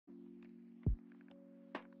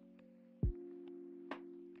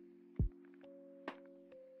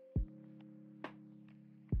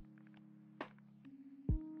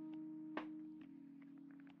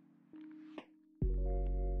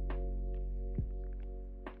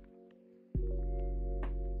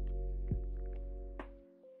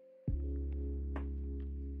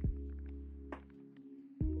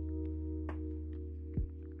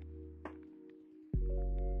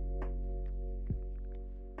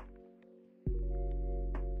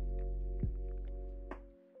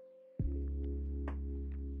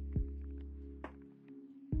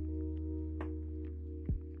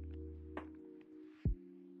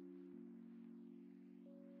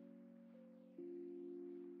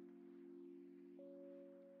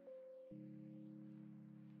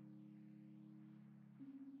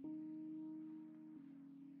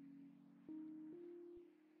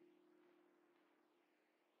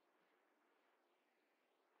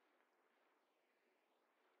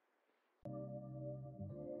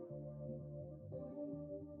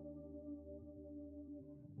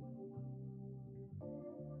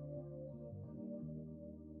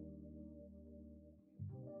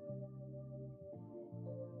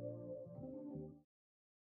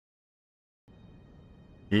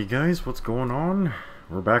Hey guys, what's going on?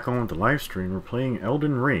 We're back on with the live stream. We're playing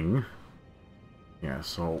Elden Ring. Yeah,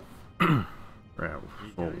 so... yeah,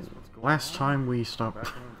 so last time we stopped...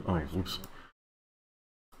 Oh, whoops.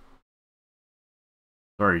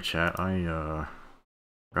 Sorry chat, I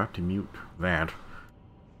forgot to mute that.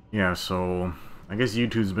 Yeah, so... I guess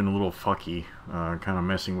YouTube's been a little fucky, kind of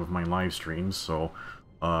messing with my live streams, so...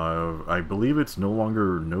 I believe it's no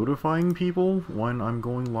longer notifying people when I'm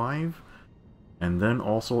going live. And then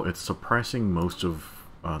also it's suppressing most of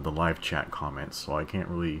the live chat comments, so I can't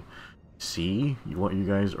really see what you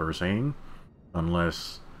guys are saying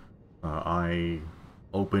unless I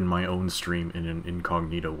open my own stream in an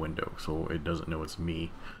incognito window, so it doesn't know it's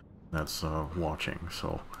me that's watching.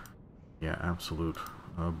 So yeah, absolute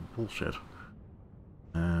bullshit.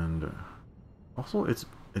 And also it's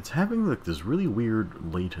having like this really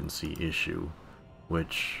weird latency issue,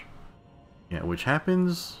 which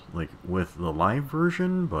happens like with the live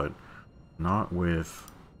version, but not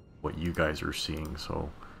with what you guys are seeing.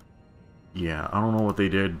 So yeah, I don't know what they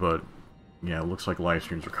did, but yeah, it looks like live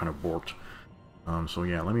streams are kind of borked. So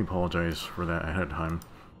yeah, let me apologize for that ahead of time.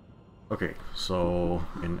 Okay, so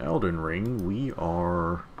in Elden Ring, we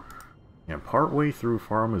are partway through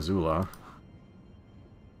Farum Azula,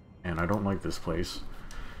 and I don't like this place,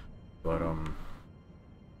 but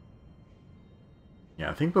yeah,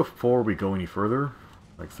 I think before we go any further,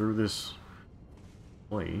 like through this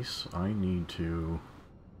place, I need to...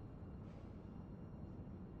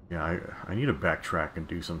 yeah, I need to backtrack and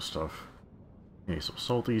do some stuff. Okay, so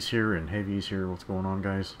Salty's here and Heavy's here. What's going on,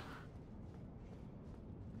 guys?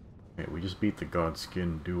 Okay, we just beat the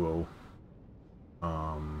Godskin duo.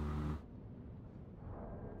 You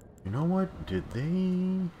know what? Did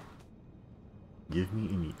they give me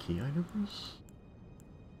any key items?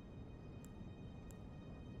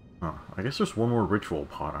 Oh, I guess there's one more ritual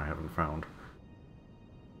pot I haven't found.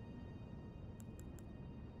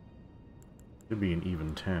 Could be an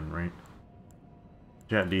even 10, right?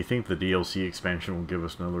 Yeah, do you think the DLC expansion will give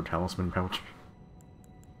us another talisman pouch?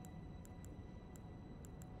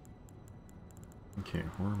 Okay,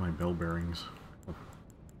 where are my bell bearings? Oh.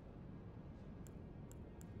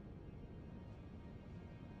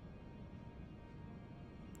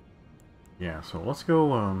 Yeah, so let's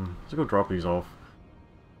go drop these off.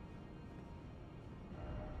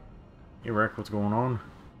 Hey Rek, what's going on?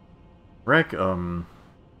 Rek,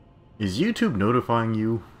 is YouTube notifying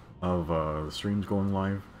you of the streams going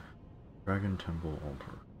live? Dragon Temple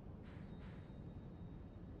Altar.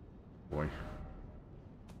 Boy.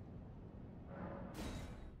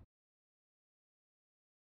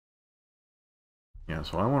 Yeah,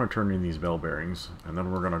 so I want to turn in these bell bearings, and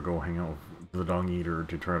then we're gonna go hang out with the Dung Eater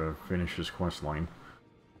to try to finish his quest line.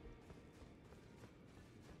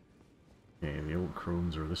 Okay, the old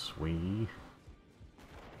crones are this way.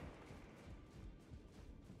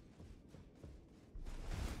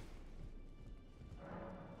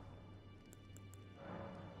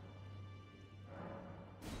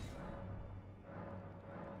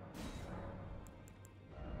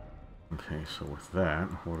 Okay, so with that,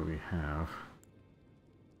 what do we have?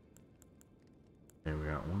 Okay, we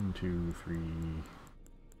got 1, 2, 3...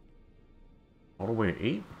 all the way to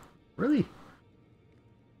 8? Really?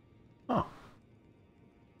 Oh.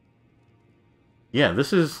 Yeah,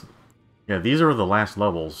 this is... yeah, these are the last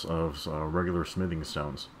levels of regular smithing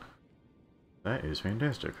stones. That is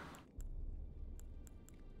fantastic.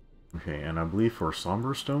 Okay, and I believe for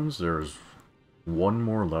somber stones, there's one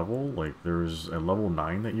more level. Like, there's a level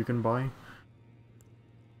 9 that you can buy.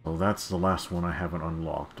 So that's the last one I haven't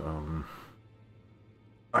unlocked. I'm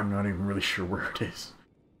not even really sure where it is.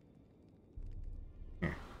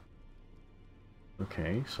 Yeah.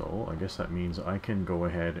 Okay, so I guess that means I can go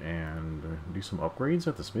ahead and do some upgrades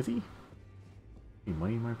at the smithy. Any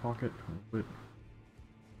money in my pocket? A little bit.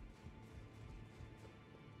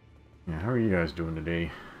 Yeah, how are you guys doing today?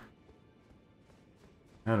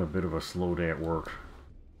 Had a bit of a slow day at work.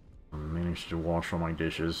 I managed to wash all my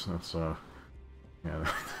dishes. That's yeah,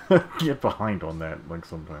 get behind on that like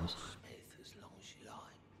sometimes. Smith, as long as you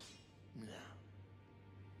like. Now,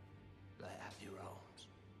 lay out your arms.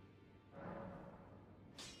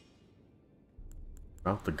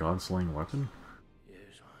 About the god-slaying weapon?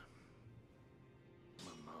 Here's one.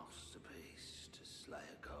 My masterpiece to slay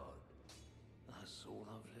a god. That's all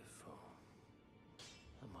I've lived for.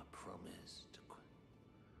 And my promise to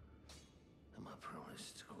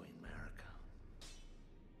Queen America.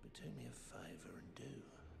 But do me a favor and do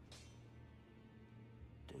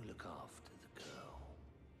look after the girl.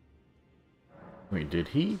 Wait, did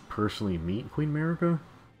he personally meet Queen America?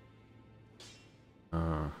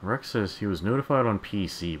 Rex says he was notified on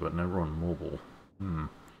PC, but never on mobile.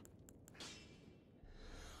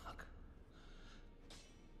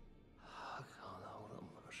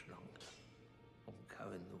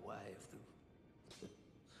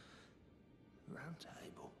 round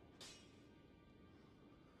table.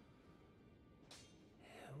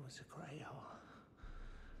 It was a great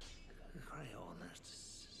honor to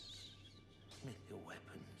smith your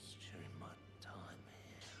weapons during my time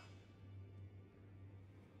here.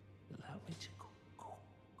 Allow me to call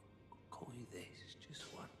you this just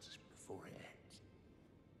once before it ends,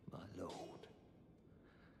 my lord.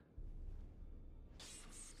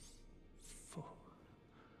 For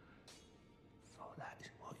that is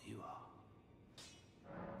what you are.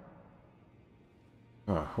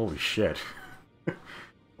 Oh, holy shit.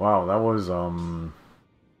 Wow, that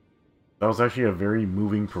was actually a very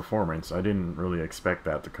moving performance. I didn't really expect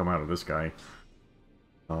that to come out of this guy.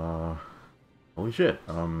 Holy shit.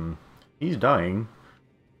 He's dying.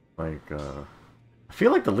 Like, I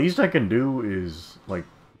feel like the least I can do is, like,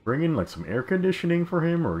 bring in, like, some air conditioning for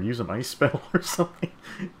him or use an ice spell or something.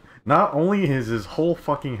 Not only is his whole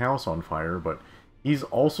fucking house on fire, but he's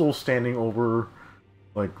also standing over,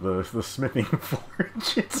 like, the smithing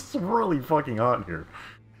forge. It's really fucking hot here.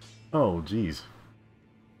 Oh, jeez.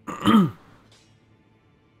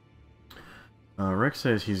 Rex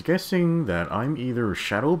says he's guessing that I'm either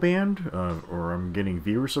shadow banned, or I'm getting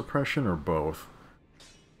viewer suppression, or both.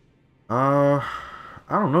 I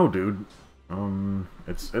don't know, dude.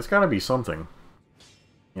 It's gotta be something.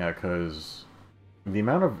 Yeah, because the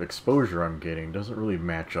amount of exposure I'm getting doesn't really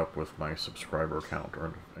match up with my subscriber count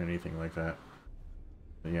or anything like that.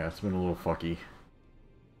 But yeah, it's been a little fucky.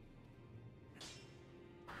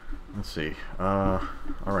 Let's see.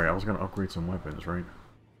 Alright, I was gonna upgrade some weapons, right?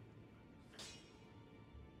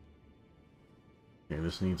 Okay,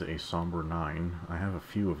 this needs a somber 9. I have a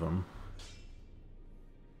few of them.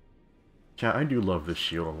 Chat, I do love this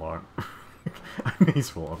shield a lot. I may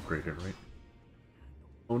as well upgrade it, right?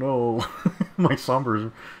 Oh no! my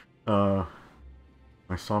somber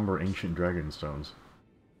ancient dragon stones.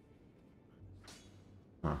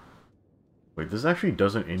 Huh. Wait, this actually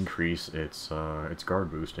doesn't increase its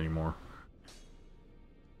guard boost anymore.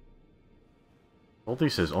 Salty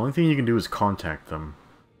says, only thing you can do is contact them.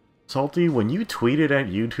 Salty, when you tweeted at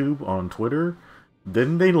YouTube on Twitter,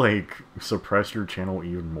 didn't they, like, suppress your channel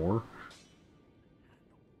even more?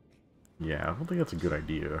 Yeah, I don't think that's a good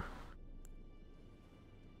idea.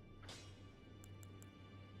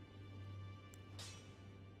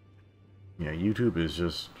 Yeah, YouTube is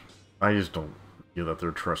just... I just don't feel that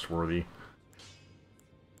they're trustworthy.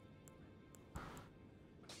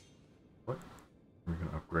 What? We're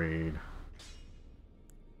gonna upgrade...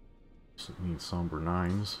 So we need somber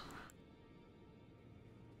 9s.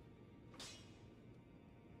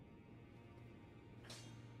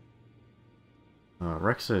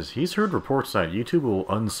 Rex says, he's heard reports that YouTube will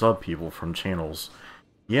unsub people from channels.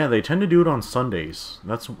 Yeah, they tend to do it on Sundays.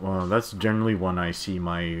 That's generally when I see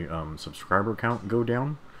my subscriber count go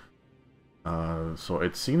down. So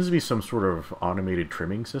it seems to be some sort of automated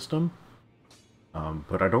trimming system.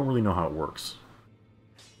 But I don't really know how it works.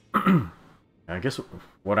 I guess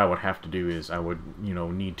what I would have to do is I would, you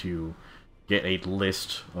know, need to get a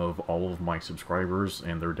list of all of my subscribers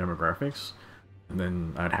and their demographics. And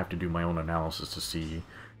then I'd have to do my own analysis to see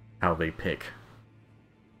how they pick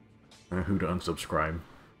who to unsubscribe.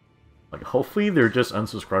 Like, hopefully they're just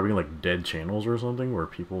unsubscribing, like, dead channels or something where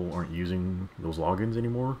people aren't using those logins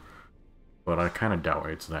anymore. But I kind of doubt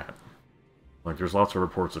it's that. Like, there's lots of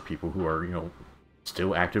reports of people who are, you know,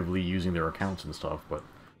 still actively using their accounts and stuff, but...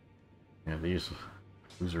 yeah, these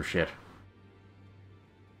are shit.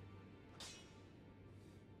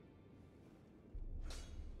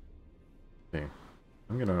 Okay.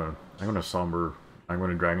 I'm gonna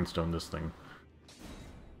Dragonstone this thing.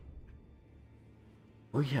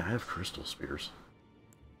 Oh yeah, I have crystal spears.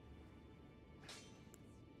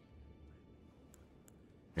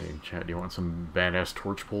 Okay, chat, do you want some badass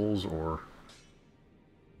torch poles, or...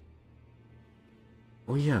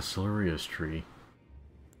 oh yeah, Celeria's tree.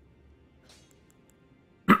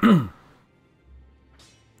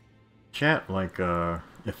 Chat, like,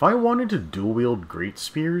 if I wanted to dual-wield great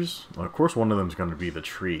spears, well, of course one of them's going to be the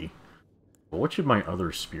tree. But what should my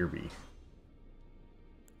other spear be?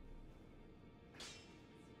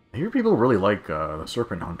 I hear people really like the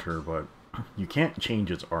Serpent Hunter, but you can't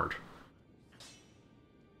change its art.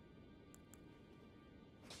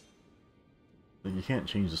 You can't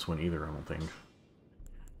change this one either, I don't think.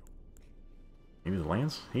 Maybe the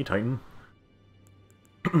lance? Hey, Titan.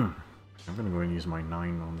 I'm gonna go ahead and use my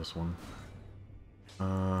 9 on this one.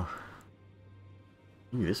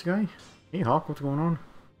 Maybe this guy? Hey, Hawk, what's going on?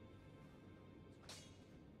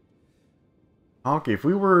 Hawk, if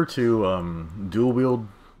we were to dual wield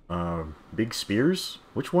big spears,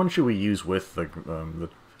 which one should we use with the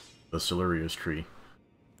Celeria's tree?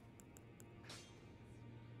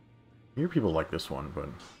 I hear people like this one, but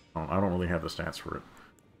I don't really have the stats for it.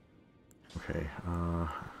 Okay,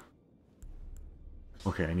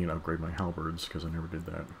 okay, I need to upgrade my halberds, because I never did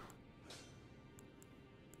that.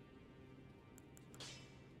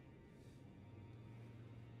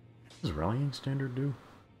 What does rallying standard do?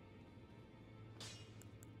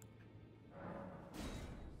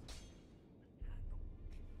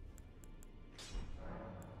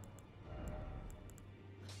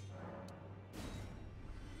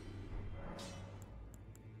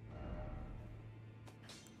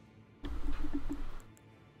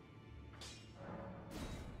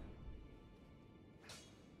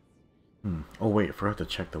 Oh wait, I forgot to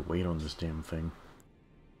check the weight on this damn thing.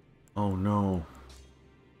 Oh no.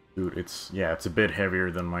 Dude, yeah, it's a bit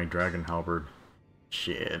heavier than my dragon halberd.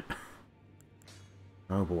 Shit.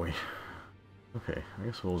 Oh boy. Okay, I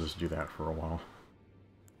guess we'll just do that for a while.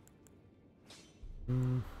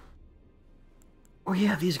 Oh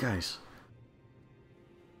yeah, these guys!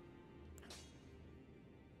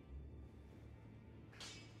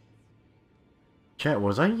 Chat,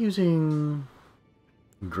 was I using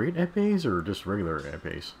great epées or just regular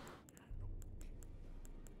epées?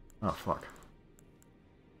 Oh fuck.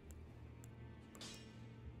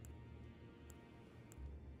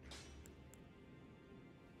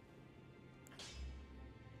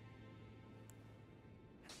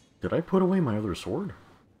 Did I put away my other sword?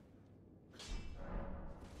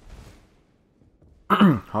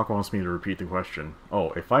 Hawk wants me to repeat the question.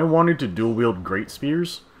 Oh, if I wanted to dual-wield great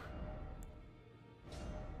spears?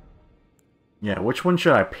 Yeah, which one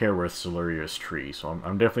should I pair with Solarius Tree? So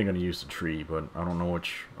I'm definitely going to use the tree, but I don't know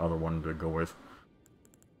which other one to go with.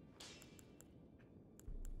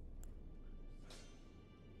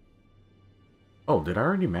 Oh, did I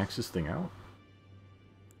already max this thing out?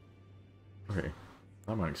 Okay,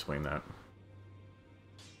 that might explain that.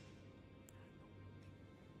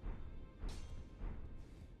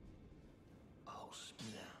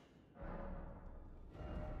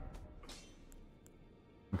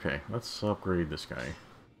 Okay, let's upgrade this guy.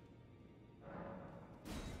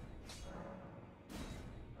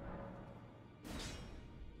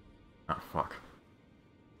 Ah, fuck.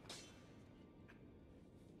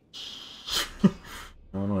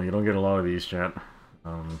 Oh no, you don't get a lot of these, chat.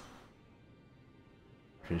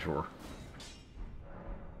 Okay, sure.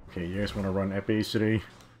 Okay, you guys want to run epées today?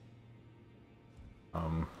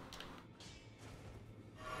 Holy.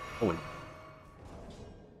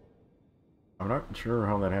 I'm not sure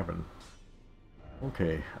how that happened.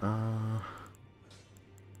 Okay,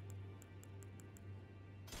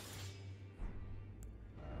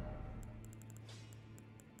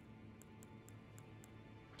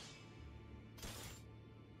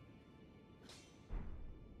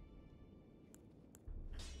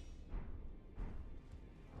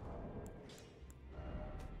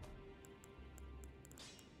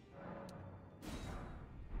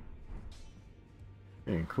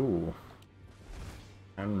 okay, cool.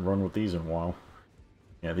 I haven't run with these in a while.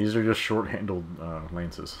 Yeah, these are just short-handled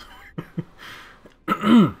lances.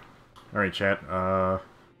 Alright, chat.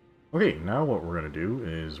 Okay, now what we're gonna do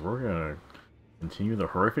is we're gonna continue the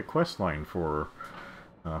horrific quest line for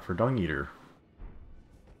Dung Eater.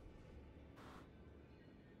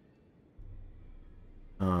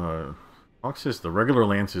 Hawk says the regular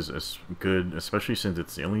lance is good, especially since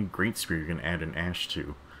it's the only great spear you can add an ash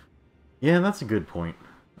to. Yeah, that's a good point.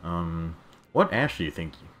 What ash do you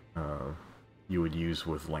think you would use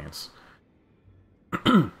with lance?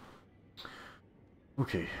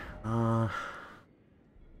 Okay, oh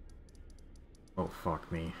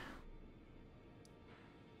fuck me.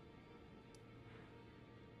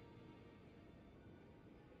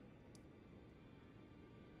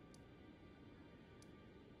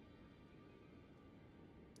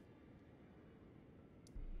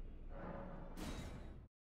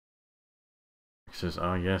 He says,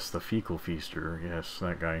 ah yes, the fecal feaster, yes,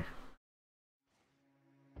 that guy.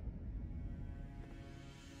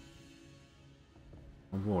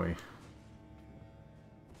 Oh boy.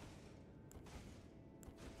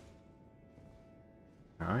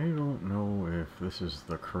 I don't know if this is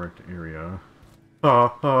the correct area.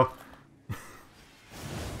 Bro,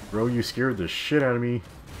 you scared the shit out of me.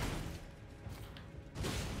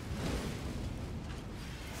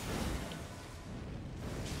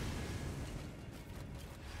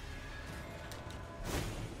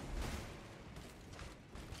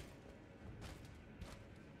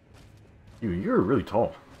 You're really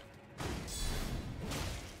tall.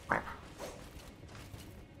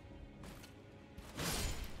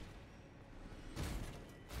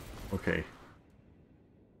 Okay.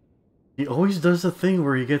 He always does the thing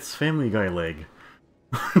where he gets Family Guy leg.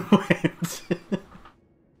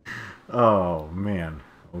 Oh, man.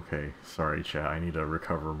 Okay, sorry, chat. I need to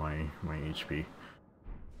recover my HP.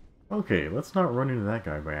 Okay, let's not run into that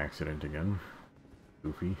guy by accident again.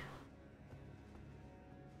 Goofy.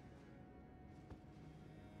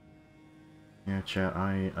 Yeah, chat,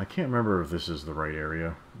 I can't remember if this is the right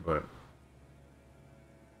area, but...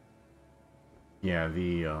 Yeah,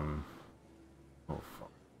 the, oh, fuck.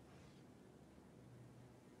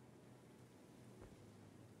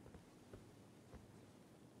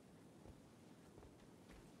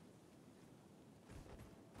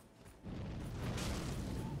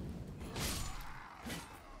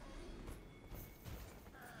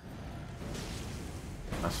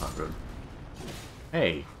 That's not good.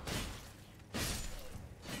 Hey!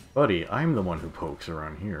 Buddy, I'm the one who pokes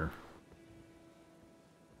around here.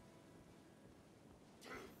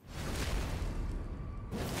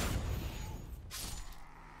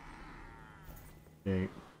 Okay.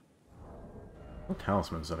 What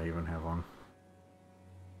talismans did I even have on?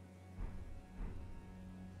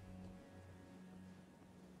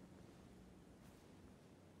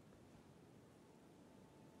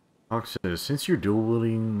 Hawk says, since you're dual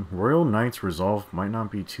wielding, Royal Knight's Resolve might not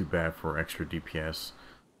be too bad for extra DPS,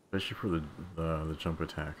 especially for the jump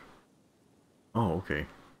attack. Oh, okay.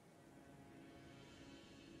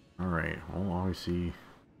 Alright, well, obviously...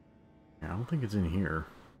 Yeah, I don't think it's in here.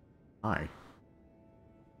 Hi.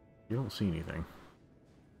 You don't see anything.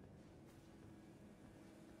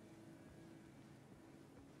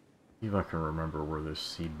 See if I can remember where this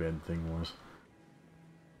seedbed thing was.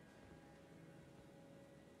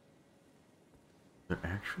 Is it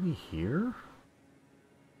actually here?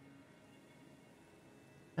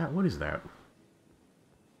 Yeah, what is that?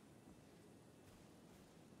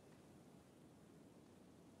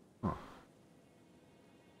 Huh.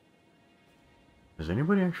 Has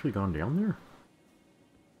anybody actually gone down there?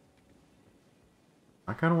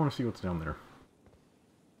 I kind of want to see what's down there.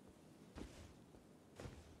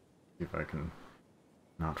 See if I can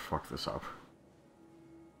not fuck this up.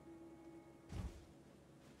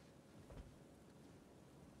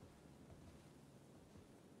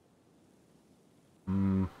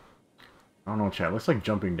 I don't know, chat. Looks like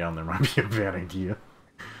jumping down there might be a bad idea.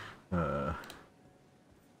 Oh,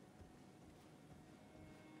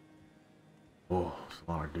 there's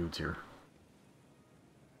a lot of dudes here.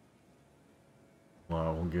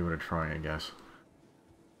 Well, we'll give it a try, I guess.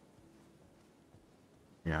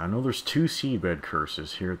 Yeah, I know there's 2 seedbed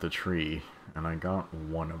curses here at the tree, and I got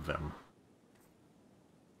one of them.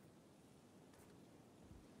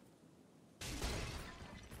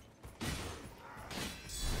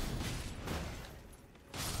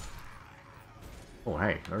 Oh,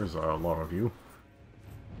 hey, there's a lot of you.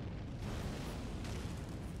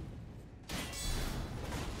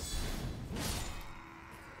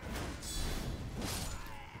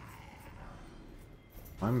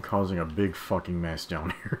 I'm causing a big fucking mess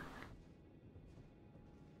down here.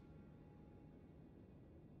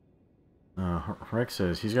 Rex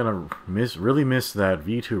says he's gonna really miss that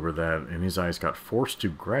VTuber that, in his eyes, got forced to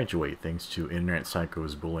graduate thanks to internet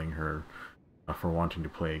psychos bullying her for wanting to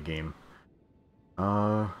play a game.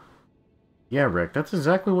 Yeah, Rick, that's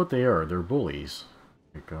exactly what they are. They're bullies.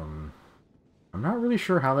 Like, I'm not really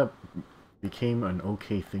sure how that became an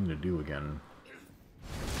okay thing to do again.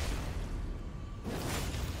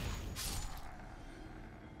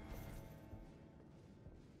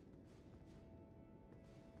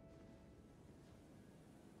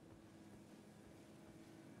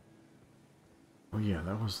 Oh yeah,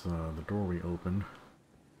 that was the door we opened.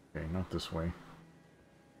 Okay, not this way.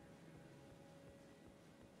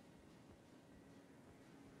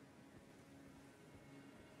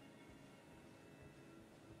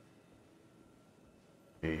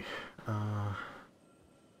 Okay, up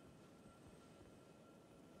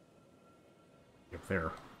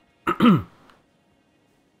there.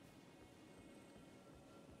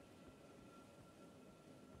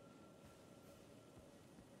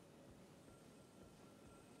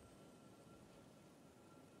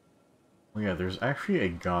 Oh yeah, there's actually a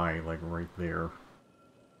guy, like, right there.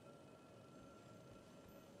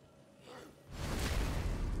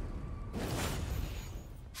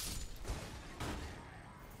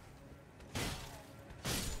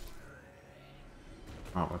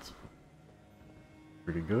 Oh, that's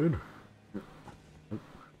pretty good.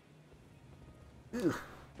 Ugh.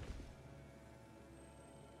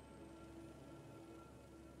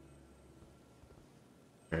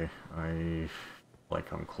 Okay, I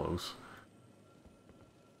like I'm close.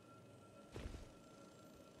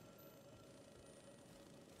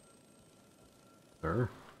 Sir?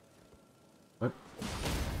 What?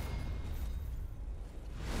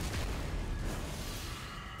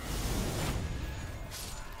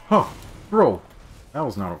 Oh, bro, that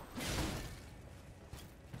was not.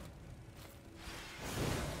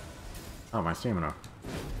 Oh, my stamina.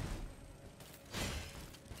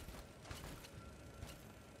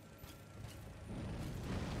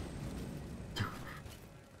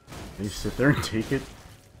 They sit there and take it.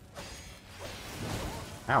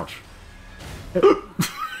 Ouch.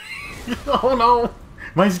 Oh no!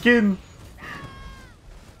 My skin!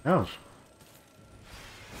 Ouch.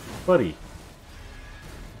 Buddy.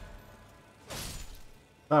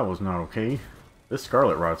 That was not okay. This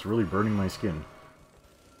scarlet rot's really burning my skin.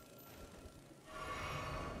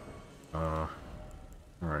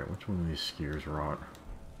 Alright, which one of these skiers rot?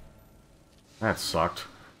 That sucked.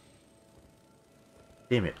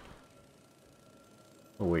 Damn it.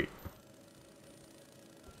 Oh wait.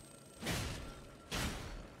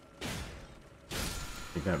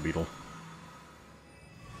 Take that, beetle.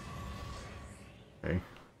 Okay.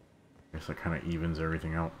 Guess that kind of evens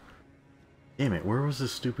everything out. Damn it, where was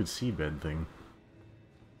this stupid seabed thing?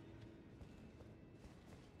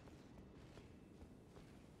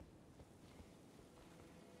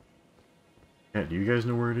 Yeah, do you guys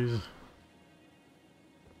know where it is?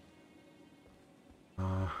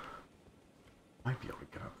 Might be able to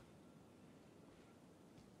get up.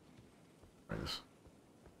 Try this.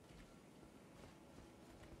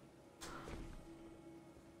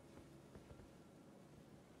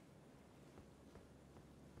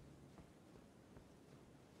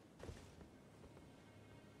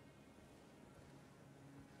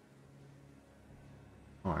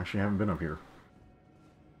 Oh, I actually haven't been up here.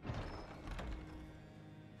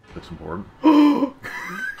 Looks important.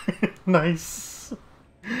 Nice!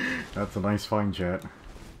 That's a nice find, chat.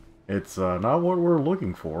 It's not what we're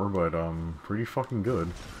looking for, but pretty fucking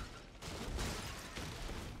good.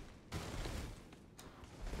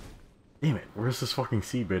 Damn it, where's this fucking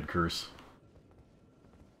seabed curse?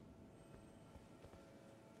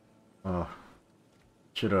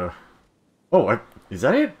 Shoulda... Oh, is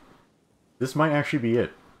that it? This might actually be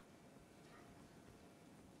it.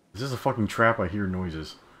 This is a fucking trap, I hear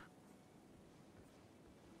noises.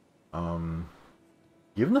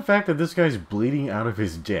 Given the fact that this guy's bleeding out of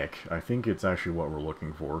his dick, I think it's actually what we're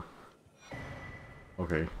looking for.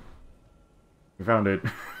 Okay. We found it.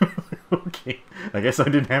 Okay. I guess I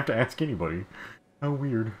didn't have to ask anybody. How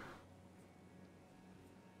weird.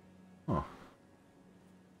 Huh.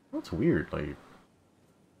 That's weird, like...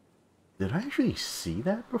 Did I actually see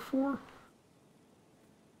that before?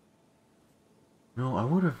 No, I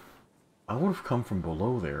would've come from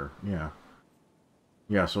below there, yeah.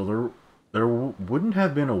 Yeah, so there wouldn't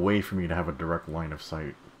have been a way for me to have a direct line of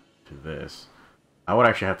sight to this. I would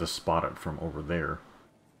actually have to spot it from over there,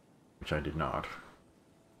 which I did not.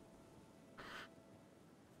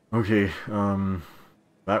 Okay,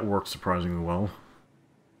 that worked surprisingly well.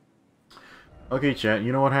 Okay, chat,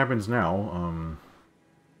 you know what happens now?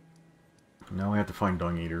 Now I have to find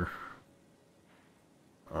Dung Eater.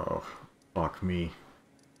 Oh, fuck me.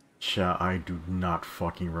 Chat, I do not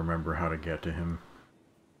fucking remember how to get to him.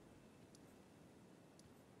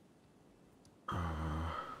 Is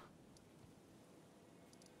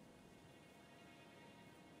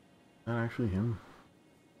that actually him?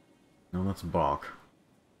 No, that's Bach.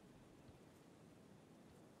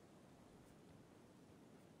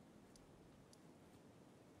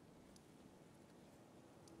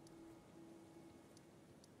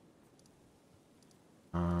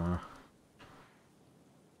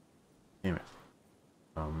 Damn it.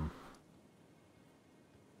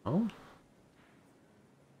 Oh?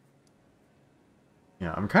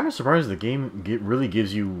 Yeah, I'm kind of surprised the game really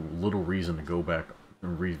gives you little reason to go back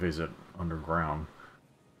and revisit underground.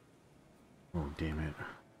 Oh, damn it.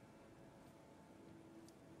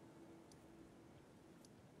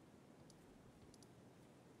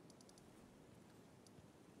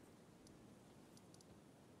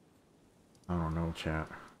 I don't know, chat.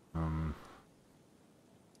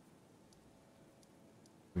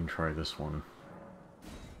 We can try this one.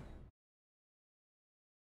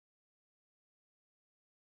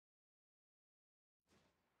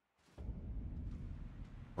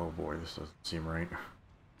 Oh boy, this doesn't seem right.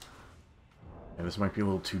 Yeah, this might be a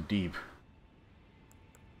little too deep.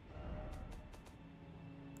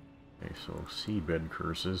 Okay, so seabed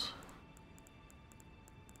curses.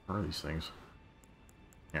 What are these things?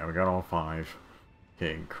 Yeah, we got all 5.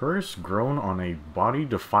 Okay, curse grown on a body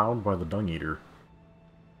defiled by the Dung Eater.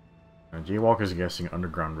 Jaywalk is guessing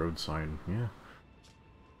underground roadside.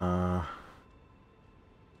 Yeah.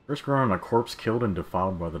 Curse grown on a corpse killed and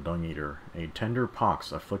defiled by the Dung Eater. A tender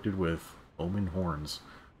pox afflicted with omen horns.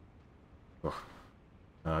 Ugh.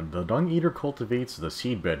 The Dung Eater cultivates the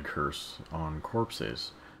seedbed curse on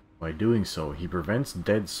corpses. By doing so, he prevents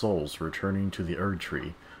dead souls returning to the Erd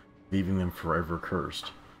Tree, leaving them forever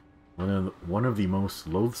cursed. One of the most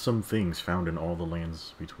loathsome things found in all the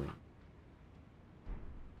lands between.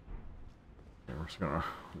 Okay, we're just gonna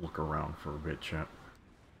look around for a bit, chat.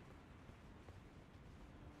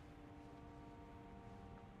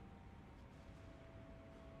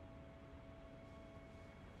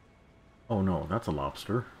 Oh no, that's a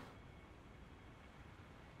lobster.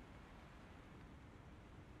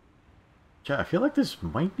 Chat, I feel like this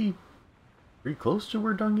might be pretty close to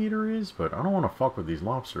where Dung Eater is, but I don't want to fuck with these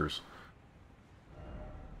lobsters.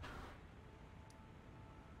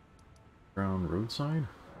 Ground roadside?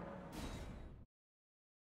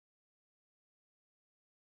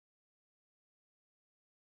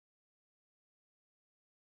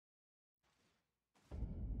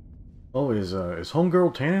 Oh, is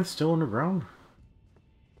Homegirl Tanith still underground?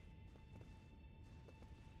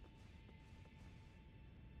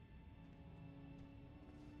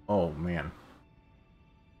 Oh, man.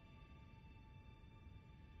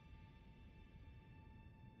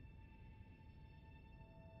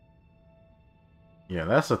 Yeah,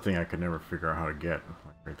 that's the thing I could never figure out how to get.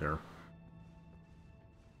 Like, right there.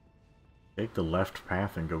 Take the left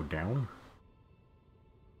path and go down?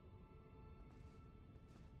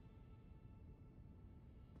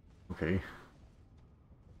 Okay.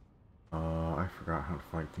 I forgot how to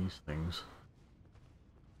fight these things.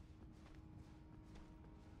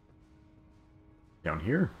 Down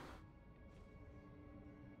here?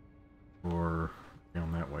 Or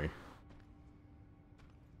down that way?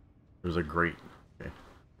 There's a grate. Okay.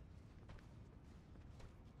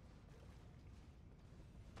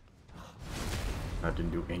 That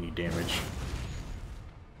didn't do any damage.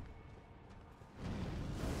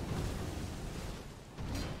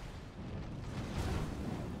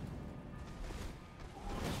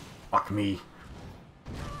 Fuck me.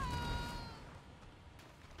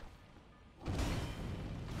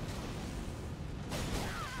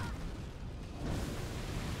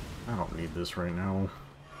 I don't need this right now.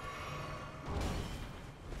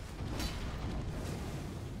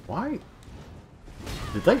 Why?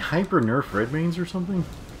 Did they hyper nerf Redmanes or something?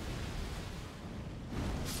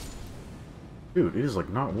 Dude, it is like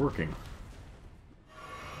not working.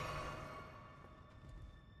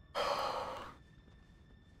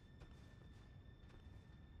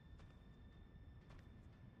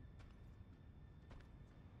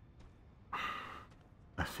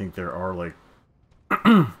 I think there are like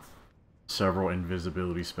several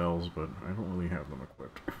invisibility spells, but I don't really have them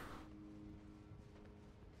equipped.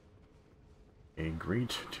 A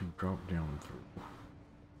grate to drop down through.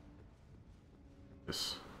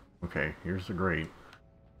 This. Okay, here's the grate.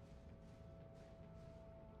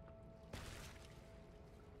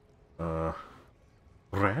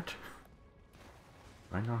 Rat?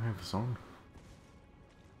 Do I not have this on?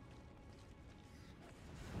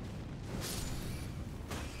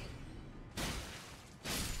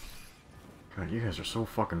 God, you guys are so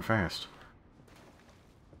fucking fast.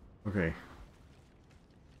 Okay.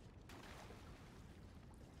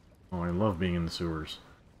 Oh, I love being in the sewers.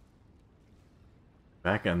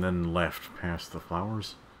 Back and then left past the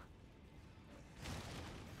flowers.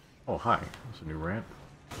 Oh, hi. There's a new rat.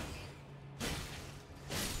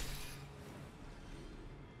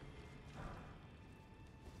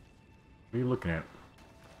 What are you looking at?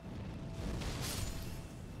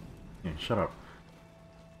 Yeah, shut up.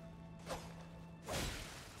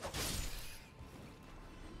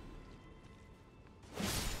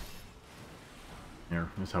 There,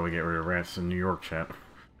 that's how we get rid of rats in New York, chat.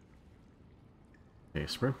 Okay,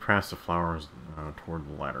 sprint past the flowers toward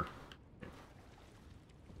the ladder. Okay.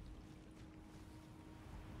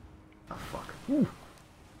 Ah, fuck. Ooh.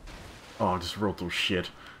 Oh, I just rolled through shit.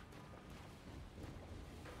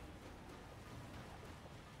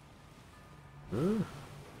 Oh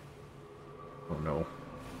no.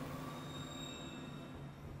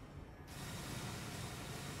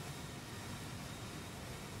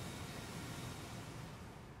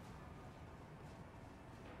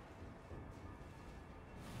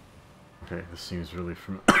 Okay, this seems really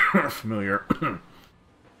familiar.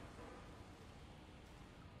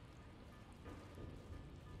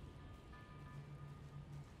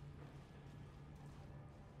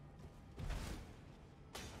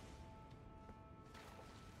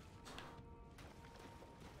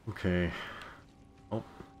 Okay. Oh,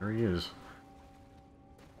 there he is.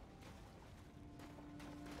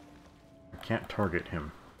 I can't target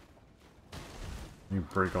him. Let me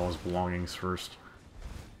break all his belongings first.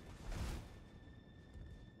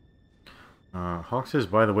 Hawk says,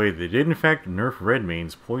 by the way, they did in fact nerf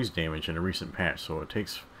Redmane's poise damage in a recent patch, so it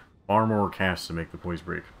takes far more casts to make the poise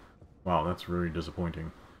break. Wow, that's really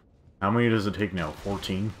disappointing. How many does it take now?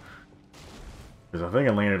 14? Because I think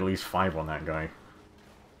I landed at least 5 on that guy.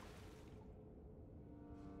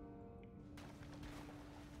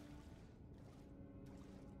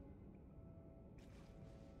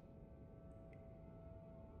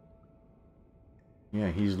 Yeah,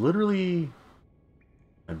 he's literally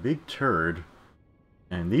a big turd.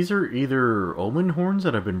 And these are either omen horns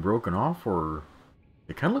that have been broken off, or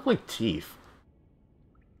they kind of look like teeth.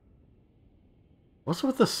 What's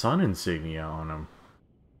with the sun insignia on him?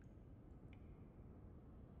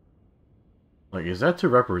 Like, is that to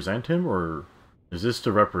represent him, or is this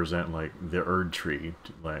to represent, like, the Erd tree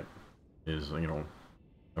that is, you know,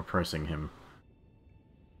 oppressing him?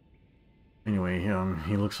 Anyway,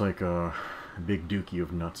 he looks like a big dookie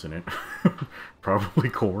of nuts in it. Probably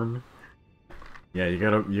corn. Yeah, you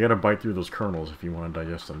gotta bite through those kernels if you want to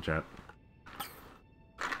digest them, chat.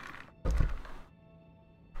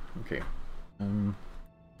 Okay.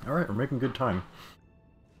 Alright, we're making good time.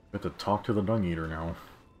 Got to talk to the dung eater now.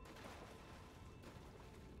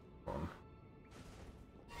 Hold on.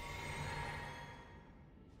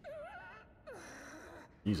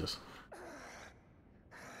 Jesus.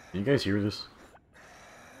 Can you guys hear this?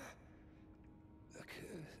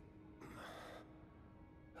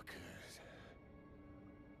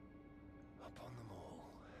 Upon them all.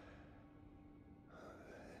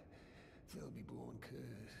 They'll be born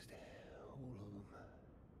cursed, all of them,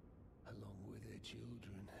 along with their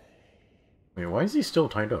children. Wait, why is he still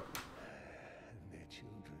tied up? And their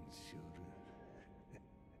children's children.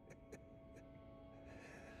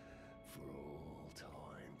 For all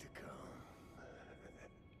time to come.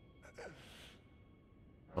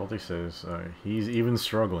 Salty says, he's even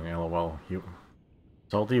struggling, lol.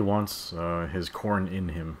 Salty wants, his corn in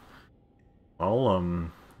him.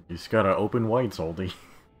 Well, you just gotta open wide, Salty.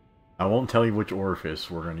 I won't tell you which orifice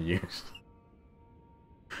we're gonna use.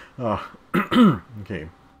 Okay.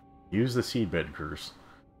 Use the seedbed curse.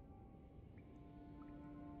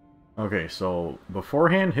 Okay, so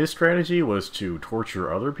beforehand his strategy was to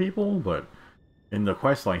torture other people, but in the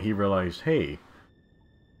questline he realized, hey,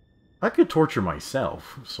 I could torture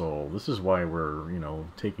myself, so this is why we're, you know,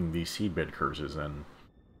 taking these seedbed curses, and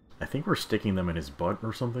I think we're sticking them in his butt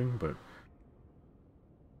or something, but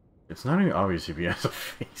it's not even obvious if he has a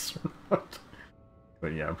face or not.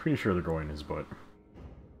 But yeah, I'm pretty sure they're going in his butt.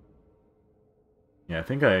 Yeah, I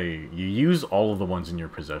think you use all of the ones in your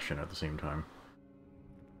possession at the same time.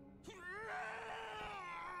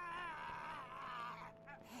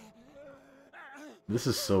 This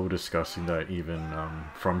is so disgusting that even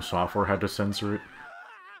FromSoftware had to censor it.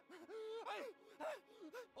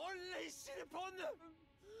 Unleash it upon them!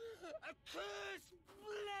 A curse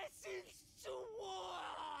blessings to war!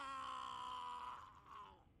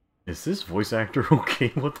 Is this voice actor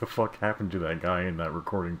okay? What the fuck happened to that guy in that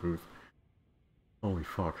recording booth? Holy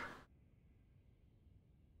fuck.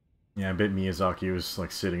 Yeah, I bet Miyazaki was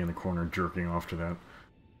like sitting in the corner jerking off to that.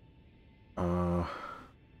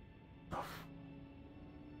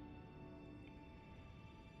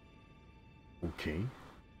 Okay.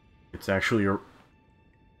 It's actually a...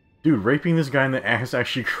 Dude, raping this guy in the ass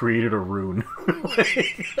actually created a rune.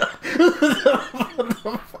 Like, what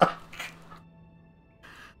the fuck?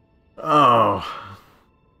 Oh.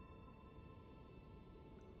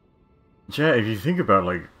 Yeah, if you think about,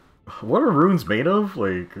 like, what are runes made of?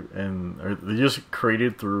 Like, and are they just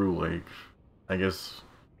created through, like, I guess,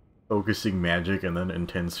 focusing magic and then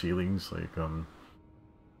intense feelings? Like, I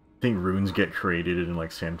think runes get created in,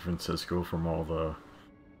 like, San Francisco from all the...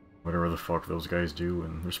 whatever the fuck those guys do,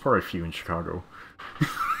 and there's probably a few in Chicago.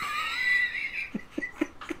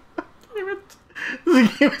 Damn it.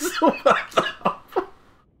 This game is so fucked up.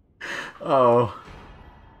 Oh.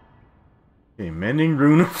 Okay, Mending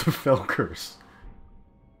Rune of the Fell Curse.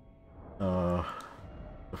 The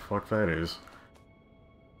fuck that is.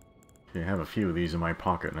 Okay, I have a few of these in my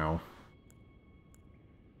pocket now.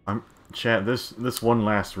 Chat, this one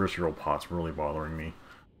last ritual pot's really bothering me.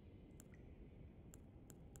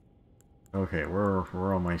 Okay, where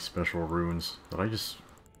are my special runes? Did I just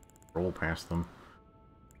roll past them?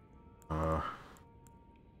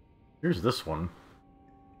 Here's this one.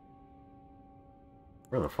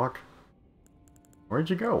 Where the fuck? Where'd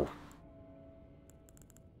you go?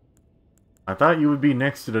 I thought you would be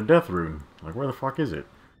next to the death rune. Like, where the fuck is it?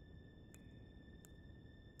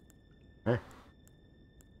 Hey.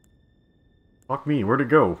 Fuck me, where'd it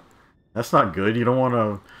go? That's not good, you don't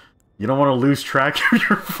wanna lose track of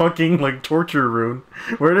your fucking, like, torture rune.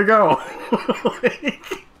 Where'd it go?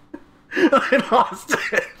 Like, I lost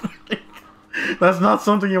it. Like, that's not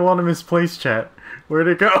something you want to misplace, chat. Where'd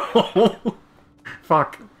it go?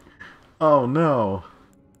 Fuck. Oh no.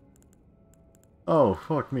 Oh,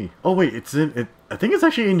 fuck me. Oh wait, it's in it. I think it's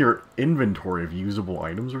actually in your inventory of usable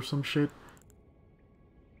items or some shit.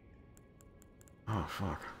 Oh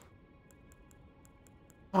fuck.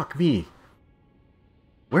 Fuck me.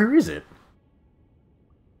 Where is it?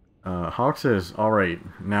 Hawk says, alright,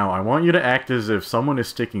 now I want you to act as if someone is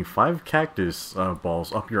sticking 5 cactus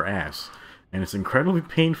balls up your ass. And it's incredibly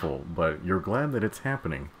painful, but you're glad that it's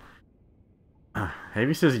happening.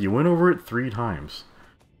 Heavy says you went over it 3 times.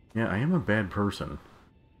 Yeah, I am a bad person.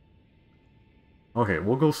 Okay,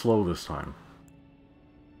 we'll go slow this time.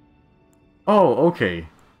 Oh, okay.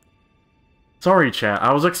 Sorry, chat.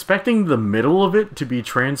 I was expecting the middle of it to be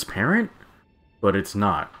transparent, but it's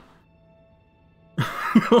not.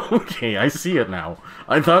 Okay, I see it now.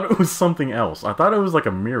 I thought it was something else. I thought it was like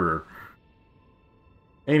a mirror.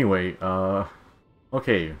 Anyway,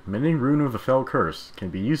 okay. Mending Rune of the Fell Curse can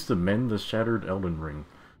be used to mend the shattered Elden Ring.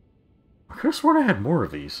 I could have sworn I had more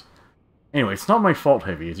of these. Anyway, it's not my fault,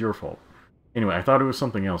 Heavy. It's your fault. Anyway, I thought it was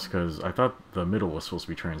something else, because I thought the middle was supposed to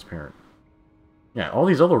be transparent. Yeah, all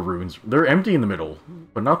these other runes, they're empty in the middle,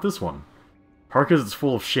 but not this one. Part because it's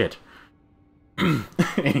full of shit.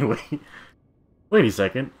 Anyway, wait a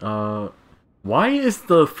second. Why is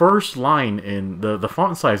the first line in... The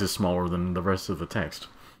font size is smaller than the rest of the text?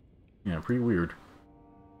 Yeah, pretty weird.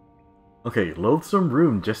 Okay, Loathsome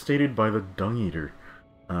Rune gestated by the Dung Eater.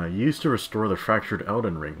 Used to restore the fractured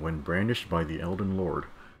Elden Ring when brandished by the Elden Lord.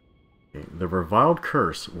 Okay, the reviled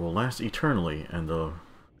curse will last eternally, and the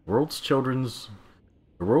world's children,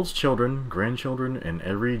 grandchildren, and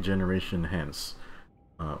every generation hence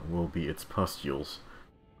will be its pustules.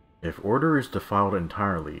 If order is defiled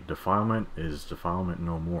entirely, defilement is defilement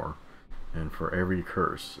no more, and for every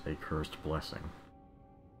curse, a cursed blessing.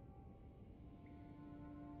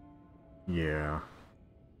 Yeah.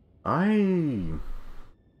 I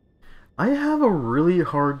have a really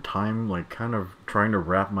hard time, like, kind of trying to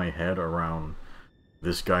wrap my head around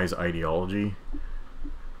this guy's ideology.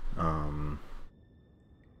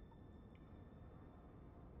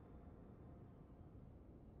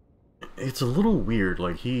 It's a little weird.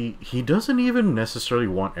 Like, he doesn't even necessarily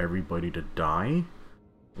want everybody to die,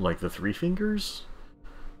 like the Three Fingers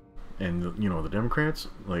and, you know, the Democrats.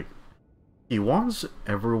 Like, he wants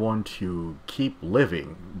everyone to keep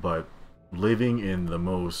living, but living in the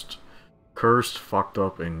most cursed, fucked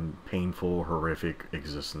up, and painful, horrific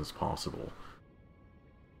existence possible.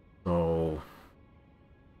 So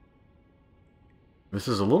this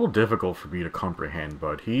is a little difficult for me to comprehend,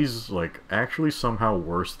 but he's, like, actually somehow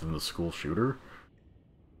worse than the school shooter.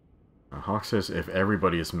 Hawk says if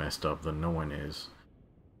everybody is messed up, then no one is.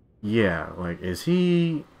 Yeah, like, is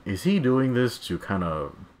he doing this to kind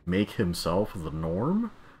of make himself the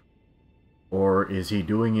norm? Or is he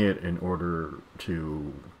doing it in order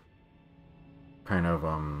to kind of,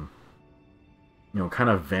 you know, kind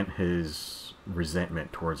of vent his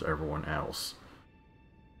resentment towards everyone else?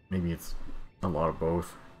 Maybe it's a lot of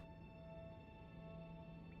both.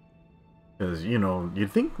 Because, you know,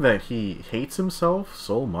 you'd think that he hates himself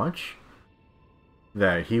so much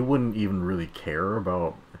that he wouldn't even really care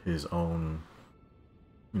about his own,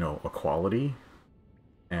 you know, equality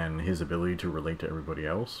and his ability to relate to everybody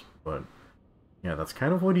else. But, yeah, that's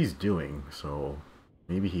kind of what he's doing, so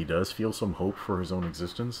maybe he does feel some hope for his own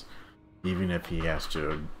existence, even if he has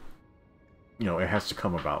to, you know, it has to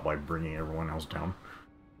come about by bringing everyone else down.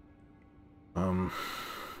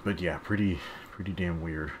 But yeah, pretty damn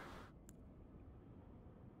weird.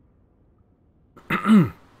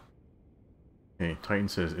 Okay, Titan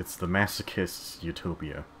says, it's the masochist's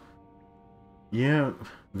utopia. Yeah,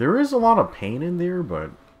 there is a lot of pain in there, but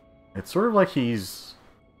it's sort of like he's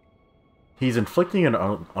inflicting it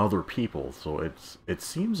on other people, so it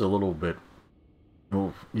seems a little bit...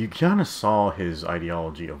 Well, you kind of saw his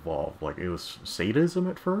ideology evolve. Like, it was sadism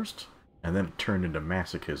at first, and then it turned into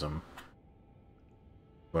masochism.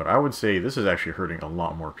 But I would say this is actually hurting a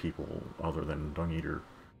lot more people other than Dung Eater.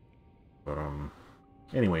 But,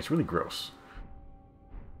 anyway, it's really gross.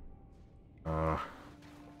 I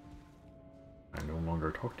no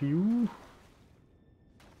longer talk to you.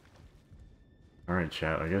 Alright,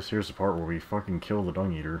 chat, I guess here's the part where we fucking kill the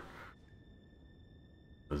Dung Eater.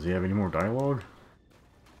 Does he have any more dialogue?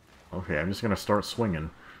 Okay, I'm just gonna start swinging.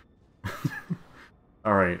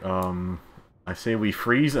 Alright, I say we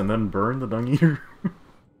freeze and then burn the Dung Eater.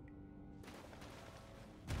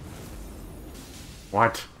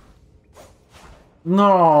 What?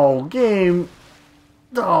 No, game!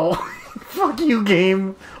 No! Fuck you,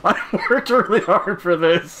 game! I worked really hard for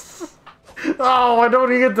this! Oh, I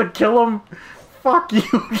don't even get to kill him! Fuck you,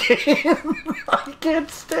 game! I can't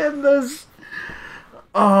stand this!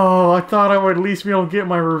 Oh, I thought I would at least be able to get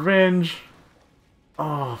my revenge.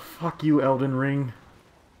 Oh, fuck you, Elden Ring.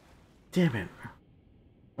 Damn it.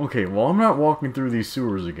 Okay, well, I'm not walking through these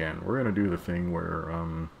sewers again. We're gonna do the thing where,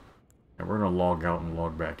 yeah, we're gonna log out and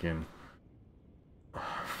log back in.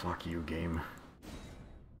 Oh, fuck you, game.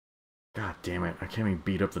 God damn it, I can't even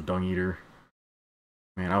beat up the Dung Eater.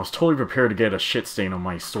 Man, I was totally prepared to get a shit stain on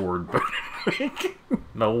my sword, but...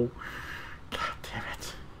 no. God damn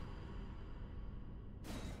it.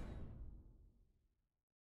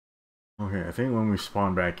 Okay, I think when we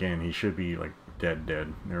spawn back in, he should be, like, dead.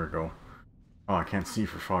 There we go. Oh, I can't see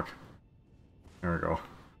for fuck. There we go.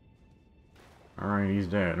 Alright, he's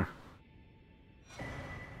dead.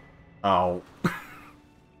 Ow.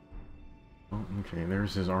 Oh, okay,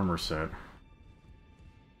 there's his armor set.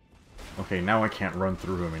 Okay, now I can't run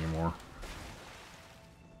through him anymore.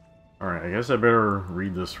 Alright, I guess I better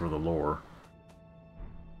read this for the lore.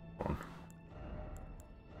 Hold on.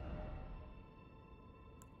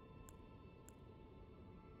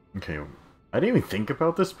 Okay, I didn't even think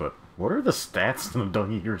about this, but what are the stats in the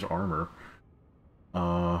Dung Eater's armor?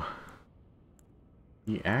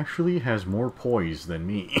 He actually has more poise than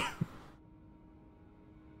me.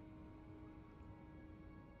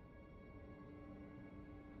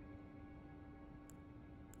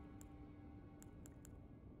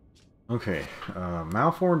 Okay,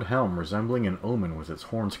 malformed helm resembling an omen with its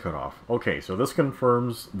horns cut off. Okay, so this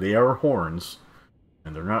confirms they are horns,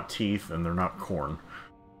 and they're not teeth, and they're not corn.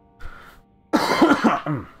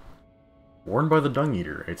 Worn by the Dung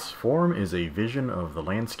Eater, its form is a vision of the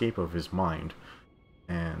landscape of his mind,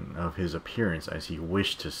 and of his appearance as he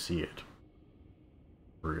wished to see it.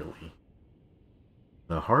 Really?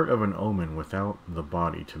 The heart of an omen without the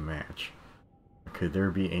body to match. Could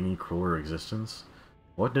there be any crueler existence?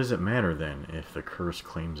 What does it matter then, if the curse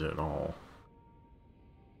claims it all?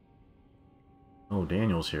 Oh,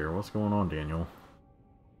 Daniel's here. What's going on, Daniel?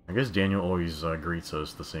 I guess Daniel always greets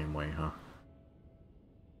us the same way, huh?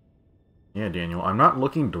 Yeah, Daniel, I'm not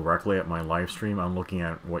looking directly at my live stream, I'm looking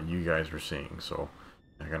at what you guys are seeing, so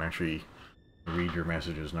I can actually read your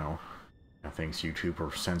messages now. Thanks, YouTube,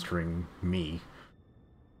 for censoring me.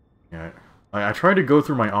 Yeah, I tried to go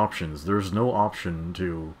through my options. There's no option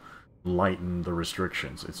to lighten the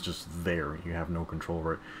restrictions. It's just there. You have no control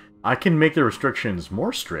over it. I can make the restrictions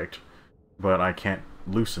more strict, but I can't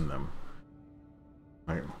loosen them.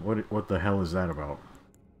 Like, what the hell is that about?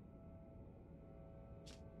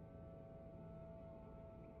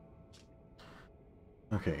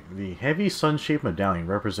 Okay, the heavy sun-shaped medallion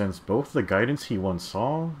represents both the guidance he once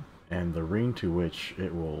saw and the ring to which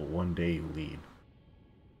it will one day lead.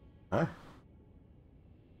 Huh?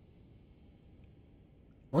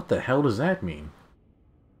 What the hell does that mean?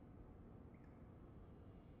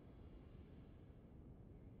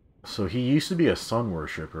 So he used to be a sun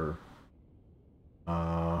worshipper.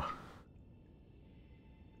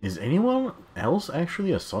 Is anyone else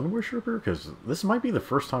actually a sun worshipper? Because this might be the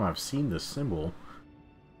first time I've seen this symbol.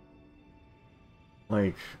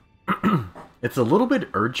 Like, it's a little bit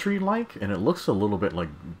Erdtree-like, and it looks a little bit like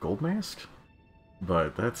Gold Mask,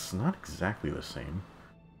 but that's not exactly the same.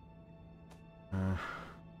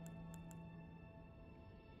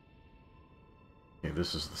 Okay,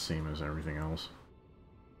 this is the same as everything else.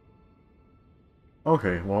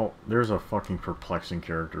 Okay, well, there's a fucking perplexing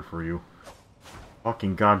character for you.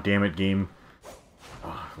 Fucking goddammit, game.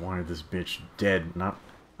 Oh, I wanted this bitch dead, not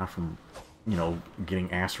from, you know,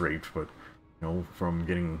 getting ass raped, but, you know, from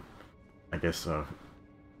getting, I guess, you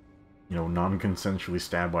know, non-consensually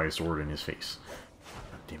stabbed by a sword in his face.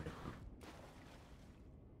 God damn it.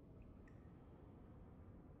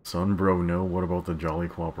 Sunbro, no, what about the Jolly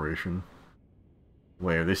Cooperation?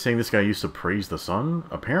 Wait, are they saying this guy used to praise the sun?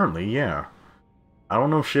 Apparently, yeah. I don't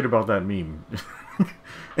know shit about that meme.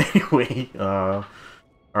 Anyway,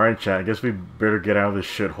 alright chat, I guess we better get out of this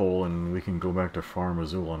shithole and we can go back to Farm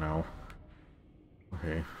Azula now.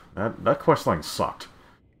 Okay, that questline sucked.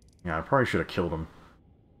 Yeah, I probably should have killed him.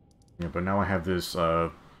 Yeah, but now I have this,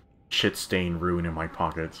 shit-stained rune in my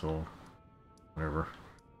pocket, so... whatever.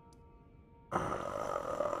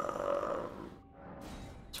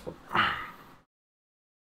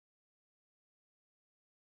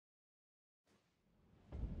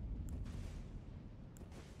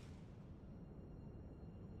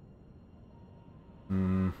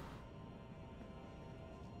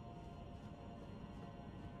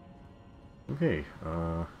 Okay,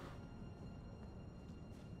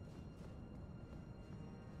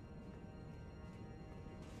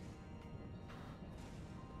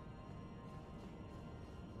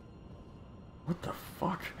 what the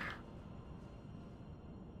fuck?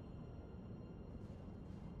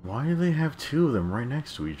 Why do they have two of them right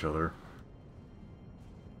next to each other?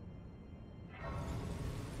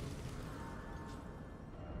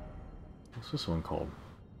 What's this one called?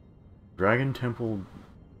 Dragon Temple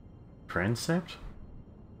Transept?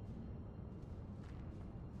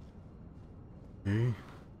 Okay.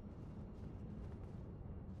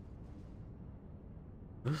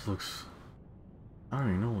 This looks... I don't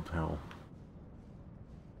even know what the hell.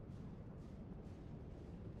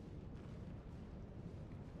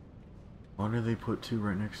 Why did they put two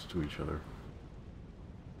right next to each other?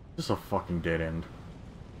 This is a fucking dead end.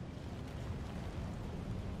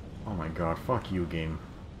 Oh my god, fuck you, game.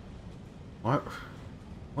 What?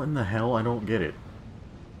 What in the hell? I don't get it.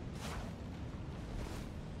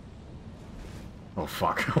 Oh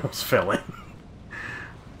fuck, I almost fell in.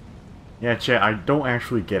 Yeah, chat, I don't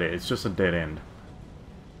actually get it. It's just a dead end.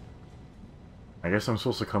 I guess I'm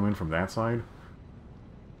supposed to come in from that side?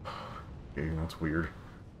 Okay, that's weird.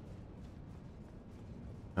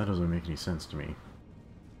 That doesn't make any sense to me.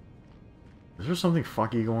 Is there something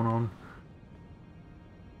fucky going on?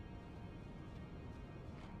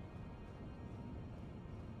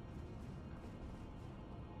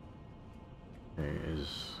 Okay,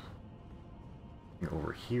 is...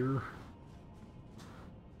 over here?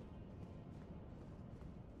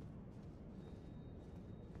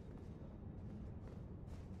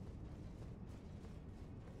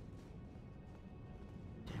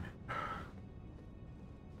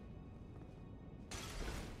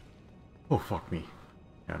 Oh, fuck me.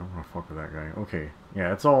 Yeah, I don't want to fuck with that guy. Okay.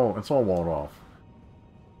 Yeah, it's all walled off.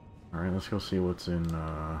 Alright, let's go see what's in,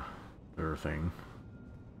 their thing.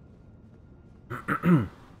 That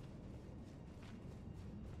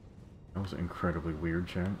was incredibly weird,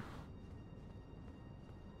 chat.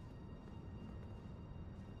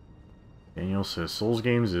 Daniel says, Souls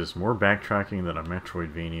games is more backtracking than a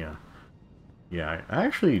Metroidvania. Yeah,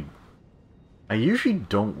 I usually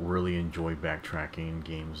don't really enjoy backtracking in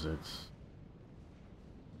games.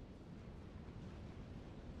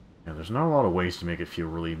 Yeah, there's not a lot of ways to make it feel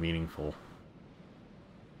really meaningful.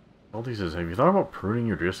 Salty says, have you thought about pruning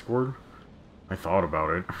your Discord? I thought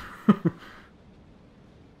about it.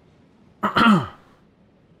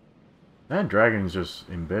 That dragon's just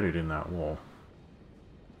embedded in that wall.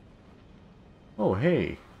 Oh,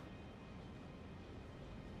 hey.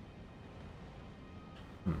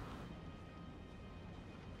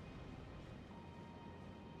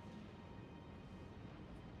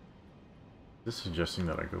 Is this suggesting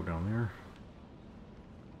that I go down there?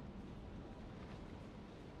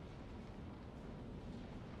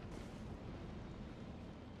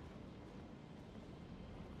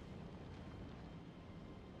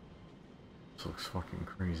 This looks fucking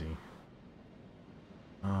crazy.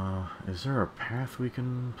 Is there a path we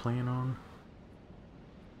can plan on?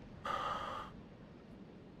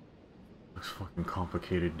 Looks fucking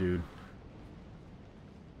complicated, dude.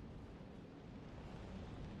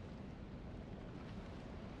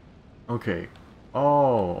 Okay.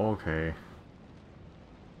 Oh, okay.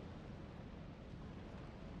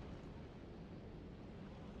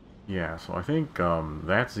 Yeah, so I think,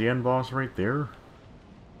 that's the end boss right there.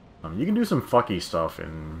 You can do some fucky stuff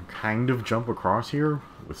and kind of jump across here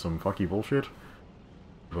with some fucky bullshit.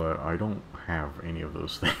 But I don't have any of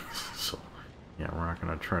those things, so... yeah, we're not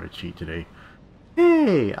gonna try to cheat today.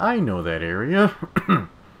 Hey, I know that area.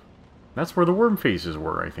 That's where the worm faces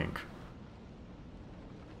were, I think.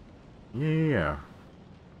 Yeah.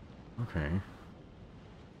 Okay.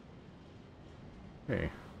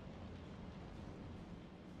 Okay.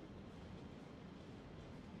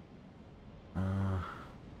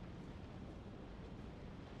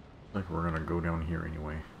 Like we're gonna go down here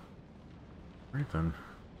anyway. Right then.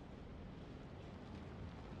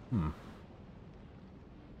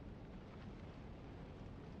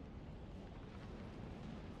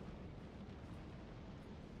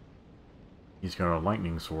 He's got a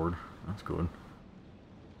lightning sword. That's good.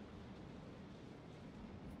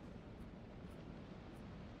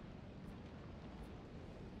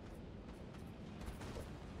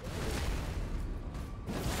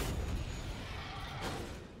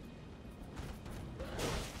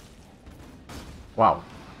 Wow.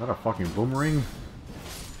 Is that a fucking boomerang?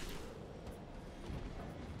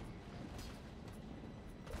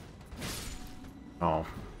 Oh.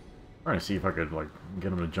 Trying to see if I could, like,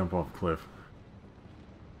 get him to jump off the cliff.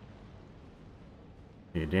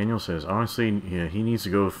 Yeah, Daniel says, honestly, yeah, he needs to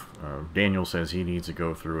go... Daniel says he needs to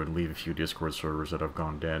go through and leave a few Discord servers that have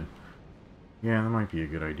gone dead. Yeah, that might be a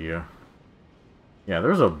good idea. Yeah,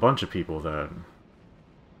 there's a bunch of people that...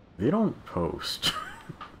 they don't post.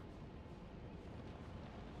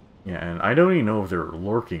 Yeah, and I don't even know if they're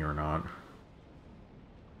lurking or not.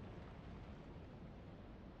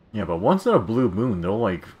 Yeah, but once in a blue moon, they'll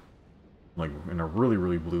like in a really,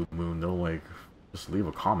 really blue moon, they'll like just leave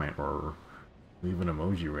a comment or leave an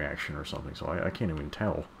emoji reaction or something. So I can't even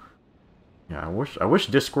tell. Yeah, I wish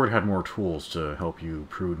Discord had more tools to help you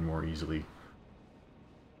prune more easily.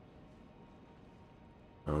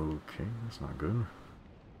 Okay, that's not good.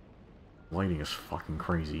 Lighting is fucking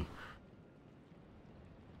crazy.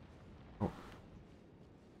 Oh.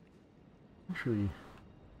 Actually,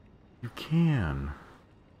 you can.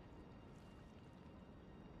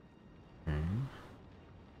 Okay.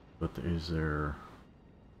 But is there...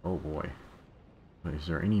 Oh boy. But is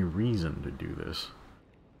there any reason to do this?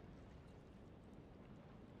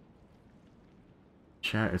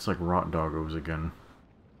 Chat, it's like rot doggos again.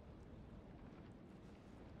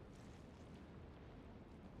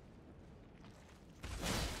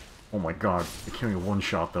 Oh my god, I can't even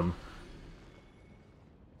one-shot them.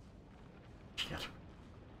 Shit.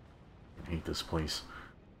 I hate this place.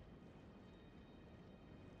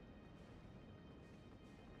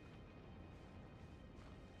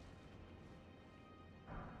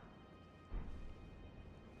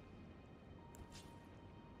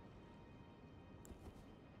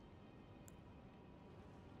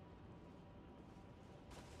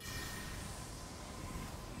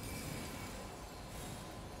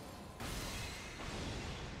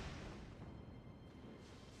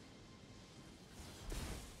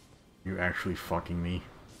 You actually fucking me.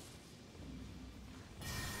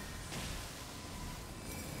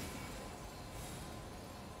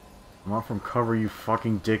 I'm off from cover, you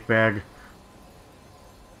fucking dickbag.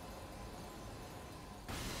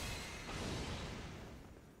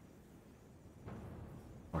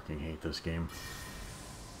 Fucking hate this game.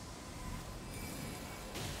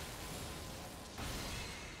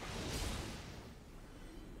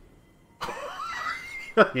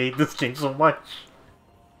 I hate this game so much.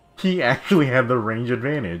 He actually had the range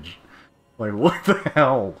advantage. Like, what the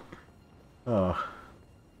hell?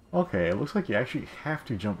 Okay, it looks like you actually have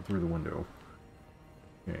to jump through the window.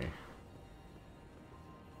 Okay.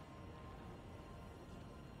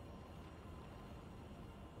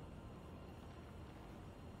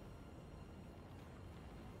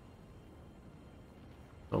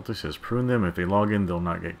 Salty says, prune them. If they log in, they'll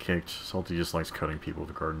not get kicked. Salty just likes cutting people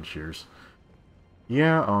with garden shears.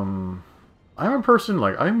 Yeah, I'm a person,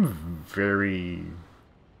 like, I'm very...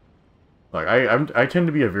 Like, I tend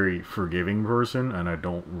to be a very forgiving person, and I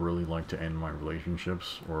don't really like to end my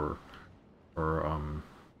relationships,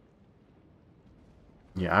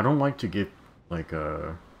 yeah, I don't like to get, like,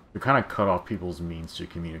 to kind of cut off people's means to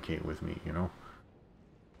communicate with me, you know?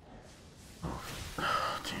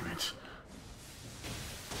 Oh, damn it.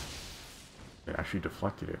 It actually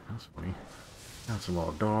deflected it. That's funny. That's a lot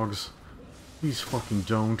of dogs. Please fucking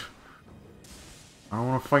don't. I don't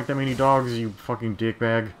want to fight that many dogs, you fucking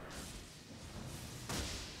dickbag.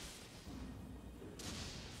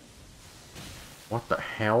 What the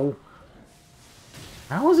hell?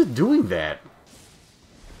 How is it doing that?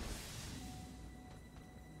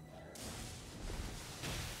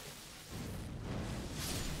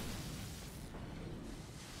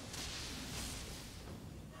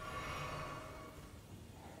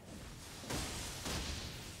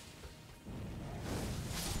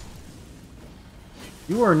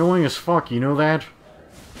 You are annoying as fuck, you know that?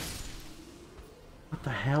 What the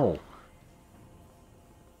hell?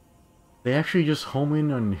 They actually just home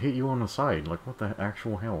in and hit you on the side. Like, what the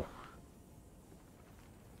actual hell?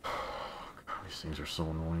 God, these things are so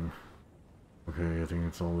annoying. Okay, I think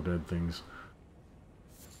it's all the dead things.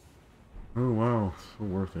 Oh wow, so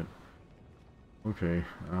worth it. Okay,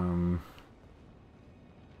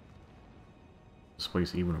 this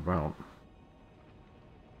place even about?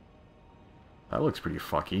 That looks pretty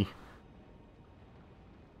fucky.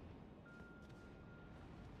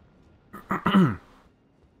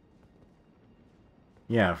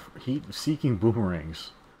 Yeah, heat-seeking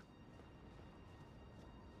boomerangs.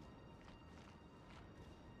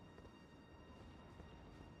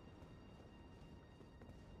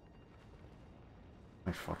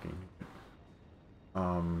 I fucking...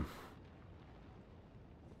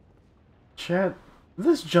 Chat,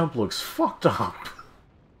 this jump looks fucked up.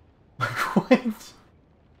 Like, what?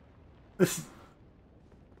 This...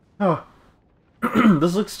 Oh.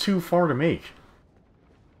 This looks too far to make.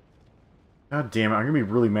 God damn it, I'm gonna be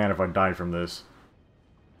really mad if I die from this.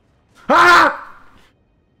 Ah!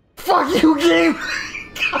 Fuck you, game!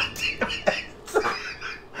 God damn it!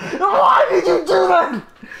 Why did you do that?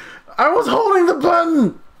 I was holding the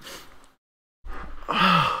button!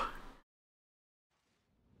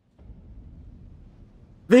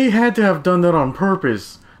 They had to have done that on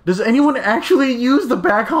purpose. Does anyone actually use the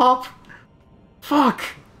back hop? Fuck!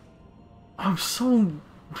 I'm so...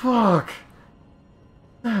 Fuck.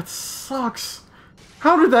 That sucks.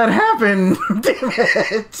 How did that happen? Damn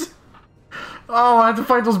it. Oh, I have to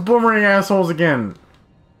fight those boomerang assholes again.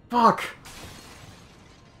 Fuck.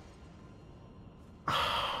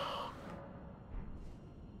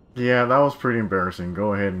 Yeah, that was pretty embarrassing.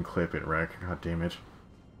 Go ahead and clip it, Rek. God damn it.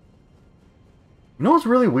 You know what's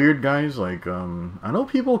really weird, guys? Like, I know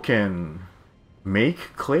people can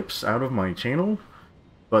make clips out of my channel,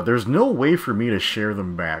 but there's no way for me to share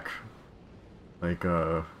them back. Like,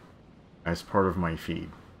 as part of my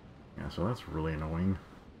feed. Yeah, so that's really annoying.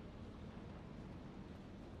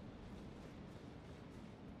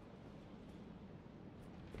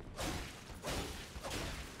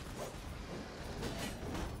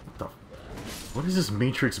 What is this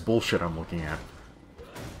Matrix bullshit I'm looking at?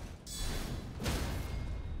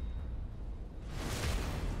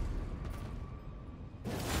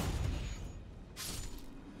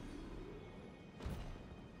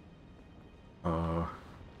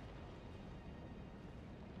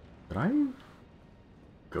 Did I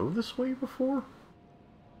go this way before?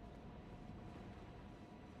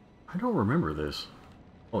 I don't remember this.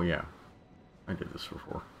 Oh yeah, I did this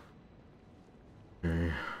before.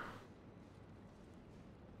 Okay.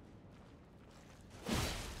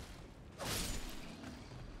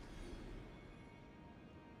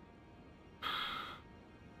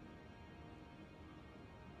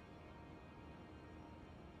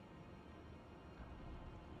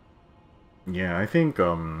 Yeah, I think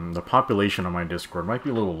the population on my Discord might be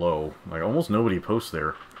a little low. Like, almost nobody posts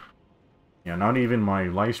there. Yeah, not even my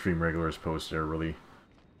livestream regulars post there, really.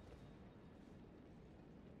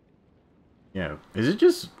 Yeah, is it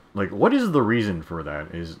just, like, what is the reason for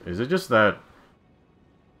that? Is it just that,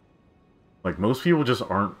 like, most people just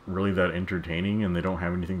aren't really that entertaining and they don't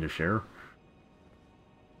have anything to share?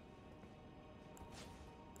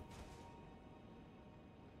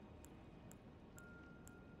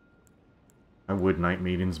 I would Night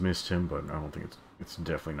Maidens missed him, but I don't think it's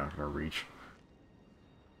definitely not gonna reach.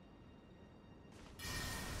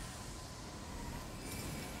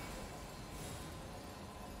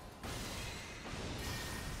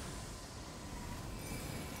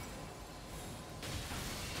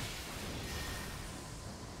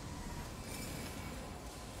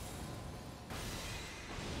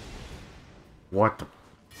 What the...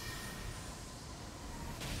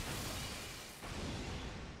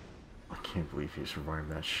 I can't believe he survived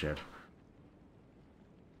that shit.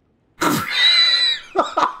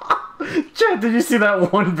 Chad, did you see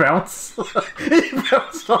that one bounce? He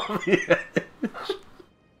bounced off the edge.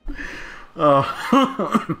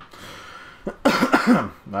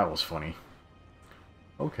 That was funny.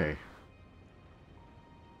 Okay.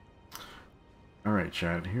 Alright,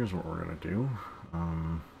 Chad, here's what we're gonna do.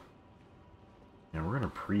 Yeah, we're gonna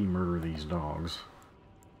pre-murder these dogs.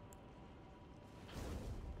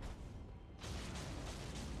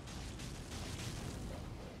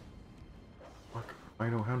 Fuck,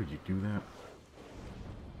 Fido, how did you do that?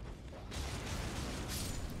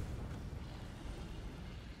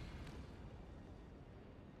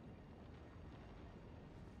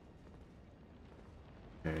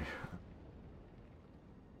 Okay.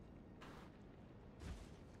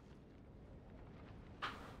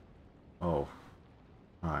 Oh.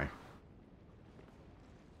 Hi.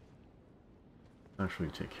 Actually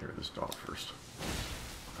take care of this dog first.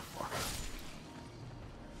 What the fuck?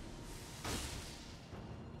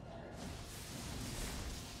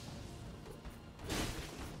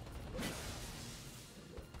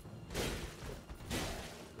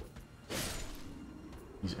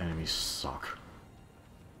 These enemies suck.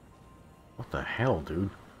 What the hell,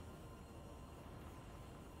 dude?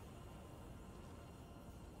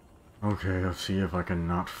 Okay, let's see if I can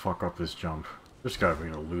not fuck up this jump. There's gotta be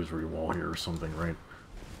an illusory wall here or something, right?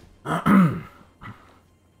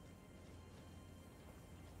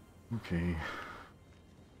 Okay.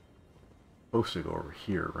 Supposed to go over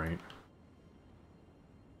here, right?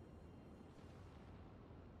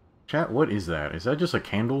 Chat, what is that? Is that just a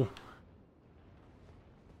candle?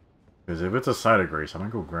 Because if it's a side of grace, I'm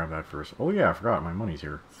gonna go grab that first. Oh yeah, I forgot, my money's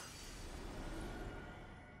here.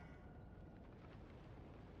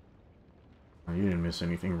 Oh, you didn't miss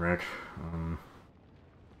anything, Rek.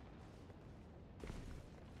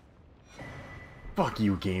 Fuck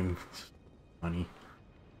you, game. Money.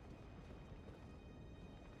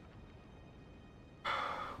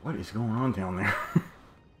 What is going on down there?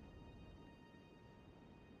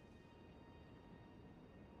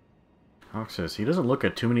 Hawk says he doesn't look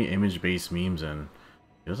at too many image-based memes and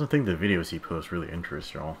he doesn't think the videos he posts really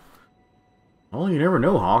interest y'all. Well, you never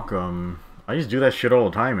know, Hawk. I just do that shit all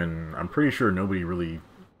the time and I'm pretty sure nobody really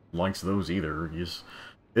likes those either.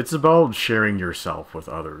 It's about sharing yourself with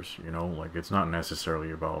others, you know? Like, it's not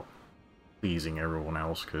necessarily about pleasing everyone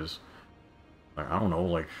else, because, like, I don't know,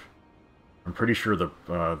 like, I'm pretty sure the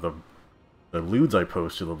lewds I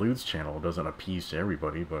post to the lewds channel doesn't appease to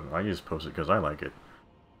everybody, but I just post it because I like it.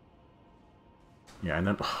 Yeah, and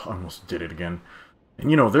then, I almost did it again. And,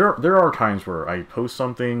 you know, there are times where I post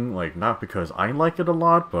something, like, not because I like it a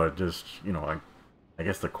lot, but just, you know, I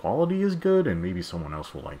guess the quality is good, and maybe someone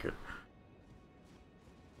else will like it.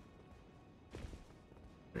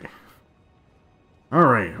 Okay.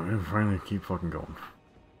 Alright, we'll finally keep fucking going.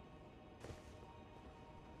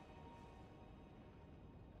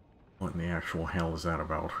 What in the actual hell is that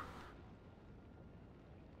about?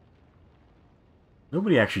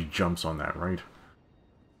 Nobody actually jumps on that, right?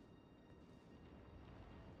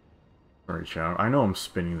 Sorry, chat. I know I'm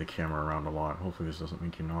spinning the camera around a lot. Hopefully this doesn't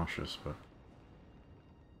make you nauseous, but...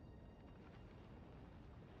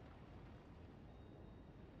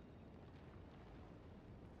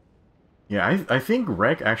 Yeah, I think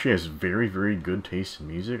Rec actually has very, very good taste in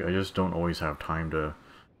music. I just don't always have time to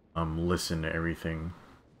listen to everything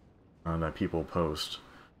that people post.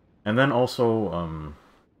 And then also,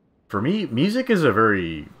 for me, music is a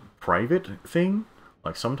very private thing.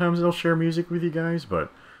 Like, sometimes they'll share music with you guys, but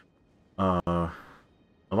a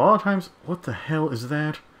lot of times... What the hell is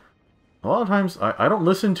that? A lot of times, I don't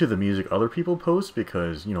listen to the music other people post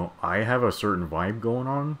because, you know, I have a certain vibe going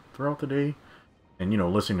on throughout the day. And, you know,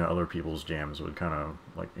 listening to other people's jams would kind of,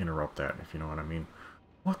 like, interrupt that, if you know what I mean.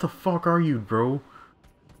 What the fuck are you, bro?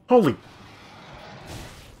 Holy...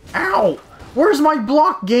 Ow! Where's my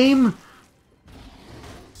block, game?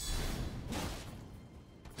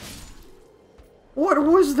 What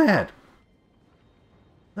was that?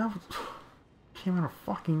 That was... came out of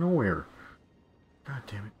fucking nowhere. God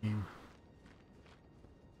damn it, game.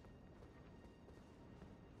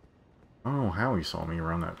 I don't know how he saw me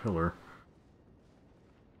around that pillar.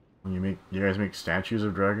 When you guys make statues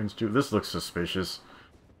of dragons too? This looks suspicious.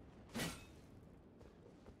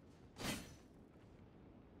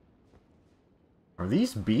 Are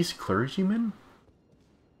these beast clergymen?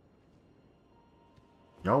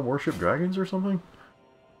 Y'all worship dragons or something?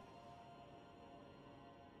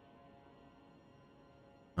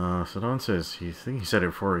 Sadan says he said it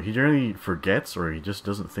before. He generally forgets or he just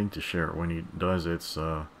doesn't think to share it. When he does, it's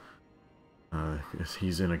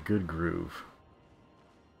he's in a good groove.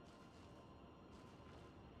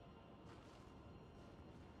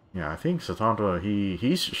 Yeah, I think Satanta,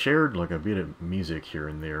 he's shared like a bit of music here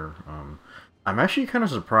and there. I'm actually kind of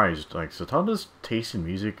surprised. Like, Satanta's taste in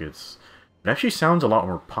music, it actually sounds a lot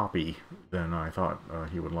more poppy than I thought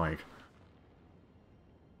he would like.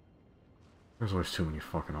 There's always too many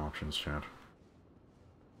fucking options, chat.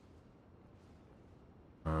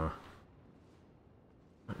 What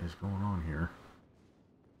is going on here?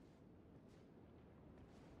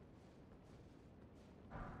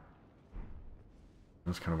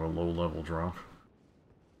 That's kind of a low-level drop.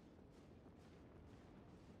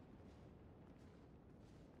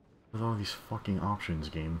 With all these fucking options,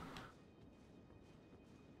 game.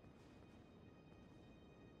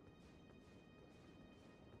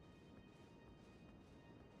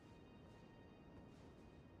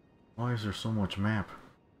 Why is there so much map?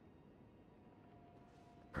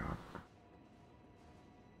 God.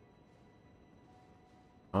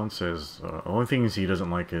 Alan says, only things he doesn't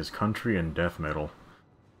like is country and death metal.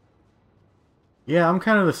 Yeah, I'm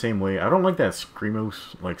kind of the same way. I don't like that screamo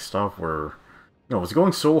like stuff where, you know, it's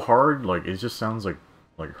going so hard, like it just sounds like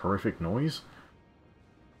horrific noise.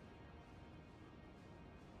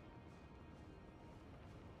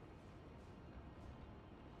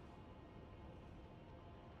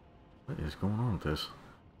 What is going on with this?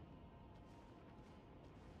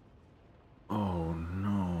 Oh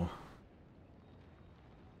no.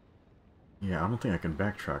 Yeah, I don't think I can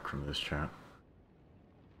backtrack from this, chat.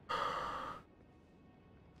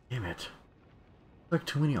 Damn it. Like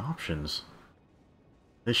too many options.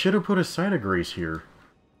 They should have put a site of grace here.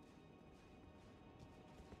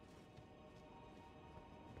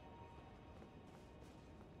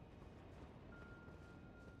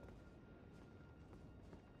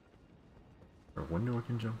 Or a window I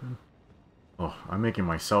can jump in? Oh, I'm making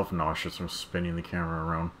myself nauseous from spinning the camera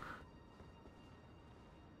around.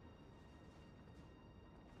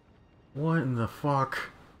 What in the fuck?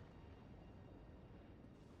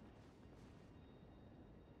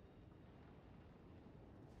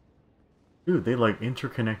 Dude, they like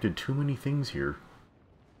interconnected too many things here.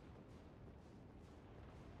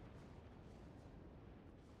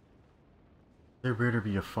 There better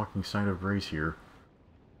be a fucking site of grace here.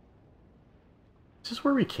 Is this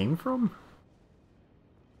where we came from?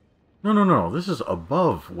 No, no, no. This is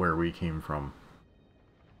above where we came from.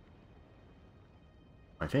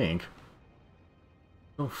 I think.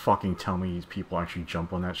 Don't fucking tell me these people actually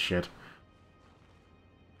jump on that shit.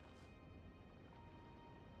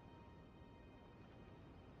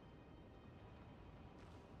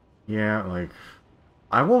 Yeah, like...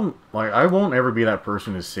 I won't ever be that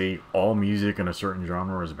person to say all music in a certain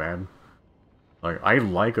genre is bad. Like, I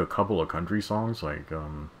like a couple of country songs, like,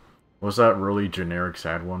 what's that really generic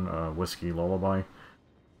sad one? Whiskey Lullaby?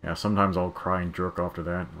 Yeah, sometimes I'll cry and jerk off to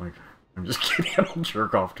that. Like, I'm just kidding, I don't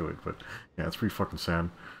jerk off to it, but yeah, it's pretty fucking sad.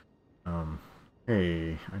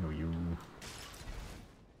 Hey, I know you.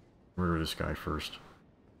 Murder this guy first.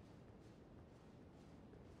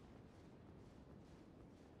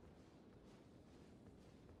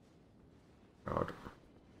 God.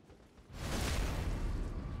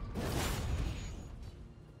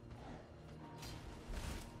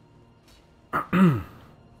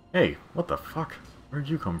 Hey, what the fuck? Where'd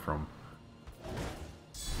you come from?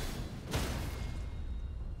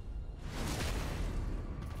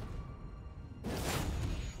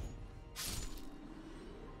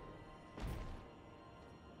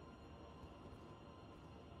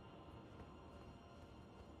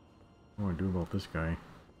 What do I do about this guy?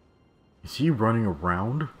 Is he running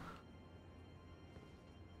around?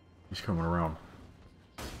 He's coming around.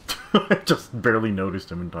 I just barely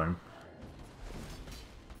noticed him in time.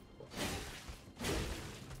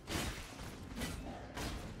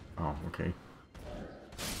 Oh, okay.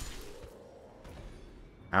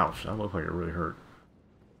 Ouch, that looked like it really hurt.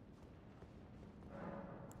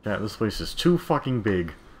 Yeah, this place is too fucking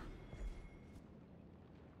big.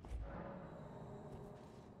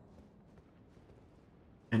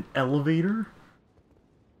 An elevator?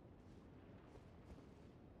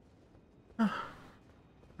 Where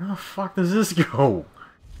the fuck does this go?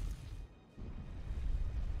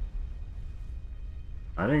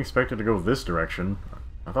 I didn't expect it to go this direction.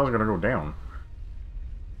 I thought it was gonna go down.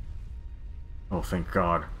 Oh, thank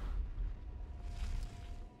God.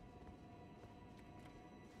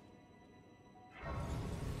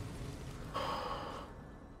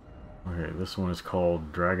 Okay, this one is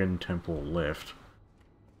called Dragon Temple Lift.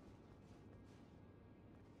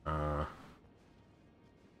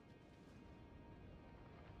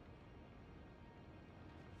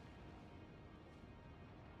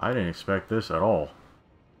 I didn't expect this at all.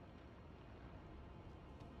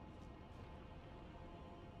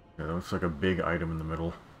 Yeah, that looks like a big item in the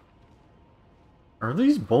middle. Are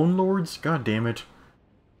these Bone Lords? God damn it.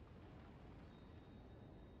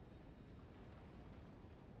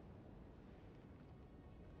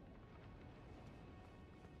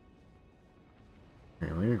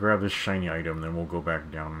 Okay, let me grab this shiny item, then we'll go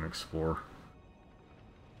back down and explore.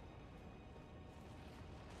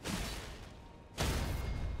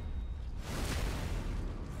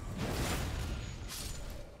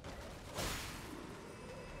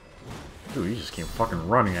 Dude, he just came fucking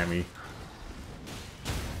running at me.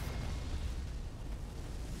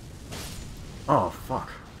 Oh, fuck.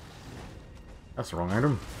 That's the wrong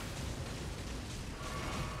item.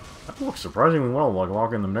 That looks surprisingly well, like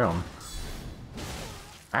locking them down.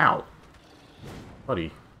 Ow.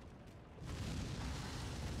 Buddy.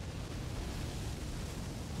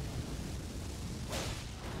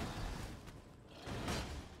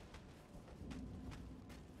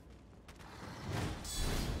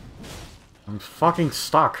 I'm fucking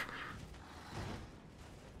stuck.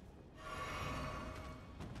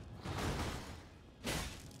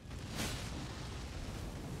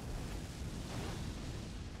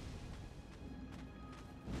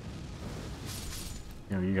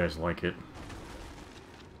 You know, you guys like it.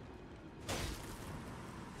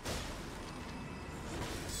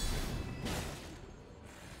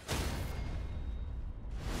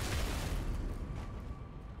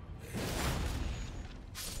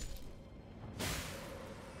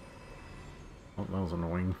 Oh, that was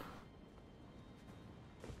annoying.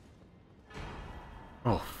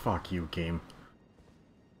 Oh, fuck you, game.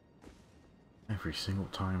 Every single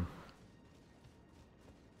time.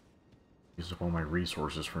 Used up all my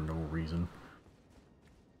resources for no reason.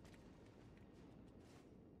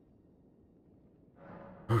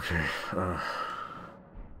 Okay,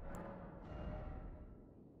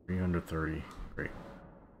 330. Great.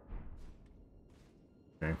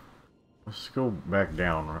 Okay. Let's go back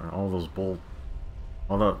down. All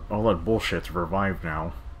that bullshit's revived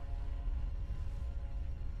now.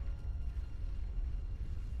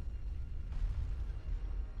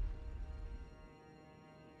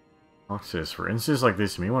 What's this? For instances like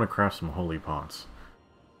this, you may want to craft some holy pots.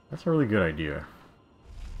 That's a really good idea.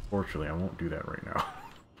 Fortunately, I won't do that right now.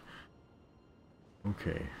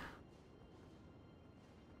 Okay.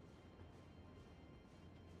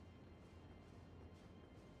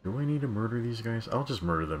 Do I need to murder these guys? I'll just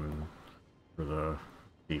murder them for the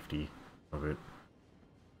safety of it.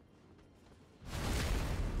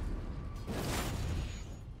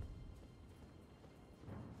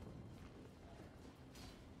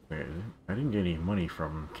 Wait, I didn't get any money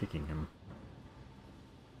from kicking him.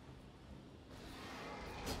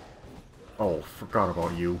 Oh, forgot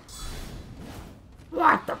about you.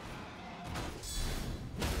 What the?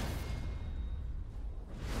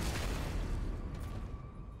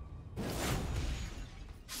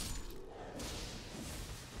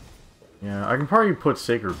 Yeah, I can probably put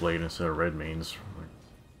Sacred Blade instead of Red Mains.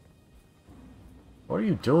 What are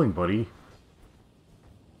you doing, buddy?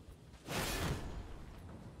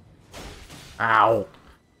 Ow!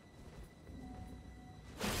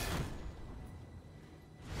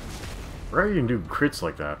 Why you can do crits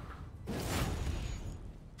like that?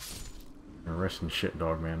 You're resting shit,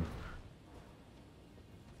 dog man.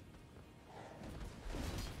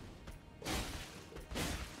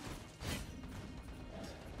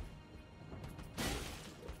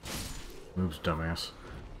 Moves, dumbass.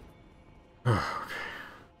 Okay.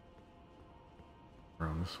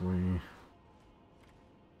 Around this way.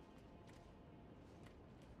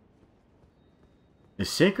 Is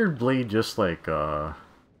Sacred Blade just like,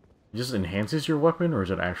 just enhances your weapon, or is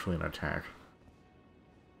it actually an attack?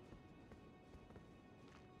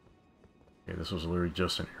 Okay, this was literally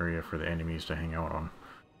just an area for the enemies to hang out on.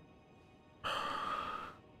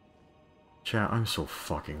 Chat, I'm so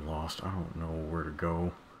fucking lost. I don't know where to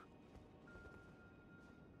go.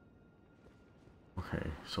 Okay,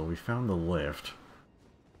 so we found the lift.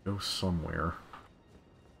 Go somewhere.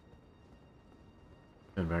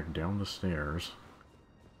 Head back down the stairs.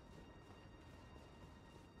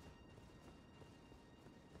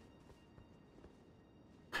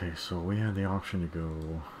 Okay, so we had the option to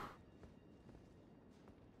go...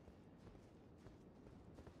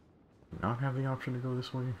 Not have the option to go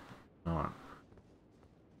this way? Not.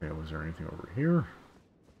 Okay, was there anything over here?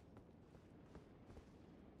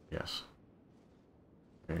 Yes.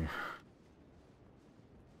 Okay.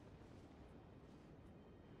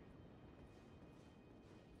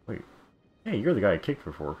 Wait. Hey, you're the guy I kicked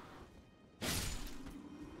before.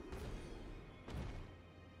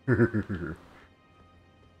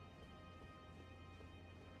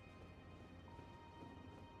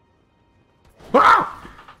 Ah!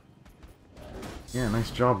 Yeah,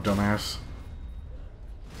 nice job, dumbass.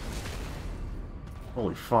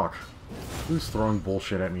 Holy fuck. Who's throwing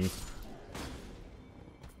bullshit at me?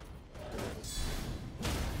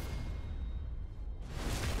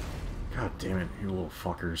 God damn it, you little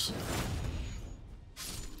fuckers.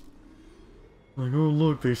 Like, oh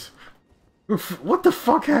look, what the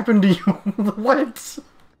fuck happened to you? What?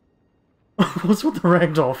 What's with the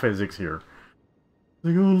ragdoll physics here?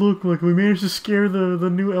 Like, oh look, like we managed to scare the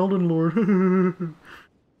new Elden Lord.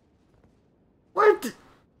 What?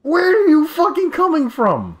 Where are you fucking coming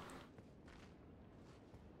from?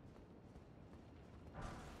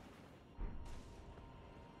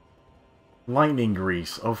 Lightning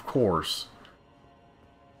grease, of course.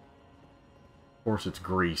 Of course it's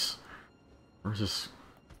grease. Where's this?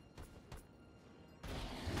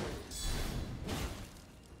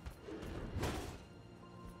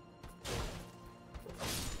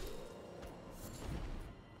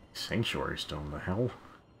 Sanctuary Stone, the hell?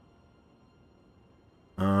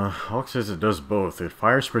 Hawk says it does both. It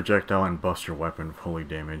fires projectile and busts your weapon with holy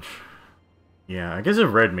damage. Yeah, I guess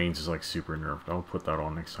if Red Mains is like super nerfed, I'll put that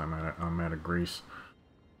on next time I'm out of grease.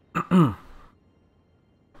 Okay.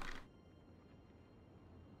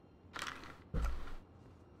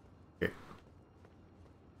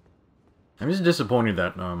 I'm just disappointed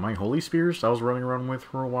that my holy spears I was running around with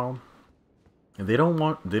for a while, and they don't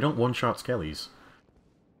one-shot skellies.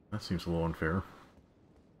 That seems a little unfair.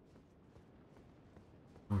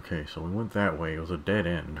 Okay, so we went that way. It was a dead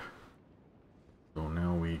end. So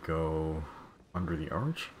now we go under the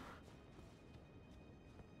arch.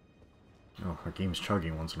 Oh, our game's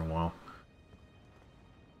chugging once in a while.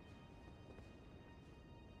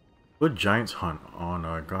 Put Giant's Hunt on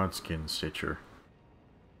Godskin Stitcher.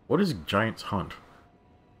 What is Giant's Hunt?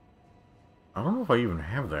 I don't know if I even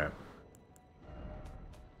have that.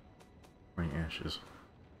 My ashes.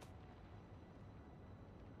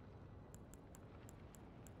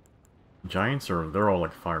 Giants they're all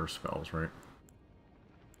like fire spells, right?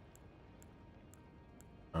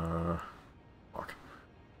 Fuck.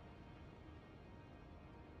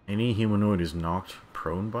 Any humanoid is knocked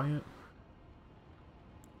prone by it?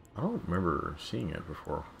 I don't remember seeing it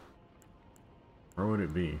before. Where would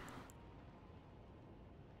it be?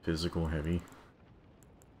 Physical, heavy.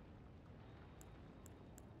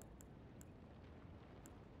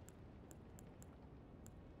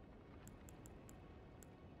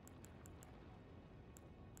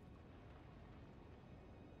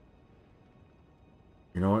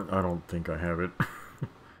 You know what? I don't think I have it.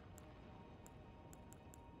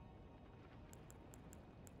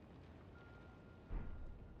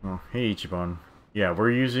 Oh, hey Ichiban. Yeah,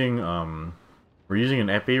 we're using an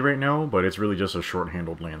epee right now, but it's really just a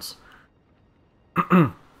short-handled lance.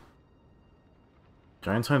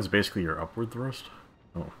 Giant Sign's basically your upward thrust?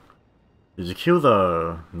 Oh. Did you kill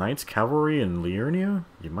the Knights Cavalry in Liurnia?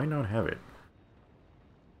 You might not have it.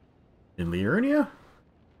 In Liurnia?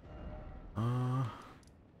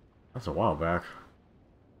 That's a while back.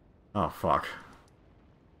 Oh, fuck.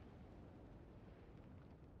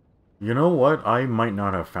 You know what? I might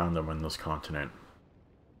not have found them in this continent.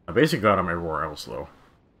 I basically got them everywhere else, though.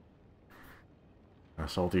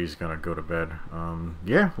 Salty's gonna go to bed.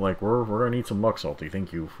 Yeah, like, we're gonna need some luck, Salty.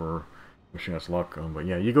 Thank you for wishing us luck. But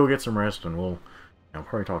yeah, you go get some rest, and I'll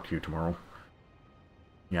probably talk to you tomorrow.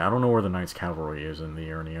 Yeah, I don't know where the Knights Cavalry is in the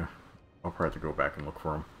Liurnia. I'll probably have to go back and look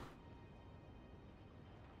for them.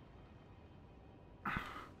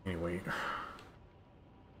 Anyway.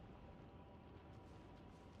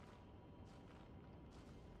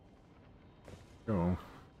 Go.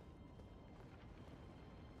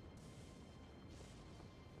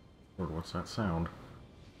 Lord, what's that sound?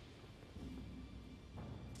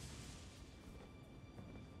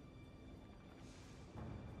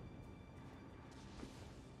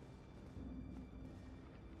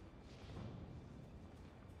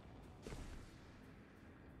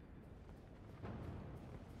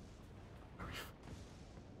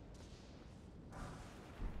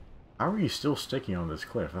 How are you still sticking on this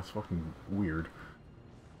cliff? That's fucking weird.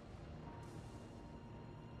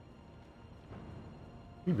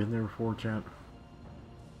 You been there before, chat?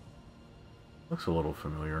 Looks a little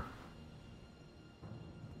familiar.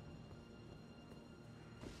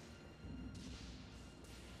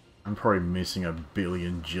 I'm probably missing a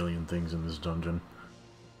billion jillion things in this dungeon.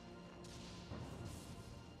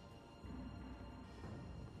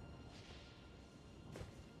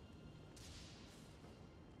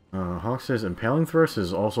 Hawk says Impaling Thrust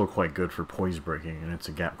is also quite good for poise breaking, and it's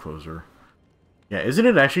a gap closer. Yeah, isn't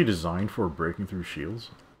it actually designed for breaking through shields?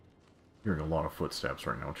 Hearing a lot of footsteps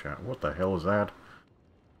right now, chat. What the hell is that?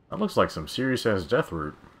 That looks like some serious-ass death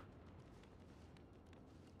root.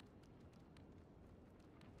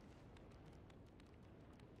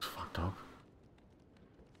 It's fucked up.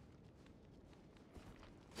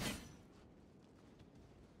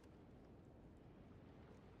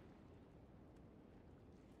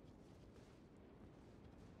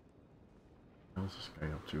 What's this guy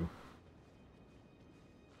up to?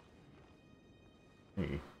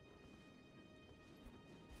 Hey.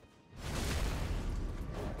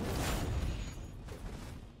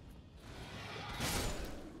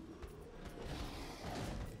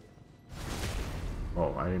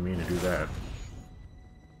 Oh, I didn't mean to do that.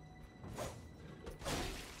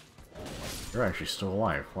 You're actually still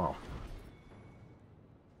alive. Wow.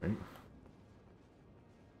 Okay.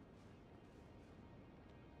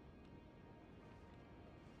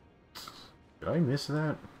 Did I miss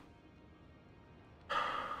that?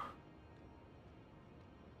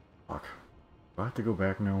 Fuck. Do I have to go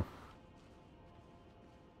back now?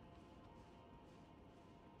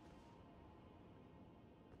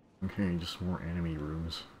 Okay, just more enemy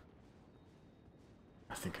rooms.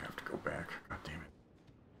 I think I have to go back. God damn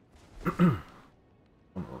it.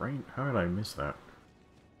 Right? How did I miss that?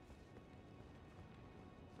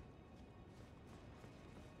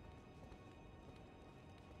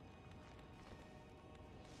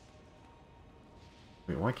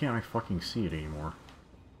 Wait, why can't I fucking see it anymore?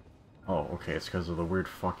 Oh, okay, it's because of the weird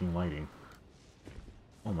fucking lighting.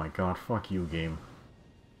 Oh my god, fuck you, game.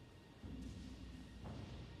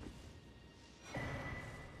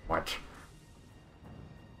 What?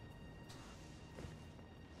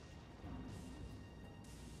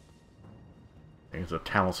 It's a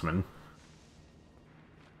talisman.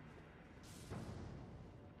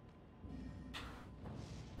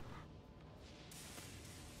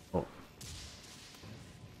 Oh.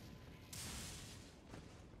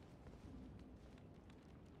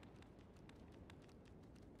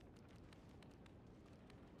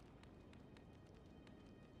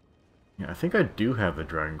 Yeah, I think I do have the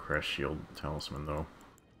Dragon Crest Shield talisman, though.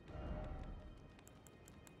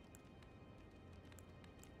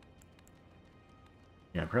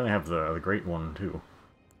 Yeah, I apparently have the great one, too.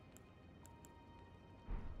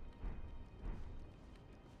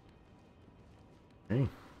 Okay.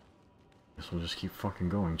 Guess we'll just keep fucking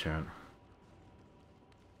going, chat.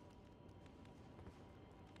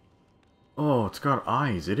 Oh, it's got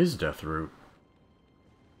eyes. It is Deathroot.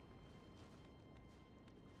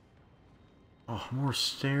 Oh, more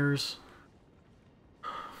stairs.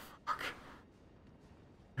 Fuck.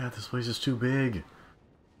 God, this place is too big.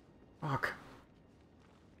 Fuck.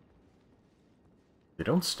 They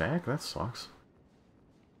don't stack? That sucks.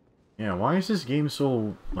 Yeah, why is this game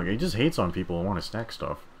so... like, it just hates on people who want to stack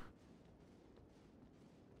stuff.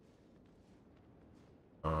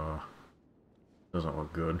 Doesn't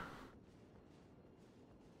look good.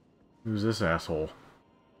 Who's this asshole?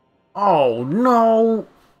 Oh, no!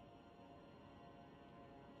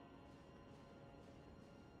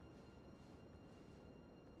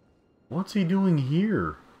 What's he doing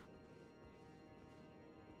here?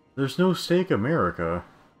 There's no Stake America.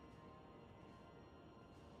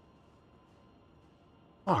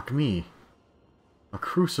 Fuck me. A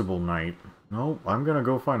Crucible Knight. No, I'm gonna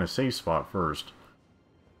go find a safe spot first.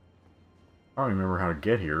 I don't even remember how to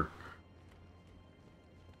get here.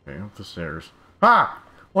 Okay, up the stairs. Ah!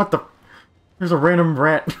 What the... There's a random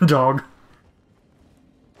rat dog.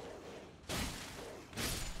 That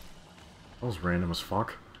was random as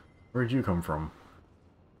fuck. Where'd you come from?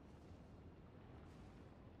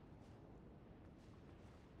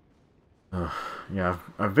 Yeah,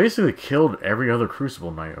 I've basically killed every other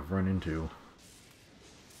Crucible Knight I've run into.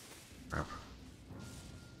 Crap.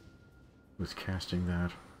 Who's casting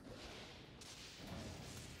that?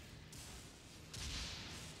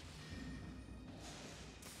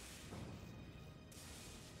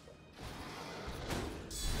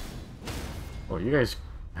 Oh, you guys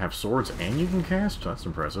have swords and you can cast? That's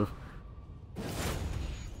impressive.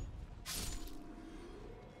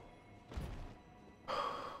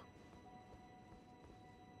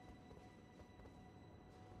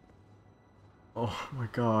 Oh my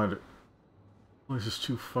god. This is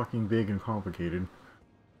too fucking big and complicated.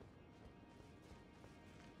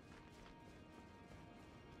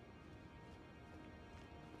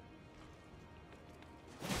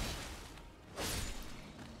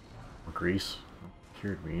 Grease.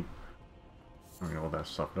 Cured meat. I don't even know what that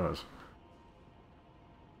stuff does.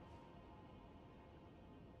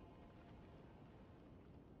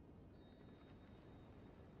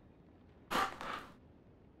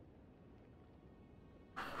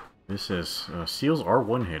 This says, seals are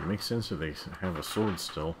one hit. Makes sense if they have a sword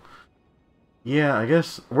still. Yeah, I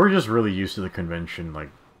guess we're just really used to the convention,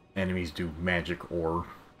 like, enemies do magic or,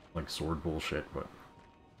 like, sword bullshit, but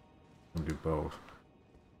we'll do both.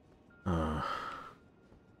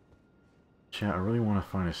 Chat, I really want to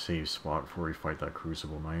find a safe spot before we fight that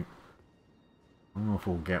Crucible Knight. I don't know if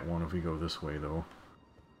we'll get one if we go this way, though.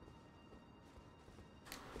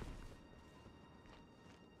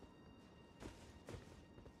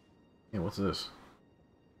 Hey, what's this?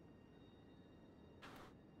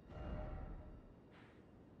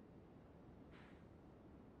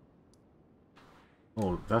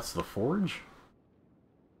 Oh, that's the forge?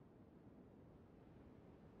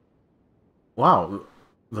 Wow,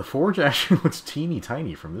 the forge actually looks teeny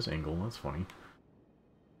tiny from this angle. That's funny.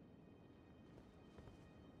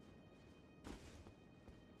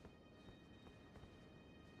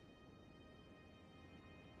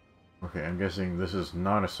 Okay, I'm guessing this is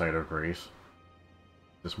not a site of grace.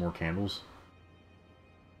 Just more candles.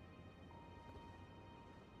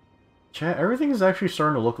 Chat, everything is actually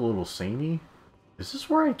starting to look a little samey. Is this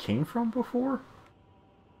where I came from before?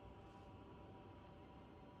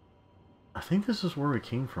 I think this is where we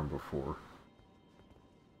came from before.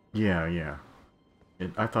 Yeah.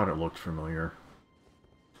 I thought it looked familiar.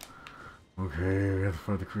 Okay, we have to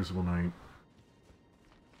fight the Crucible Knight.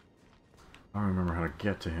 I don't remember how to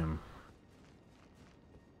get to him.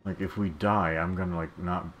 Like, if we die, I'm gonna, like,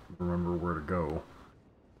 not remember where to go.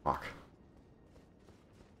 Fuck.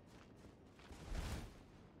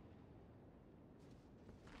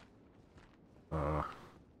 The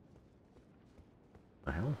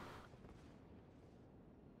hell?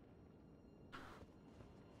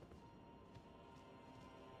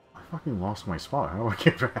 I fucking lost my spot. How do I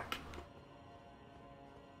get back?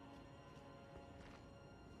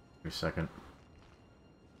 Wait a second.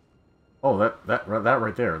 Oh, that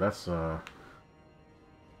right there. That's yeah,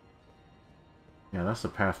 that's the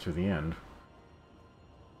path to the end.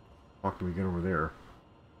 Fuck, do we get over there?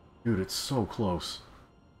 Dude, it's so close.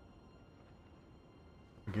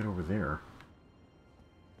 Get over there.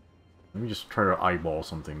 Let me just try to eyeball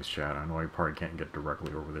some things, chat. I know I probably can't get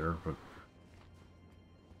directly over there, but...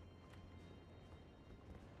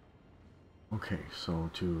 Okay,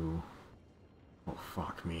 so to... Oh,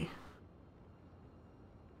 fuck me.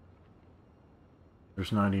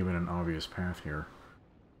 There's not even an obvious path here.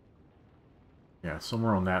 Yeah,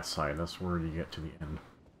 somewhere on that side. That's where you get to the end.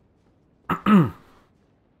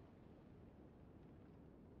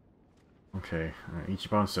 Okay,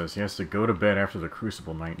 Ichiban says he has to go to bed after the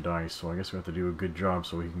Crucible Knight dies, so I guess we have to do a good job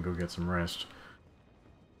so he can go get some rest.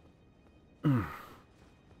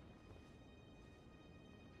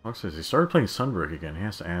 Fox says he started playing Sunbreak again. He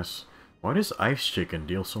has to ask, why does Ice Chicken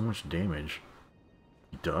deal so much damage?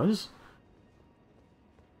 He does?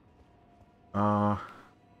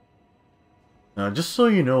 Just so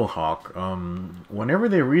you know, Hawk, whenever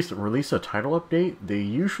they release a title update, they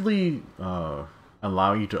usually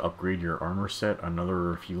allow you to upgrade your armor set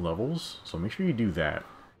another few levels, so make sure you do that.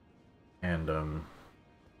 And,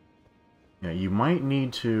 yeah, you might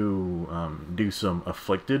need to do some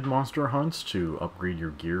afflicted monster hunts to upgrade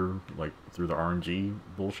your gear, like, through the RNG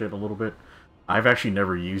bullshit a little bit. I've actually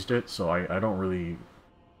never used it, so I don't really...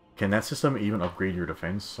 Can that system even upgrade your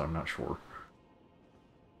defense? I'm not sure.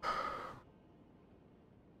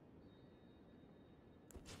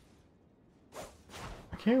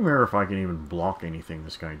 I can't remember if I can even block anything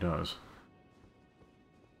this guy does.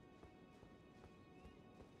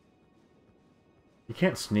 You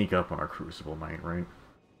can't sneak up on a Crucible Knight, right?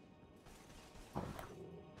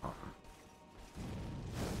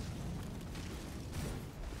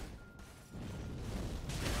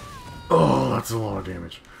 Oh, that's a lot of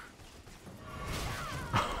damage.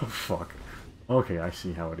 Oh, fuck. Okay, I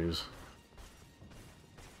see how it is.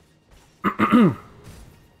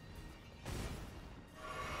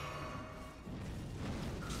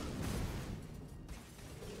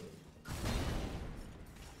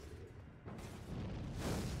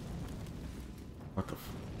 What the f...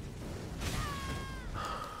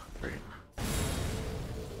 Great.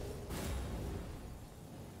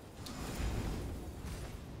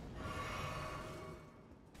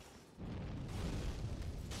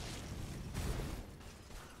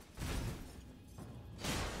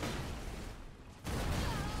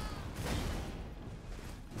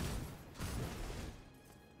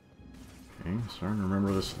 Okay, starting to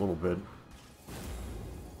remember this a little bit.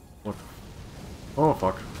 What the... Oh,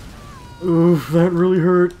 fuck. Oof, that really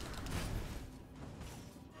hurt.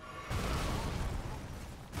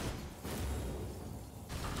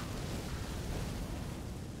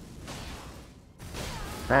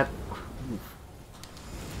 That... Oof.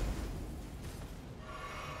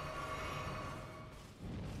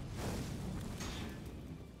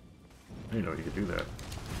 I didn't know you could do that.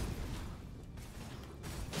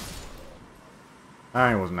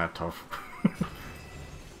 I wasn't that tough.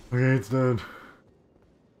 Okay, it's done.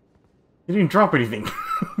 You didn't drop anything.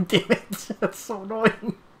 Damn it, that's so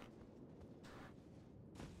annoying.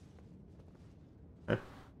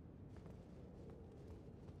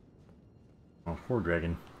 Oh, poor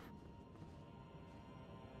dragon.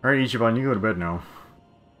 Alright, Ichiban, you go to bed now.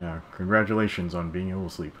 Yeah, congratulations on being able to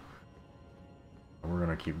sleep. We're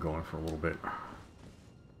gonna keep going for a little bit.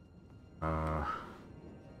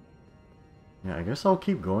 Yeah, I guess I'll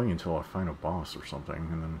keep going until I find a boss or something,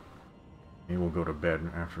 and then maybe we'll go to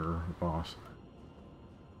bed after the boss.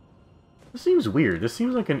 This seems weird. This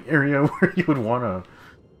seems like an area where you would want to,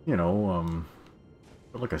 you know,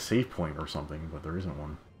 put like a save point or something, but there isn't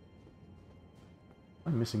one.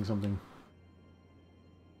 Am I missing something?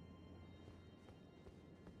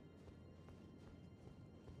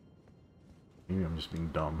 Maybe I'm just being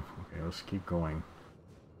dumb. Okay, let's keep going.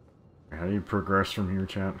 How do you progress from here,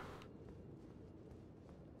 chat?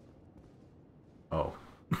 Oh.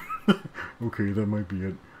 Okay, that might be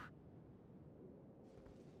it.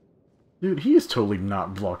 Dude, he is totally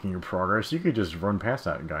not blocking your progress. You could just run past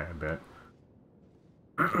that guy, I bet.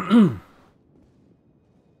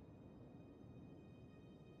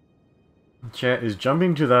 Chat, is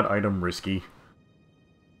jumping to that item risky?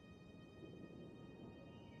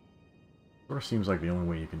 Sort of seems like the only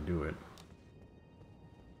way you can do it.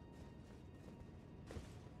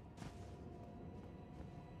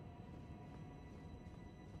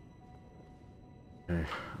 Okay,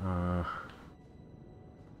 oh,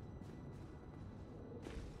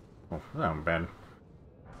 that wasn't bad.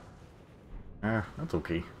 That's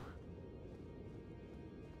okay.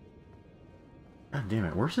 God damn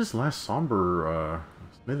it, where's this last somber,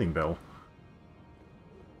 smithing bell?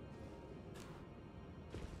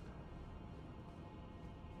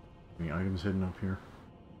 Any items hidden up here?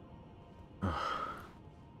 Ugh.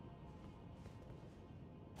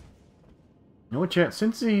 You know what, chat?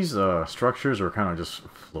 Since these structures are kind of just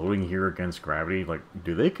floating here against gravity, like,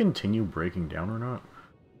 do they continue breaking down or not?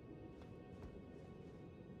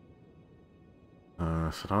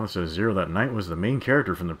 Sadana says, Zero, that knight was the main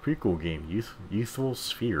character from the prequel game, Youthful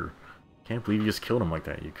Sphere. Can't believe you just killed him like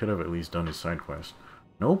that. You could have at least done his side quest.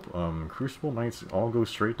 Nope, Crucible Knights all go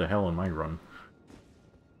straight to hell in my run.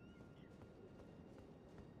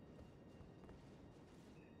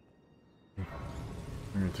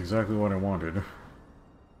 It's exactly what I wanted.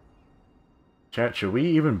 Chat, should we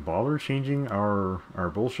even bother changing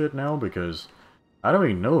our bullshit now? Because I don't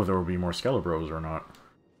even know if there will be more Skelebros or not.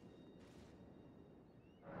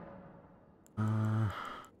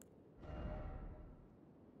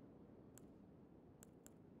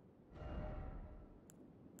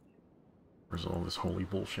 Where's all this holy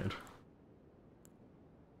bullshit?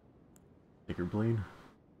 Sacred Blade?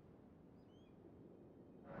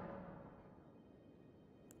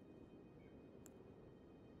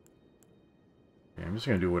 Yeah, I'm just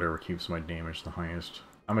gonna do whatever keeps my damage the highest.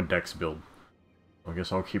 I'm a dex build. So I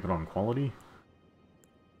guess I'll keep it on quality.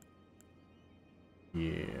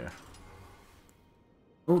 Yeah.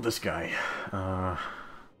 Oh, this guy.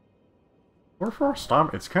 Or for our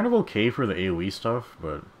stop, it's kind of okay for the AoE stuff,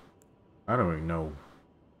 but I don't even know.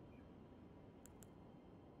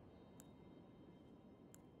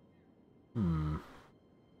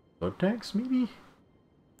 Blood tax, maybe?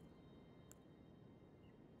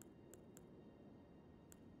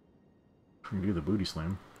 We can do the booty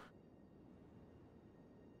slam.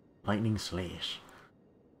 Lightning slash.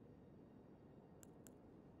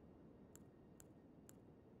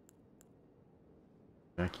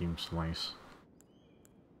 Vacuum slice.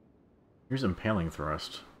 Here's impaling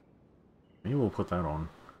thrust. Maybe we'll put that on.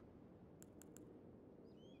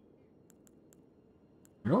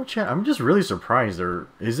 You know what, chat? I'm just really surprised.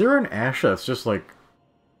 Is there an Asha that's just like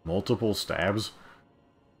multiple stabs?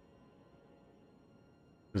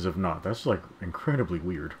 Because if not, that's like incredibly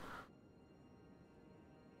weird.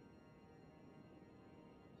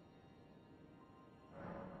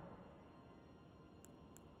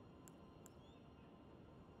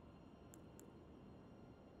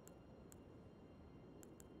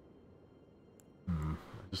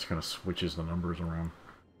 It just kind of switches the numbers around.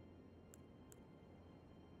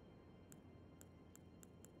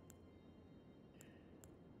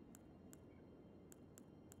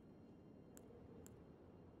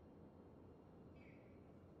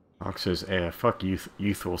 Ox says, fuck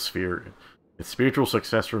youthful sphere. Its spiritual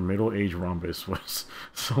successor, Middle Age Rhombus, was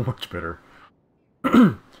so much better.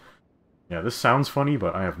 Yeah, this sounds funny,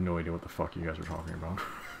 but I have no idea what the fuck you guys are talking about.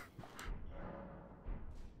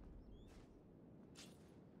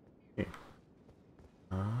 Okay.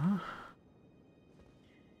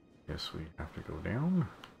 Guess we have to go down.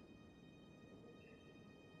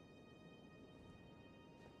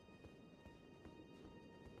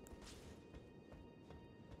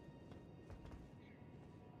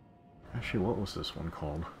 Actually, what was this one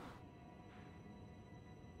called?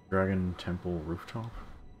 Dragon Temple Rooftop?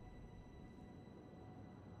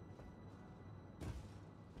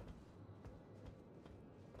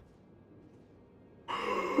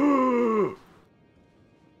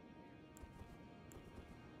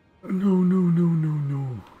 No, no, no, no,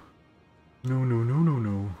 no. No, no, no, no,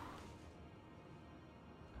 no.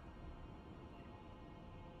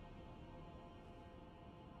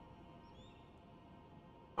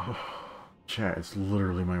 Oh, chat, it's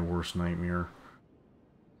literally my worst nightmare.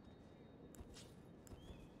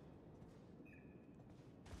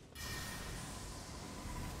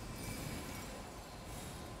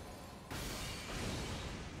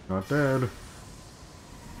 Not dead.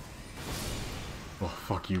 Oh,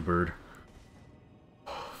 fuck you, bird.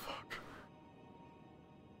 Oh, fuck.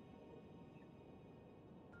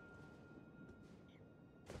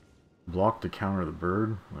 Block to counter the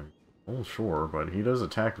bird? Like, oh, sure, but he does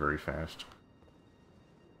attack very fast.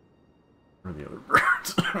 Where are the other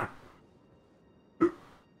birds?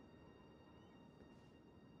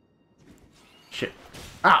 Shit.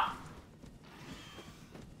 Ah!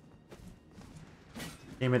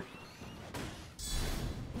 Damn it.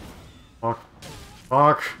 Fuck.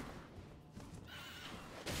 Fuck.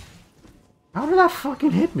 How did that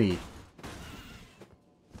fucking hit me?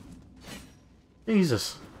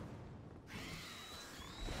 Jesus.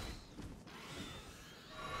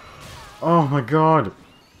 Oh my god.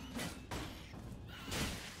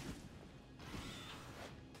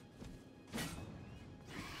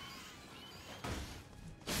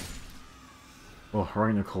 Oh,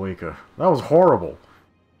 right in the cloaca. That was horrible.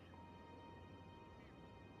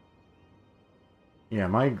 Yeah,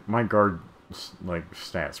 my guard, like,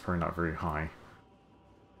 stats probably not very high.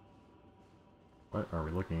 What are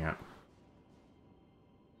we looking at?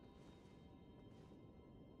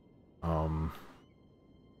 I'm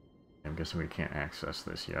guessing we can't access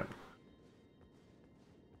this yet.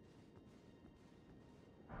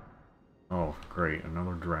 Oh, great,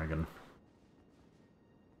 another dragon.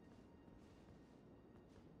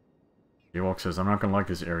 Ewok says, I'm not gonna like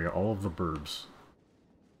this area, all of the birds.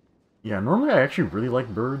 Yeah, normally I actually really like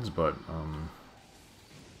birds, but,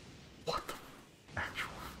 what the actual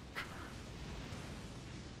fuck?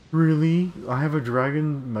 Really? I have a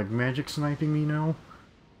dragon, like, magic sniping me now?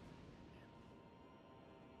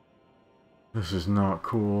 This is not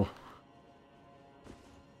cool.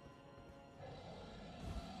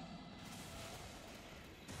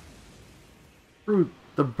 Dude,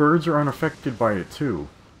 the birds are unaffected by it, too.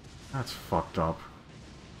 That's fucked up.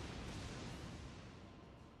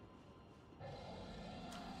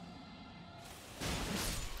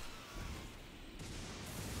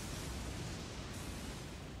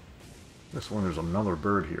 This one, there's another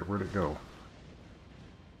bird here. Where'd it go?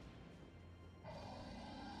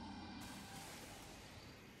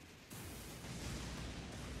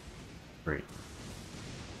 Great.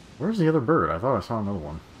 Where's the other bird? I thought I saw another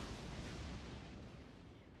one.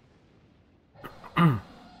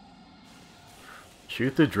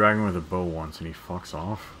 Shoot the dragon with a bow once and he fucks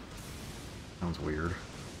off. Sounds weird.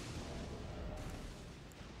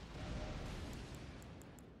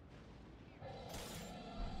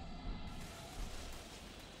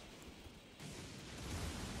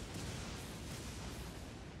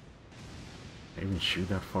 Can't even shoot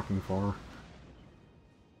that fucking far.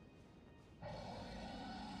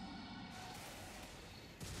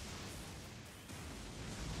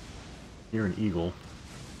 You're an eagle.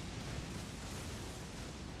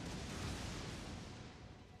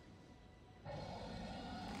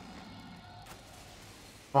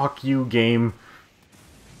 Fuck you, game.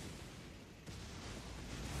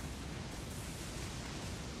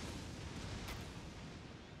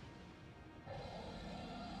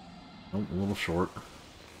 Nope, a little short.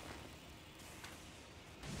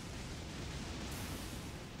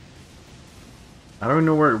 I don't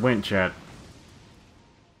know where it went, chat.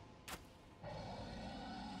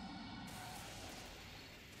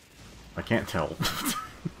 I can't tell.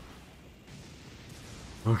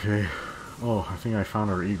 Okay. Oh, I think I found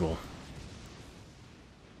our eagle.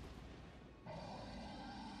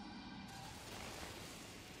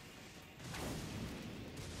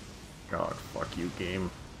 God, fuck you, game.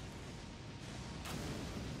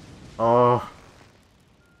 Oh.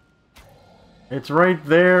 It's right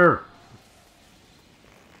there!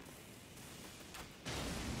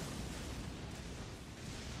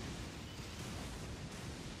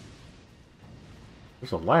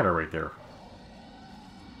 There's a ladder right there.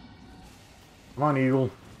 Come on, eagle.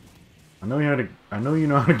 I know you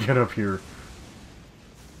know how to get up here.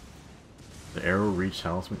 The arrow reached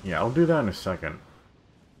talisman. Yeah, I'll do that in a second.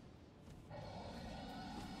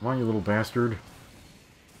 Come on, you little bastard.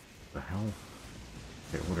 What the hell?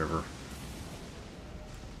 Okay, whatever.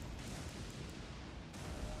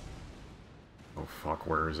 Oh fuck,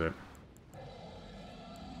 where is it?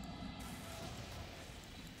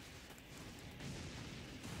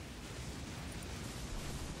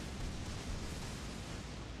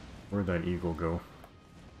 Where'd that eagle go?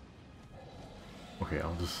 Okay,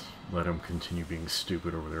 I'll just let him continue being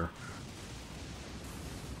stupid over there.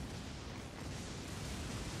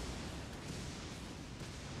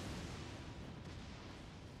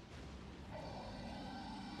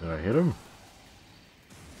 Did I hit him?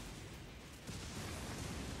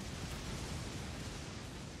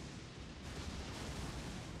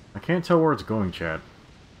 I can't tell where it's going, chat.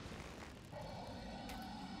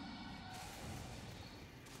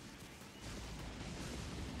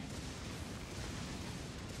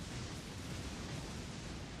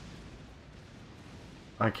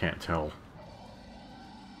 I can't tell.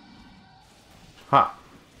 Ha!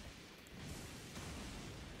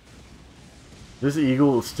 This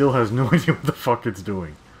eagle still has no idea what the fuck it's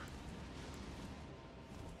doing.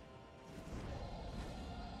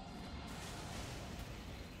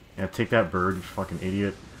 Yeah, take that bird, you fucking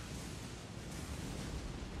idiot.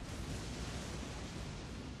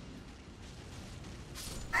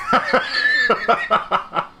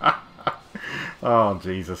 Oh,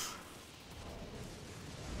 Jesus.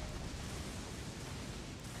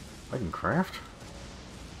 I can craft?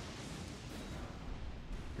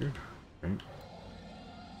 Weird. Okay.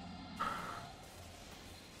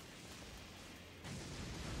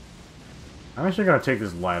 I'm actually gonna take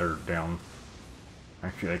this ladder down.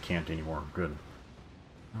 Actually, I can't anymore. Good.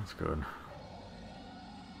 That's good.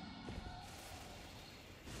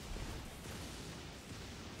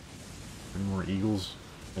 Any more eagles?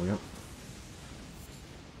 Oh, yep.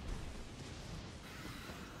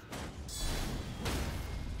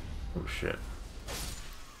 Oh, shit.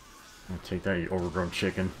 I'm gonna take that, you overgrown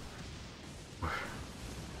chicken.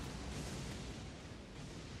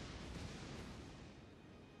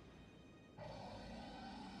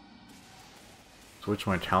 Switch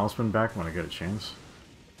my talisman back when I get a chance.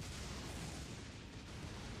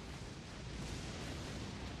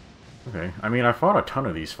 Okay, I mean, I fought a ton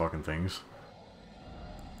of these fucking things.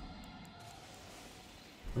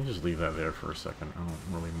 Let me just leave that there for a second. I don't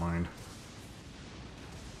really mind.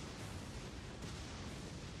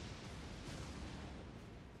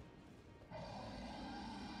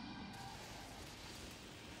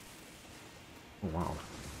 Oh, wow.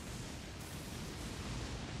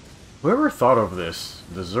 Whoever thought of this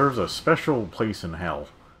deserves a special place in hell.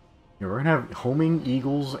 We're gonna have homing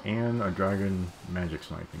eagles and a dragon magic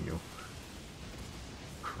sniping you.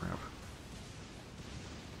 Crap.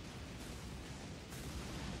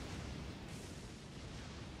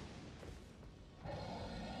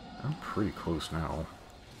 I'm pretty close now.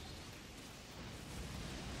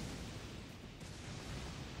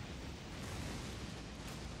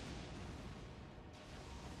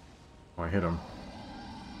 Oh, I hit him.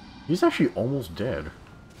 He's actually almost dead.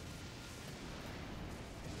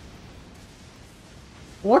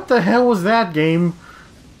 What the hell was that, game?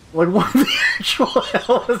 Like, what the actual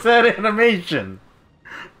hell was that animation?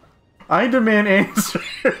 I demand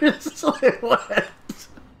answers. Like, what?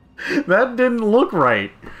 That didn't look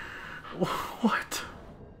right. What?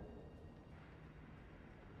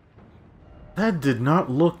 That did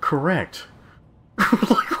not look correct.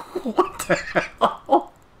 Like, what the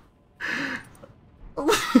hell?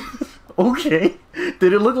 Okay.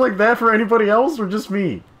 Did it look like that for anybody else or just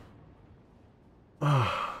me?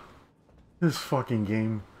 This fucking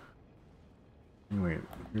game. Anyway,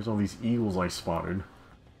 here's all these eagles I spotted.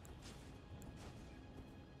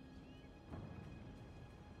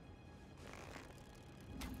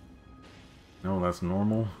 No, that's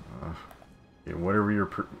normal. Yeah, whatever your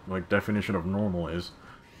like definition of normal is.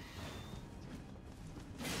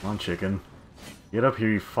 Come on, chicken. Get up here,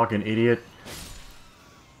 you fucking idiot.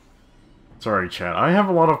 Sorry, chat. I have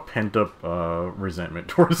a lot of pent-up resentment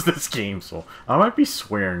towards this game, so I might be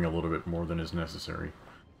swearing a little bit more than is necessary.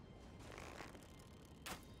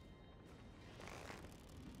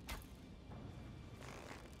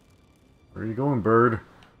 Where are you going, bird?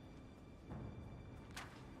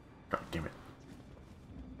 God damn it.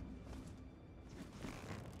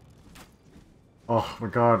 Oh my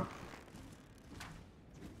god.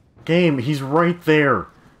 Game, he's right there.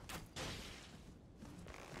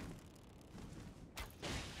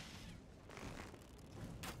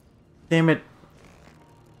 Damn it.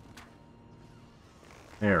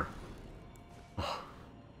 There. Oh.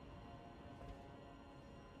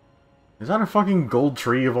 Is that a fucking gold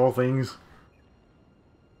tree of all things?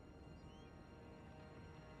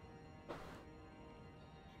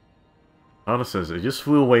 Otto says it just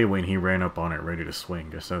flew away when he ran up on it ready to swing.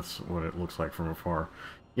 Guess that's what it looks like from afar.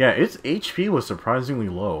 Yeah, its HP was surprisingly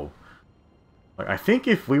low. Like, I think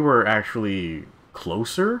if we were actually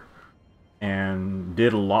closer and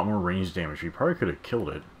did a lot more range damage, we probably could have killed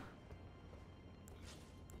it.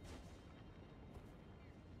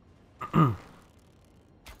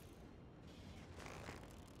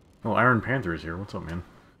 Oh, Iron Panther is here. What's up, man?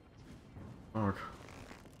 Fuck.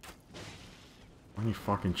 You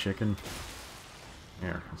fucking chicken.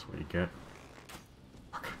 There, that's what you get.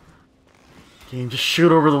 Fuck. Game, just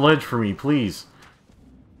shoot over the ledge for me, please.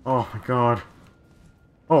 Oh my god.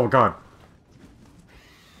 Oh god.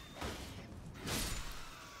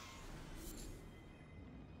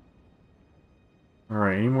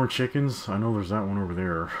 Alright, any more chickens? I know there's that one over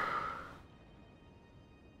there.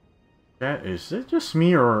 Is it just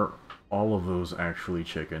me or are all of those actually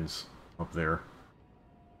chickens up there?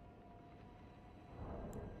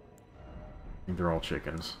 I think they're all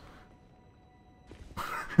chickens.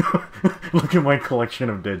 Look at my collection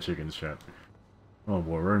of dead chickens, chat. Oh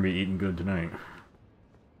boy, we're gonna be eating good tonight.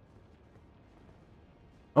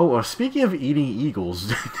 Oh, speaking of eating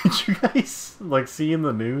eagles, did you guys like see in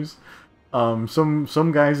the news?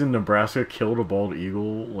 Some guys in Nebraska killed a bald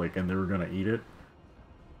eagle, like, and they were gonna eat it.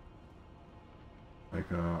 Like,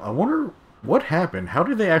 I wonder what happened. How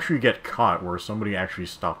did they actually get caught where somebody actually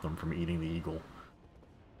stopped them from eating the eagle?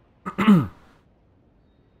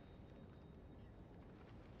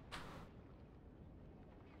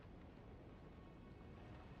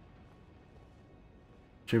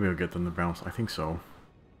 Should be able to get them to bounce. I think so.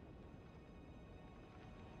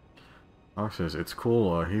 Alex says, it's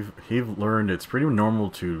cool. He've learned it's pretty normal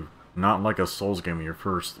to not like a Souls game in your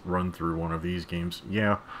first run through one of these games.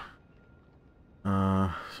 Yeah.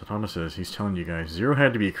 Satana says, he's telling you guys, Zero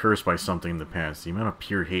had to be cursed by something in the past. The amount of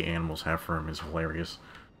pure hate animals have for him is hilarious.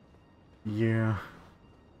 Yeah.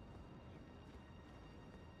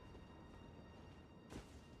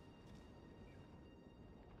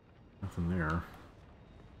 Nothing there.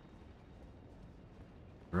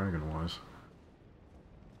 Dragon was.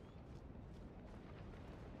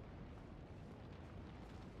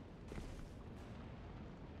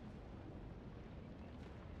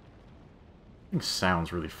 It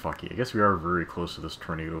sounds really fucky. I guess we are very close to this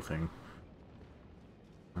tornado thing.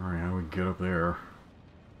 Alright, how do we get up there?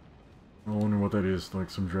 I wonder what that is, like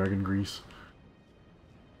some dragon grease.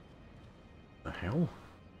 The hell?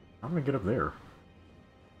 How do I get up there?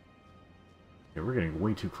 Yeah, we're getting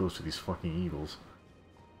way too close to these fucking eagles.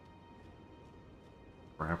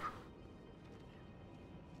 Crap.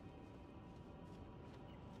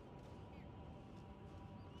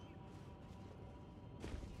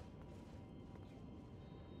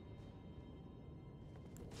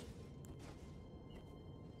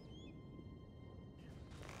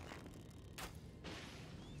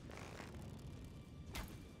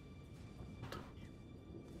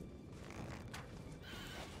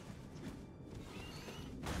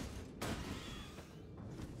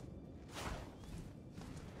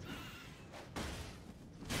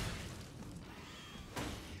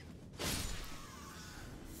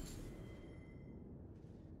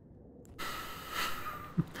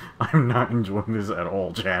 I'm not enjoying this at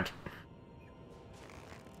all, chat.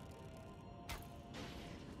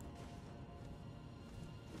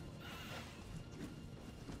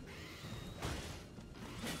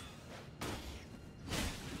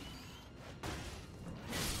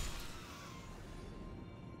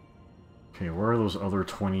 Okay, where are those other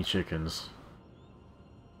 20 chickens?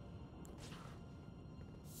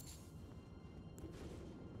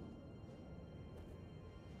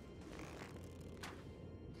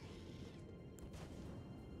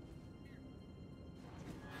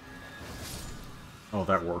 Oh,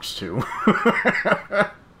 that works too.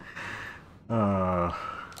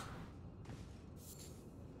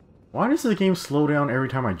 Why does the game slow down every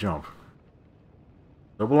time I jump?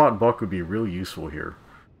 Double out buck would be really useful here.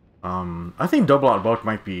 I think double out buck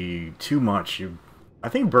might be too much. I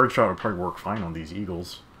think birdshot would probably work fine on these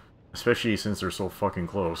eagles. Especially since they're so fucking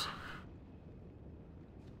close.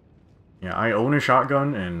 Yeah, I own a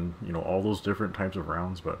shotgun and, you know, all those different types of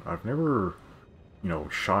rounds, but I've never, you know,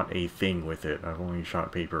 shot a thing with it. I've only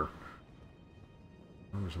shot paper.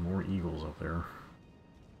 Oh, there's more eagles up there.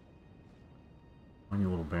 On you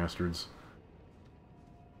little bastards.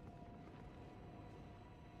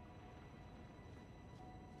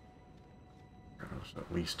 There's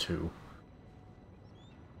at least 2.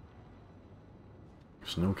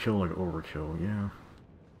 There's no kill like overkill, yeah.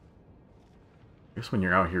 I guess when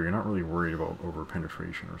you're out here, you're not really worried about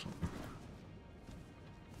over-penetration or something.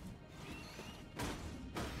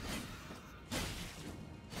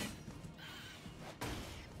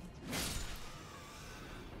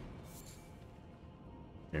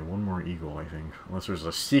 Okay, one more eagle, I think. Unless there's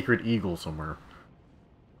a secret eagle somewhere.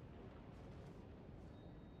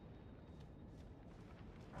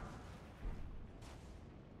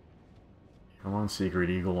 Come on, secret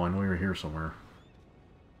eagle, I know you're here somewhere.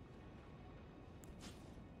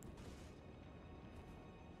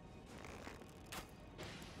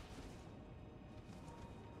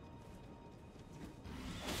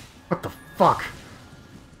 What the fuck?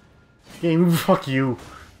 Game, fuck you.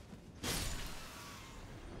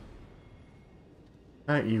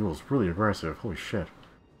 That eagle's really aggressive, holy shit.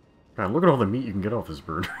 God, look at all the meat you can get off this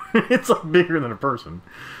bird. It's like bigger than a person.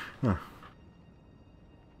 Huh.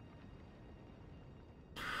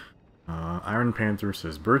 Iron Panther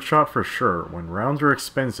says, birdshot for sure. When rounds are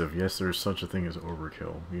expensive, yes, there's such a thing as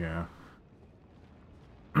overkill. Yeah.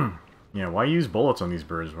 Yeah, why use bullets on these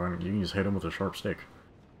birds? Why don't you can just hit them with a sharp stick?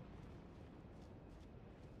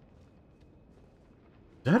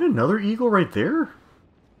 Is that another eagle right there?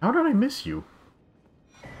 How did I miss you?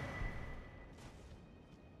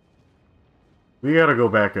 We gotta go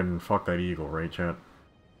back and fuck that eagle, right, chat?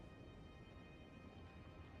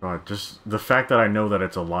 God, just the fact that I know that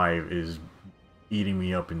it's alive is eating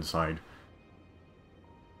me up inside.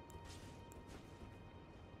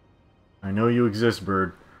 I know you exist,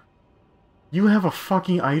 bird. You have a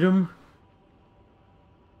fucking item?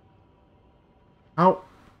 How?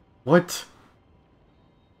 What?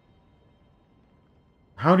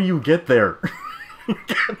 How do you get there?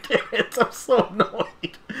 God damn it, I'm so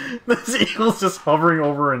annoyed. This eagle's just hovering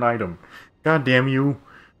over an item. God damn you.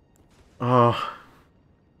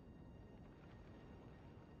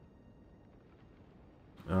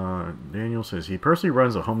 Daniel says he personally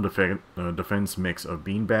runs a home defense mix of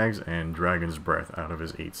beanbags and dragon's breath out of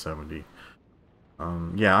his 870.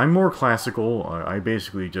 Yeah, I'm more classical. I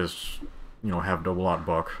basically just, you know, have double out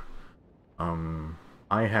buck.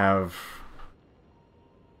 I have,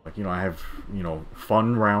 like, you know, I have, you know,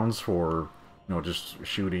 fun rounds for, you know, just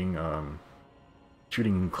shooting,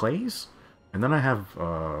 shooting clays, and then I have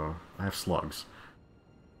slugs.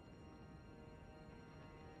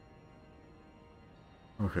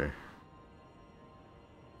 Okay.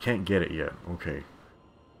 Can't get it yet. Okay.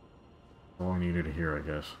 All I needed to hear, I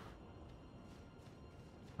guess.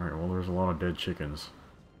 Alright, well, there's a lot of dead chickens.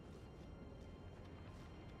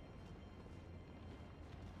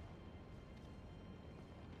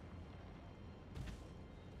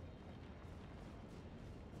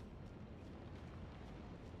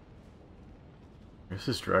 I guess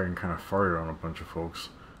this dragon kind of farted on a bunch of folks.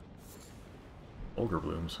 Ogre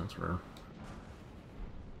blooms, that's rare.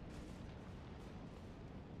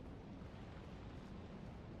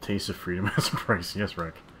 Taste of freedom has a price. Yes,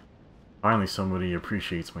 Rick. Finally, somebody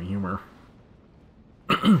appreciates my humor.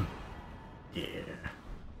 Yeah.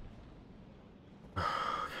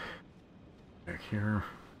 Back here.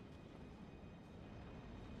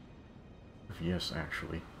 Yes,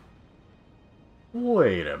 actually.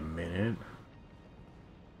 Wait a minute.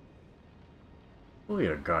 Wait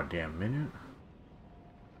a goddamn minute.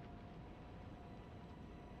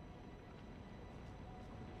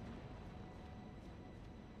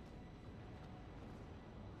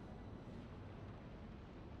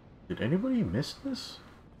 Did anybody miss this?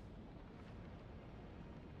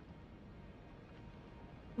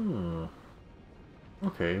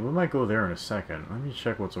 Okay, we might go there in a second. Let me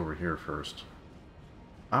check what's over here first.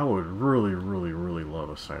 I would really, really, really love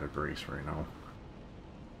a side of grace right now.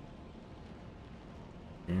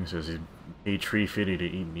 Game says a tree fitted to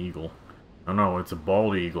eat an eagle. Oh no, it's a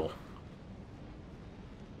bald eagle.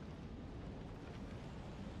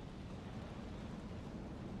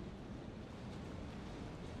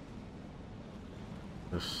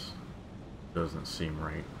 This doesn't seem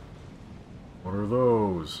right. What are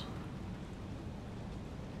those?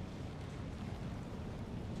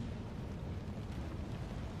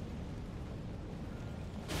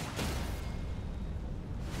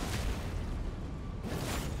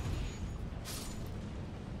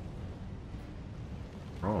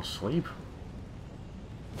 We're all asleep.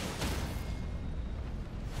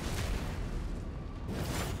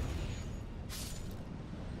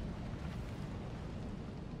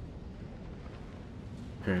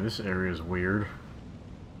 Okay, this area is weird.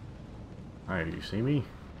 Hi, do you see me?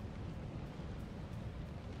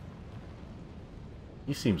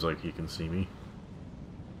 He seems like he can see me.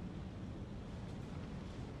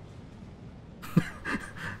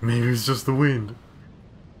 Maybe it's just the wind.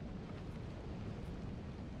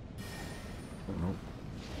 Oh, nope.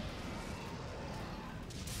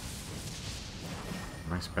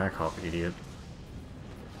 Nice back hop, idiot.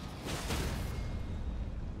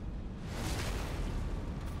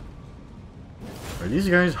 Are these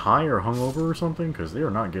guys high or hungover or something? Because they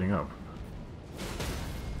are not getting up.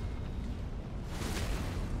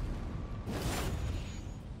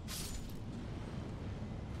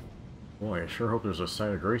 Boy, I sure hope there's a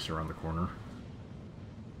side of grace around the corner.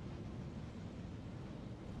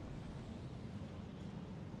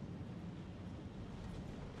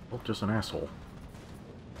 Oh, just an asshole.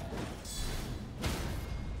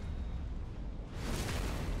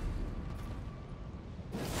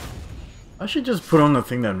 I should just put on the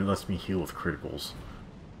thing that lets me heal with criticals.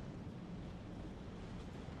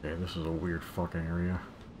 Okay, this is a weird fucking area.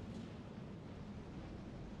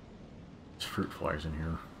 There's fruit flies in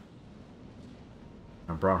here.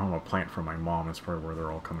 I brought home a plant from my mom. That's probably where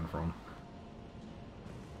they're all coming from.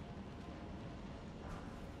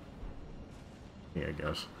 Yeah, I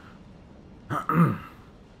guess.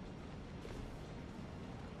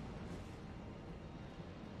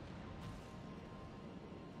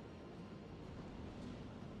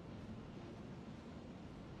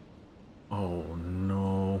 Oh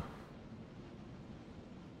no.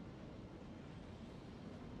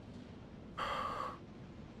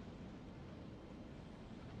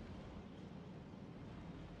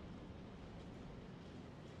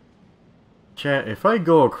 Chat, if I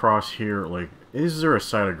go across here, like, is there a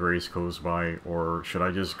side of grace goes by, or should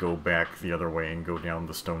I just go back the other way and go down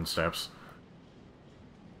the stone steps?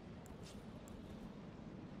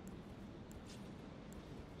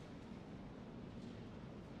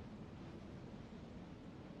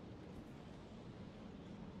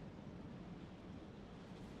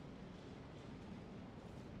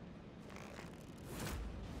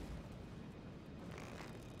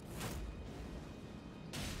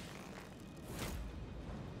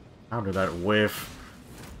 How did that whiff?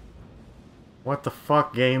 What the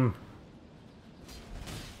fuck, game?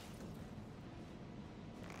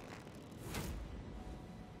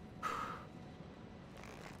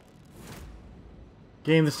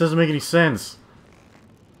 Game, this doesn't make any sense.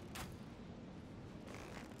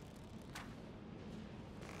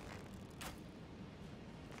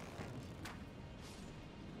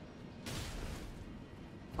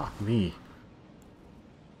 Fuck me.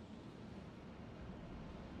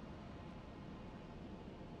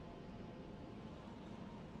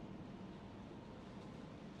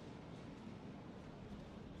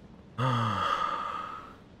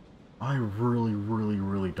 I really, really,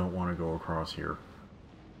 really don't want to go across here.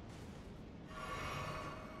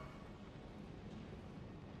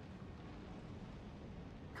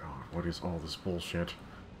 God, what is all this bullshit?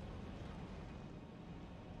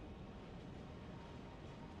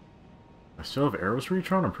 I still have arrows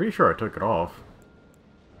reach on? I'm pretty sure I took it off.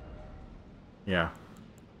 Yeah.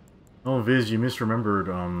 Oh, Viz, you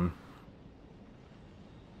misremembered,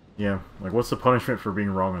 yeah, like, what's the punishment for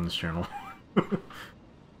being wrong on this channel?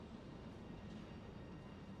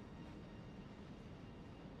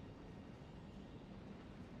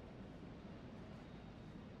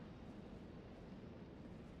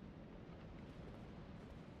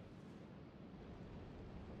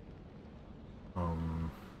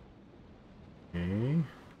 Okay.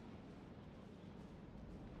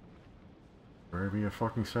 Better be a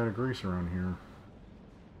fucking side of grease around here.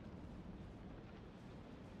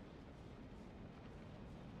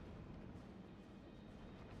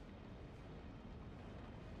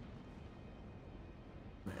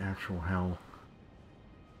 The actual hell.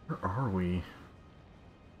 Where are we?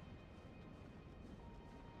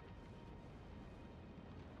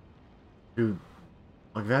 Dude,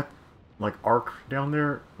 like that, like, arc down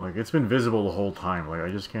there, like, it's been visible the whole time. Like, I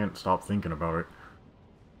just can't stop thinking about it.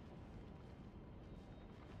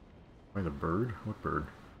 Why, the bird? What bird?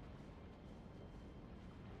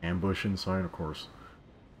 Ambush inside, of course.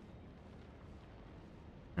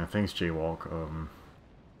 Yeah, thanks, Jaywalk.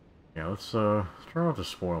 Yeah, let's try not to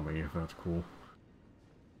spoil me, if that's cool.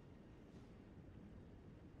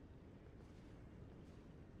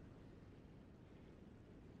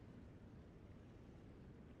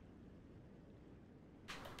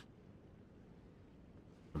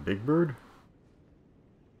 The big bird?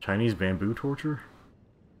 Chinese bamboo torture?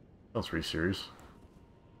 That's pretty serious.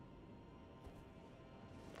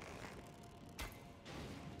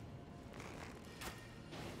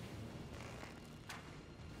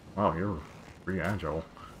 Wow, you're pretty agile.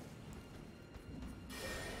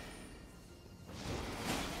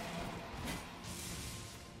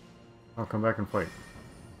 I'll come back and fight.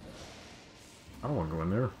 I don't want to go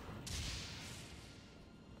in there.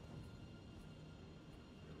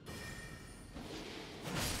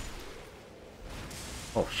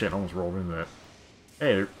 Oh shit, I almost rolled into that.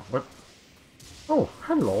 Hey, what? Oh,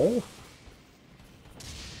 hello.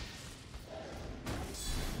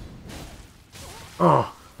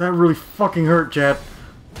 Oh, that really fucking hurt, chat.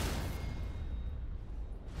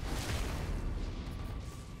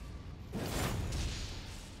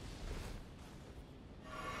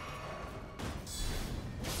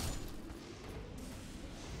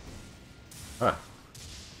 Ah.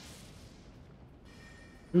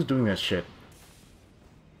 Who's doing that shit?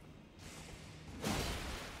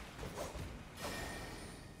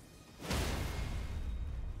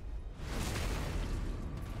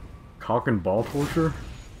 Cock and ball torture?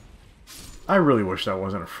 I really wish that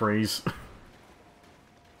wasn't a phrase.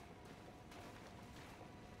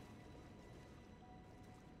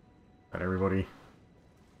 That everybody?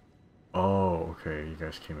 Oh, okay, you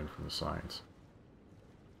guys came in from the sides.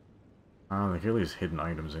 They could at least hidden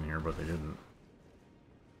items in here, but they didn't.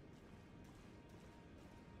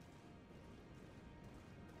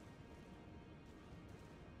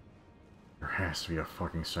 There has to be a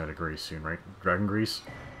fucking side of grace soon, right? Dragon grease?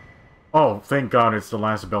 Oh, thank God it's the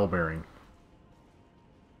last bell bearing.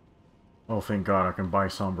 Oh, thank God I can buy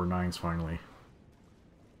Somber 9s finally.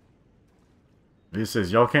 Viz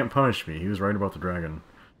says, y'all can't punish me. He was right about the dragon.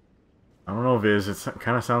 I don't know, Viz. It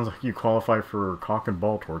kind of sounds like you qualify for cock and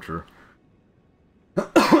ball torture.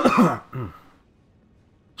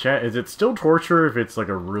 Chat, is it still torture if it's like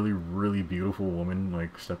a really, really beautiful woman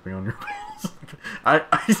like stepping on your face?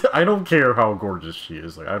 I don't care how gorgeous she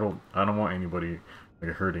is. Like I don't want anybody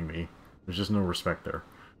like hurting me. There's just no respect there.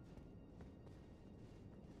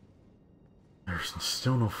 There's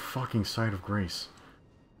still no fucking sight of grace.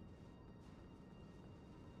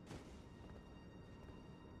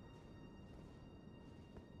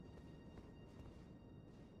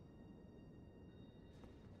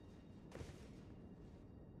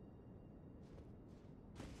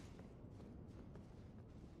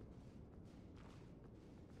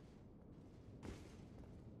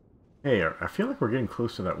 Hey, I feel like we're getting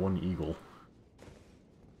close to that one eagle.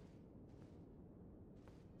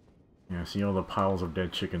 Yeah, see all the piles of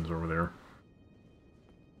dead chickens over there.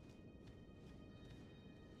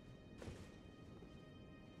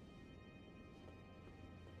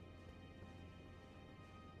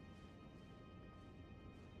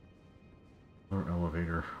 Or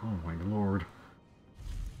elevator. Oh my lord.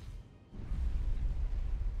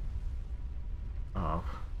 Up.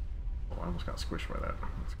 Oh, I almost got squished by that.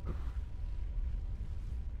 That's good.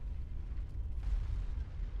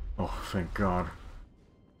 Oh, thank God.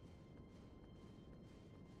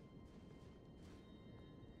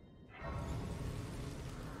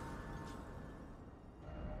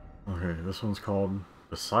 Okay, this one's called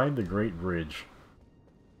Beside the Great Bridge.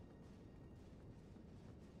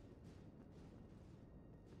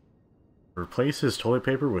 Replaces toilet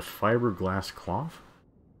paper with fiberglass cloth?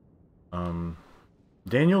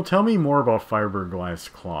 Daniel, tell me more about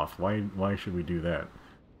fiberglass cloth. Why should we do that?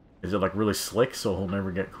 Is it like really slick so he'll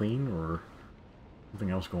never get clean, or something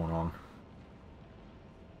else going on?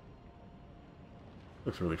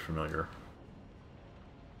 Looks really familiar.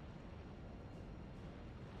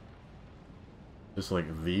 Just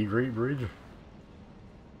like the Great Bridge?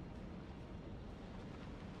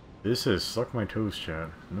 This is suck my toes, chat.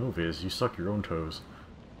 No, Viz, you suck your own toes.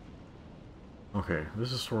 Okay,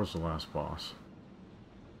 this is towards the last boss.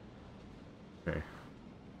 Okay.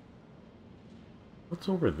 What's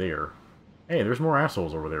over there? Hey, there's more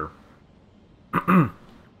assholes over there.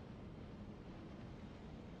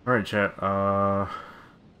 Alright, chat, I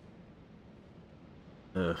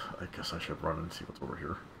guess I should run and see what's over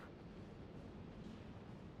here.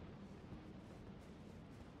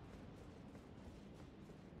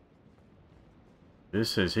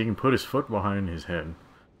 This says he can put his foot behind his head.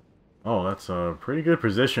 Oh, that's a pretty good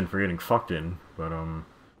position for getting fucked in, but,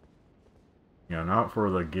 yeah, not for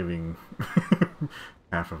the giving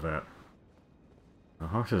half of that.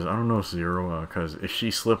 Hawk says, I don't know, Zero, because if she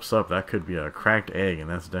slips up, that could be a cracked egg, and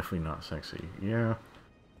that's definitely not sexy. Yeah.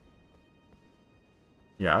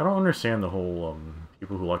 Yeah, I don't understand the whole,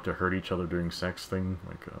 people who like to hurt each other during sex thing.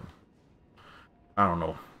 Like, I don't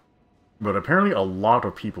know. But apparently a lot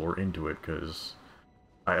of people are into it, because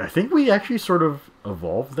I think we actually sort of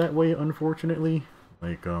evolved that way, unfortunately.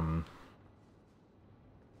 Like,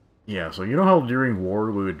 yeah, so you know how during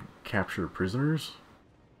war we would capture prisoners?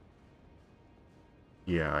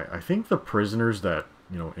 Yeah, I think the prisoners that,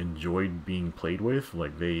 you know, enjoyed being played with,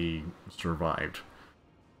 like, they survived.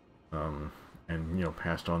 And, you know,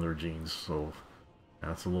 passed on their genes, so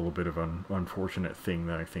that's a little bit of an unfortunate thing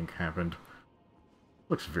that I think happened.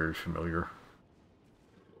 Looks very familiar.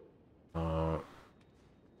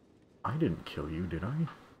 I didn't kill you, did I?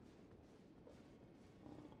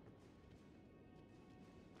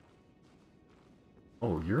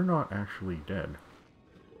 Oh, you're not actually dead.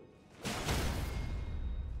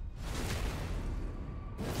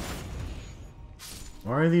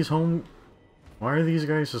 Why are these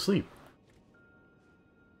guys asleep?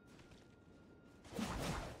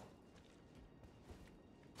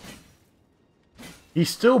 He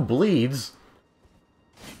still bleeds.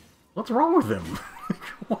 What's wrong with him?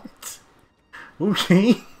 What? Okay.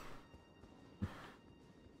 It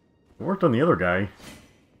worked on the other guy.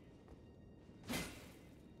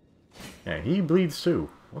 Yeah, he bleeds too.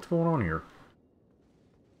 What's going on here?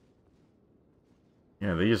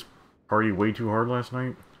 Yeah, they just partied way too hard last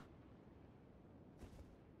night.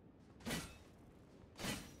 Come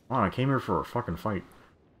on, I came here for a fucking fight.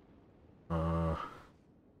 What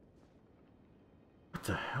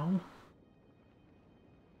the hell?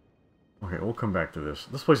 Okay, we'll come back to this.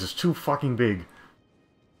 This place is too fucking big.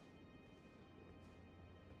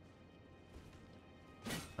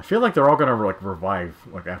 I feel like they're all gonna, like, revive,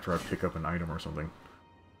 like, after I pick up an item or something.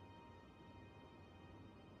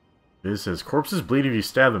 This says, corpses bleed if you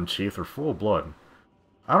stab them, Chief. They're full of blood.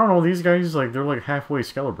 I don't know, these guys, like, they're like halfway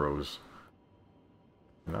Skelebros.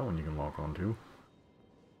 And that one you can lock on to.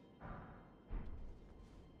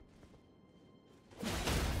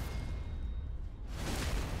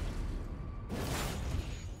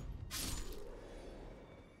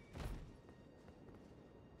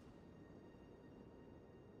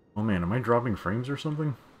 Oh man, am I dropping frames or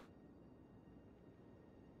something?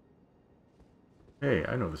 Hey,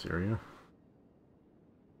 I know this area.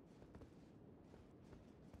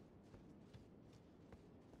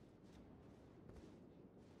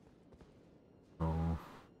 Oh.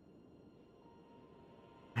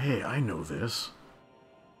 Hey, I know this.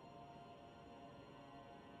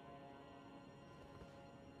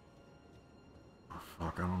 Oh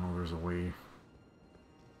fuck, I don't know, there's a way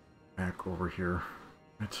back over here.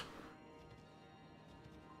 It's...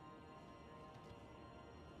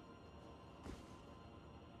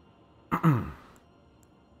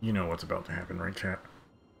 You know what's about to happen, right, chat?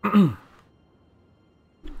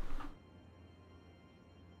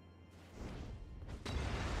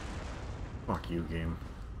 Fuck you, game.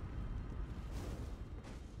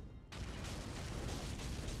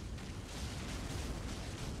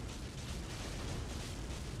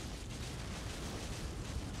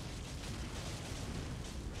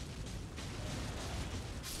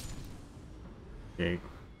 Okay.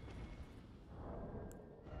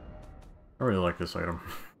 I really like this item.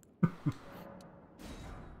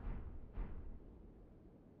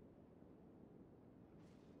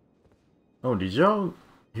 Oh, did y'all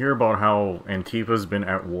hear about how Antifa's been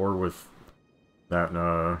at war with that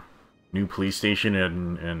new police station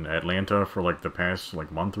in Atlanta for like the past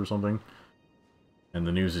like month or something? And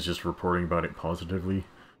the news is just reporting about it positively.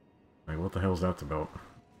 Like, what the hell is that about?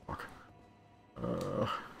 Fuck.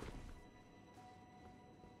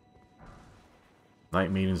 Night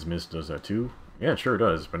Maiden's Mist does that too? Yeah, it sure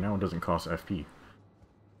does, but now it doesn't cost FP.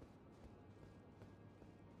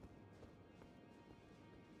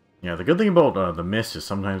 Yeah, the good thing about the Mist is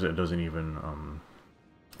sometimes it doesn't even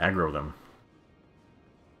aggro them.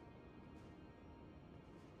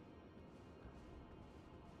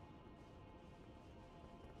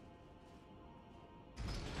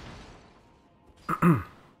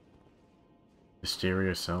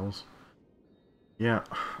 Hysteria cells. Yeah,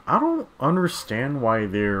 I don't understand why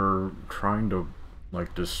they're trying to,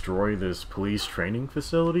 like, destroy this police training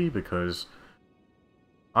facility, because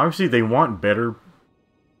obviously they want better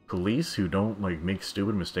police who don't, like, make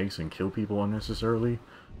stupid mistakes and kill people unnecessarily.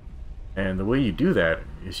 And the way you do that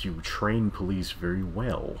is you train police very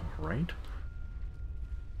well, right?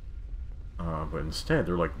 But instead,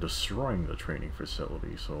 they're, like, destroying the training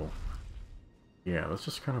facility, so... Yeah, that's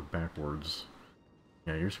just kind of backwards.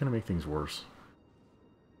 Yeah, you're just gonna make things worse.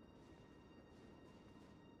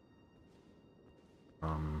 I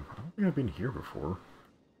don't think I've been here before.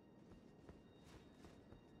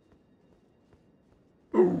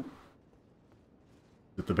 Oh!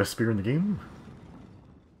 Is it the best spear in the game?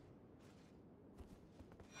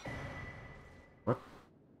 What?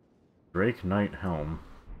 Drake Knight Helm.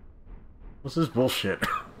 What's this bullshit?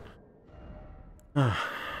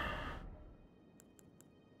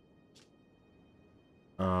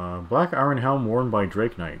 Black Iron Helm worn by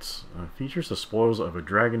Drake Knights. Features the spoils of a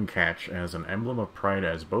dragon catch as an emblem of pride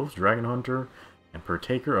as both dragon hunter and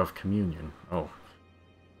partaker of communion. Oh.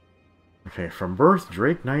 Okay, from birth,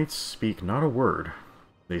 Drake Knights speak not a word.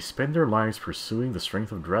 They spend their lives pursuing the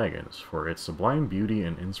strength of dragons, for its sublime beauty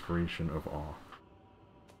and inspiration of awe.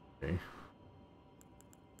 Okay.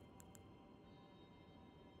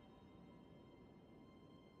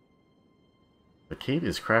 The cape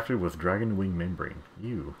is crafted with dragon wing membrane.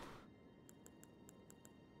 Ew.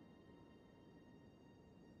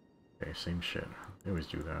 Okay, same shit. They always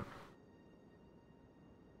do that.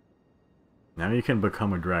 Now you can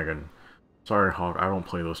become a dragon. Sorry, Hawk, I don't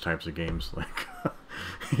play those types of games. Like,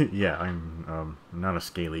 yeah, I'm not a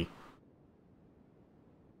scaly.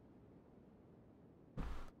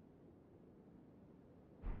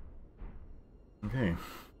 Okay.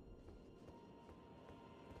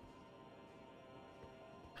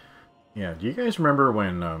 Yeah, do you guys remember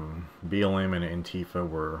when BLM and Antifa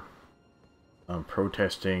were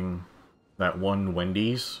protesting that one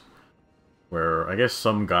Wendy's? Where I guess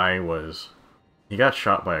some guy was... He got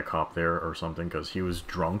shot by a cop there or something because he was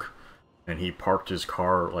drunk. And he parked his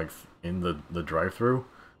car, like, in the drive-thru.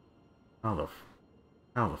 How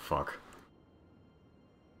the fuck?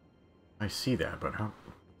 I see that, but how...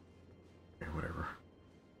 Okay, whatever.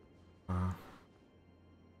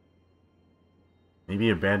 Maybe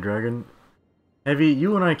a bad dragon? Heavy,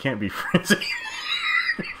 you and I can't be friends.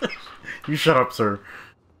 You shut up, sir.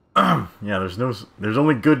 Yeah, there's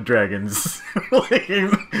only good dragons. Like,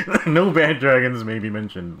 no bad dragons may be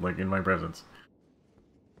mentioned, like, in my presence.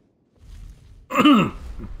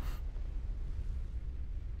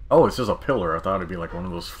 Oh, it's just a pillar. I thought it'd be like one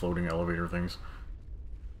of those floating elevator things.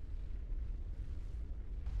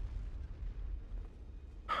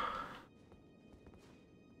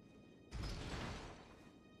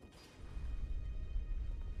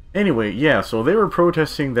 Anyway, yeah, so they were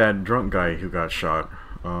protesting that drunk guy who got shot.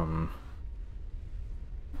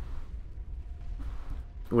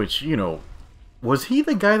 Which, you know, was he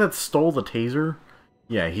the guy that stole the taser?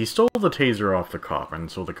 Yeah, he stole the taser off the cop,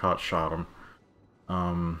 and so the cop shot him.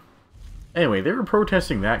 Anyway, they were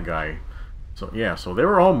protesting that guy. So, yeah, so they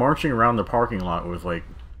were all marching around the parking lot with, like...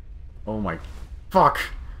 Oh my... Fuck!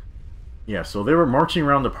 Yeah, so they were marching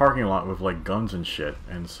around the parking lot with, like, guns and shit,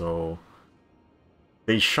 and so...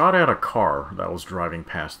 They shot at a car that was driving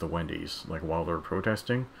past the Wendy's, like, while they were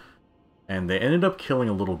protesting. And they ended up killing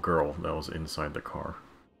a little girl that was inside the car.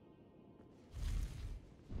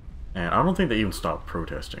 And I don't think they even stopped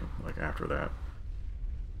protesting, like, after that.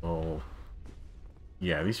 So...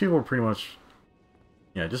 Yeah, these people are pretty much...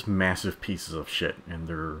 Yeah, just massive pieces of shit, and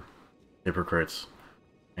they're hypocrites.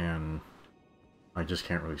 And I just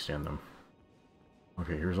can't really stand them.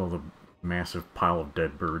 Okay, here's all the massive pile of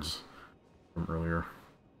dead birds from earlier.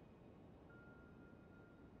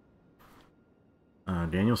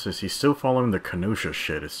 Daniel says he's still following the Kenosha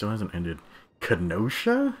shit. It still hasn't ended.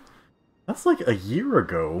 Kenosha? That's like a year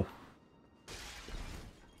ago.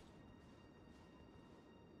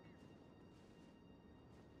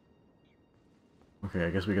 Okay, I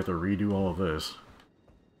guess we got to redo all of this.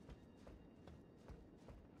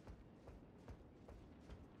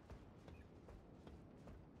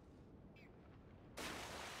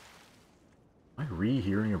 Am I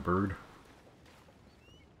re-hearing a bird?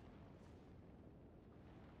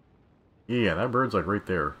 Yeah, that bird's like right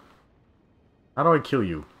there. How do I kill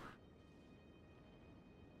you?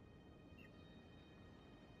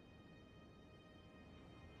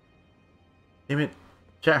 Damn it.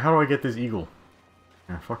 Chat, how do I get this eagle?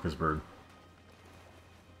 Ah, fuck this bird.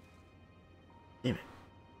 Damn it.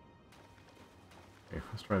 Okay,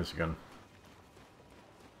 let's try this again.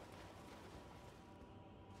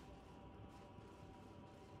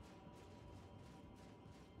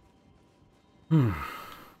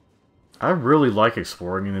 I really like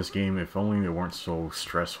exploring in this game, if only it weren't so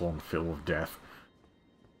stressful and filled with death.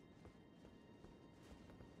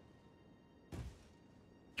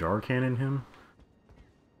 Jar cannon him?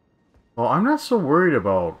 Well, I'm not so worried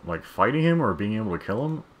about, like, fighting him or being able to kill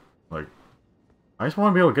him. Like, I just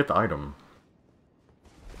want to be able to get the item.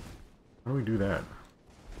 How do we do that?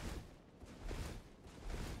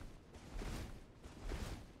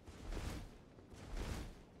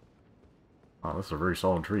 Wow, that's a very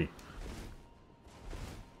solid tree.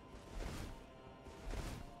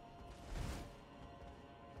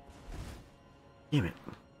 Damn it.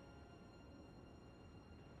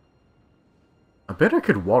 I bet I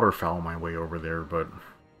could waterfowl my way over there, but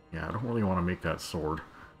yeah, I don't really want to make that sword.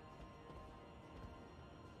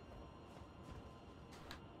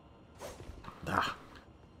 Ah.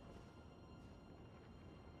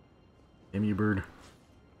 Damn you, bird.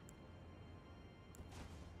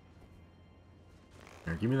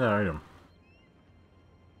 Here, give me that item.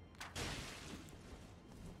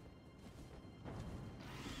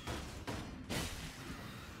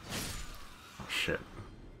 Oh shit.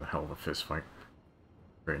 The hell of a fist fight.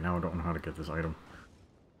 Great, now I don't know how to get this item.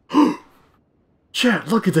 Chat,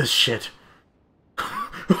 look at this shit!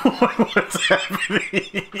 What's happening?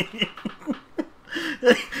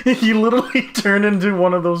 He literally turned into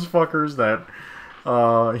one of those fuckers that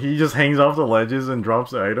he just hangs off the ledges and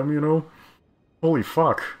drops the item, you know? Holy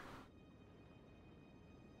fuck.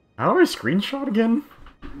 How do I screenshot again?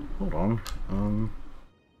 Hold on.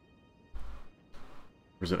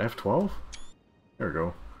 Is it F12? There we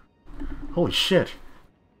go. Holy shit.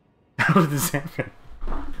 How did this happen?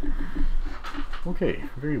 Okay,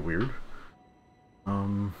 very weird.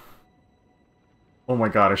 Oh my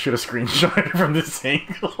god, I should have screenshotted from this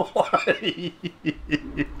angle.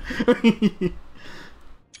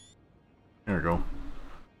 There we go.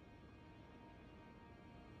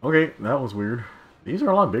 Okay, that was weird. These are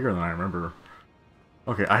a lot bigger than I remember.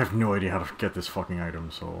 Okay, I have no idea how to get this fucking item,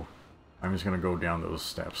 so I'm just gonna go down those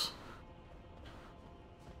steps.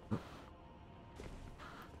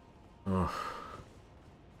 Ugh.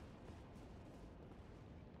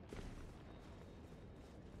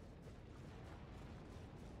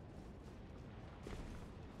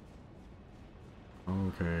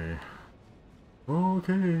 Okay.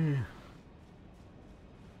 Okay.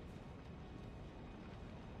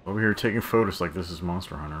 Over here taking photos like this is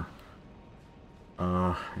Monster Hunter.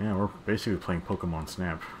 Yeah, we're basically playing Pokemon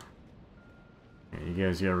Snap. Yeah, you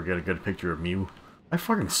guys ever get a good picture of Mew? I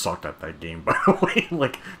fucking sucked at that game, by the way.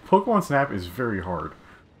 Like, Pokemon Snap is very hard.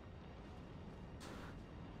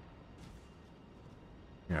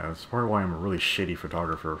 Yeah, that's part of why I'm a really shitty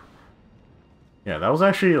photographer. Yeah, that was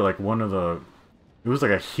actually, like, one of the... It was,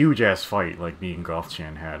 like, a huge-ass fight, like, me and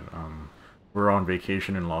Gothchan had. We were on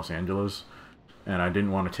vacation in Los Angeles, and I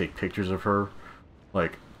didn't want to take pictures of her.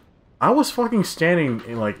 Like, I was fucking standing,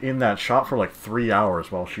 in that shot for, like, 3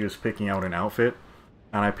 hours while she was picking out an outfit,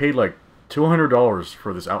 and I paid, like, $200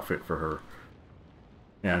 for this outfit for her.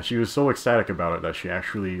 Yeah, she was so ecstatic about it that she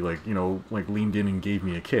actually, like, you know, like, leaned in and gave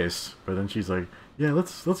me a kiss. But then she's like, yeah,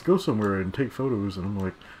 let's go somewhere and take photos. And I'm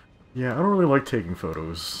like, yeah, I don't really like taking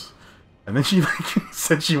photos. And then she, like,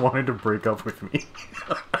 said she wanted to break up with me.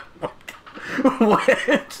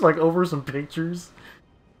 What? Like, over some pictures?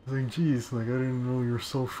 I was like, geez, like, I didn't know you were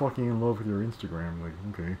so fucking in love with your Instagram. Like,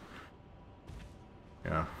 okay.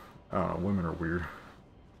 Yeah, I don't know, women are weird.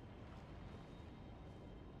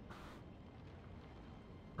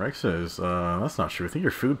 Rex says, that's not true. I think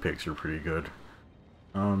your food pics are pretty good.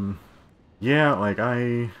 Yeah, like,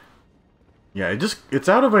 yeah, it's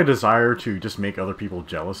out of a desire to just make other people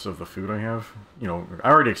jealous of the food I have. You know, I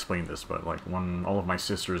already explained this, but, like, when all of my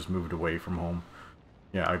sisters moved away from home,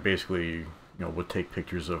 yeah, I basically, you you know, would take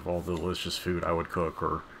pictures of all the delicious food I would cook,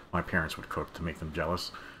 or my parents would cook to make them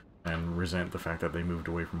jealous, and resent the fact that they moved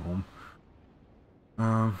away from home.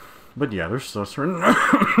 But yeah, there's certain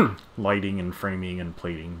lighting and framing and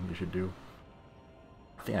plating you should do.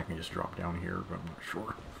 I think I can just drop down here, but I'm not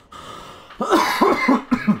sure.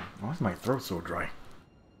 Why is my throat so dry?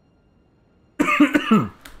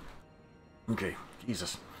 Okay,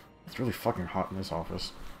 Jesus. It's really fucking hot in this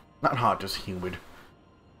office. Not hot, just humid.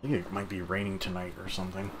 I think it might be raining tonight or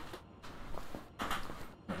something.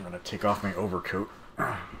 I'm gonna take off my overcoat.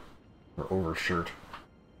 Or overshirt.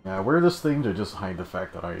 Yeah, I wear this thing to just hide the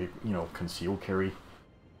fact that I, you know, conceal carry.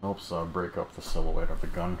 Helps break up the silhouette of the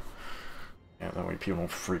gun. Yeah, that way people don't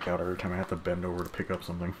freak out every time I have to bend over to pick up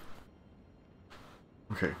something.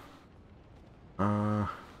 Okay. I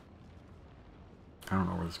don't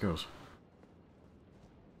know where this goes.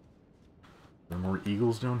 Are there more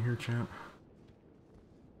eagles down here, chat?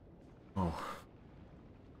 Oh.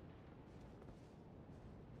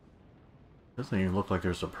 Doesn't even look like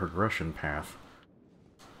there's a progression path.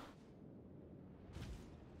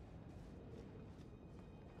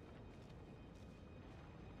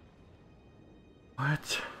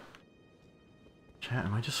 What? Chat,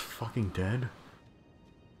 am I just fucking dead?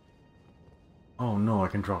 Oh no, I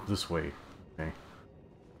can drop this way. Okay.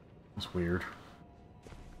 That's weird.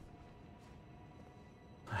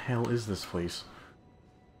 The hell is this place?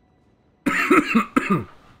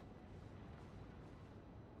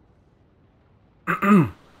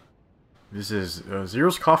 This is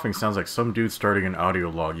Zero's coughing sounds like some dude starting an audio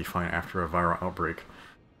log you find after a viral outbreak.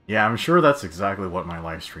 Yeah, I'm sure that's exactly what my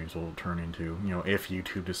live streams will turn into. You know, if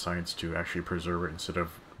YouTube decides to actually preserve it instead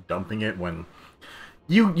of dumping it when...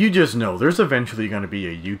 You just know, there's eventually going to be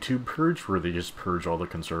a YouTube purge where they just purge all the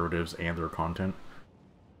conservatives and their content.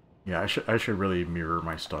 Yeah, I should really mirror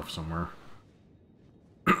my stuff somewhere.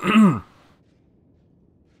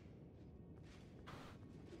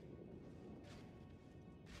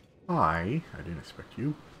 Hi, I didn't expect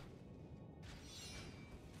you.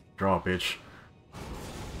 Draw, bitch.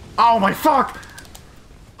 Oh my fuck!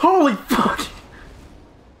 Holy fuck!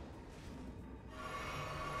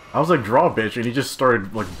 I was like, draw, bitch, and he just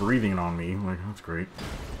started, like, breathing on me. Like, that's great.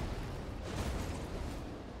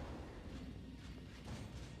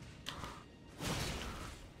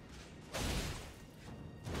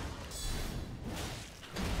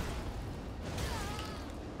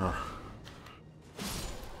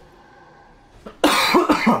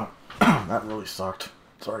 That really sucked.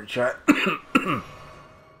 Sorry, chat.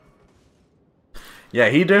 Yeah,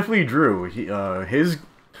 he definitely drew.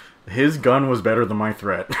 His gun was better than my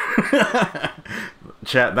threat.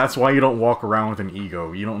 Chat, that's why you don't walk around with an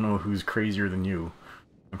ego. You don't know who's crazier than you.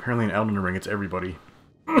 Apparently in Elden Ring, it's everybody.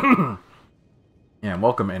 Yeah,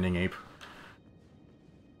 welcome, Ending Ape.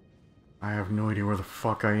 I have no idea where the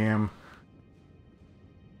fuck I am.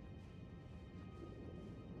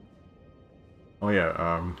 Oh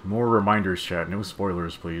yeah, more reminders, chat. No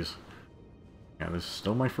spoilers, please. Yeah, this is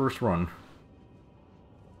still my first run.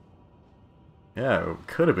 Yeah, it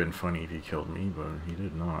could have been funny if he killed me, but he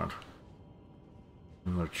did not.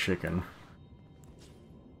 Another chicken.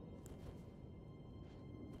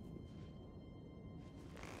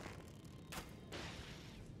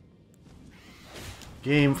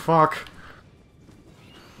 Game, fuck!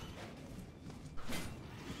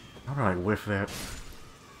 How did I whiff that?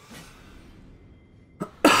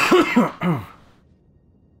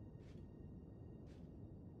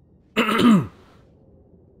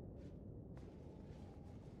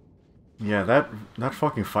 Yeah, that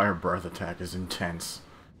fucking fire breath attack is intense.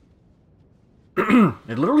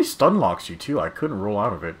 It literally stun locks you too. I couldn't roll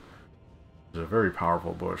out of it. It's a very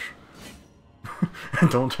powerful bush.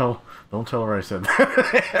 Don't tell her I said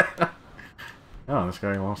that. Oh, this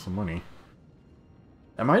guy lost some money.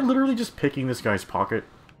 Am I literally just picking this guy's pocket?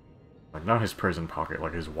 Like, not his prison pocket,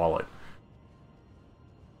 like his wallet.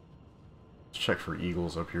 Let's check for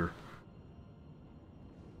eagles up here.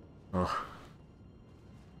 Ugh.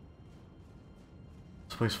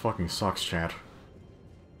 This place fucking sucks, chat.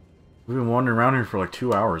 We've been wandering around here for like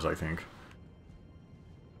 2 hours, I think.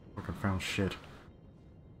 Fucking found shit.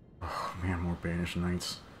 Oh man, more banished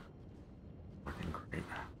knights. Fucking great.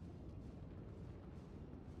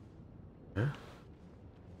 Eh?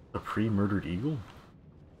 A pre-murdered eagle?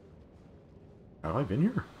 Have I been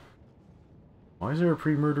here? Why is there a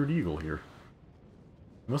pre-murdered eagle here?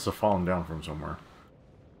 It must have fallen down from somewhere.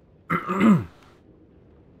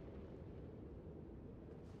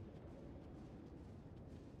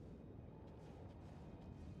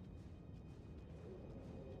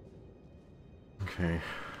 Okay.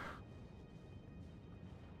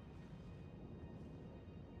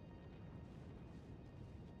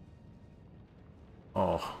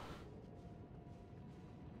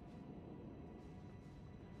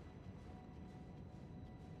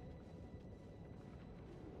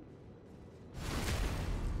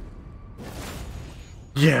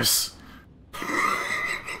 Yes!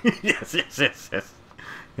 Yes, yes, yes, yes.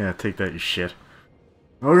 Yeah, take that, you shit.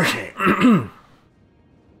 Okay. Is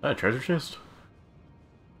that a treasure chest?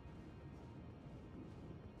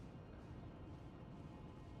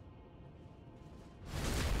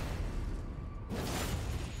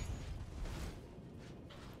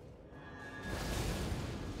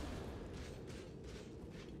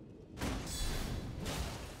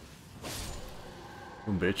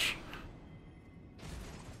 Oh, bitch.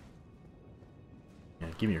 Yeah,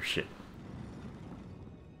 give me your shit.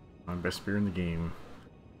 My best spear in the game.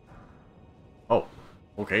 Oh,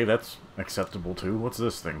 okay, that's acceptable too. What's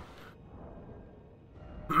this thing?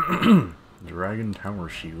 Dragon Tower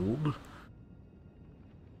Shield.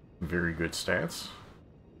 Very good stats.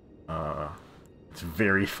 It's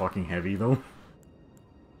very fucking heavy though.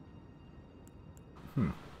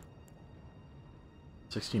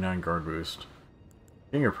 69 guard boost.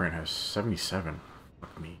 Fingerprint has 77.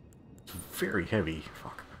 Fuck me. It's very heavy.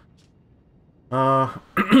 Fuck.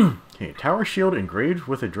 Okay, Tower Shield engraved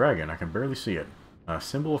with a dragon. I can barely see it. A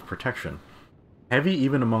symbol of protection. Heavy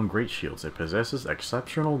even among great shields. It possesses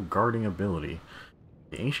exceptional guarding ability.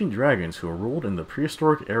 The ancient dragons who ruled in the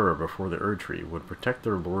prehistoric era before the Erd Tree would protect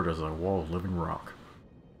their lord as a wall of living rock.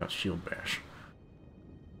 Got shield bash.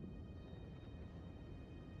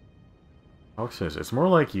 Hawk says, it's more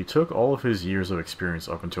like you took all of his years of experience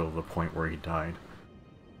up until the point where he died.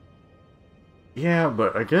 Yeah,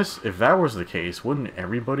 but I guess if that was the case, wouldn't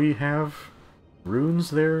everybody have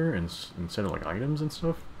runes there instead of like items and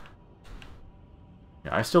stuff?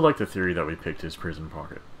 Yeah, I still like the theory that we picked his prison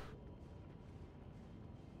pocket.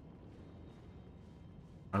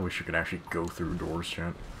 I wish you could actually go through doors,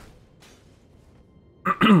 chat.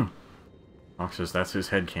 Hawk says that's his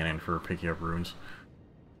headcanon for picking up runes.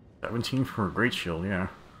 17 for a great shield, yeah.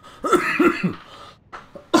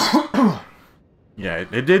 Yeah,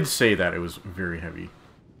 it did say that it was very heavy.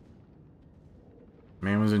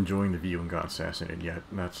 Man was enjoying the view and got assassinated. Yeah,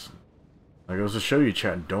 that's... That goes to show you,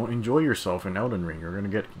 chat, don't enjoy yourself in Elden Ring. You're gonna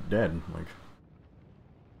get dead. Like...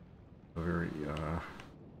 A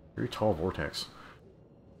very tall vortex.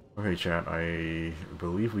 Okay, chat, I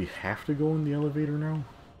believe we have to go in the elevator now.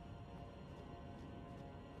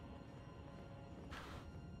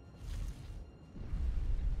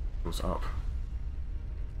 Goes up.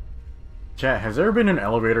 Chat, has there been an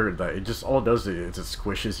elevator that it just all it does is it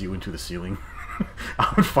squishes you into the ceiling?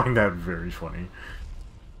 I would find that very funny.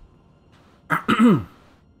 I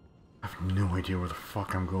have no idea where the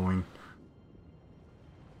fuck I'm going.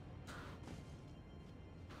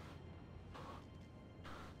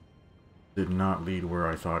 Did not lead where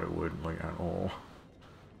I thought it would, like, at all.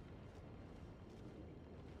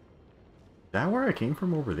 Is that where I came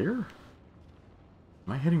from over there?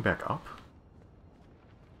 Am I heading back up?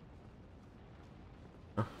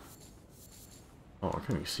 Huh? Oh, I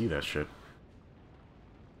can't even see that shit.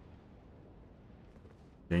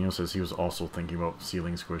 Daniel says he was also thinking about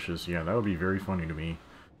ceiling squishes. Yeah, that would be very funny to me.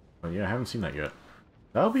 But yeah, I haven't seen that yet.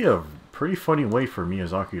 That would be a pretty funny way for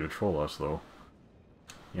Miyazaki to troll us, though.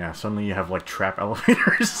 Yeah, suddenly you have, like, trap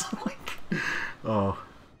elevators. Like, oh.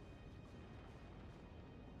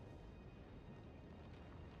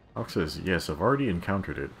 Hawk says, yes, I've already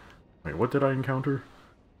encountered it. Wait, what did I encounter?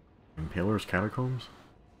 Impaler's Catacombs?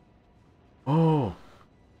 Oh!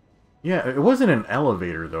 Yeah, it wasn't an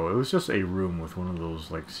elevator, though. It was just a room with one of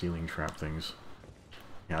those, like, ceiling trap things.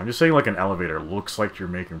 Yeah, I'm just saying, like, an elevator looks like you're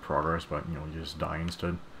making progress, but, you know, you just die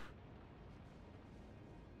instead.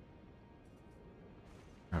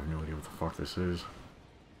 I have no idea what the fuck this is.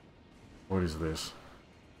 What is this?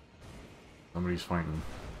 Somebody's fighting.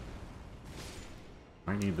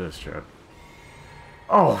 I need this, chat.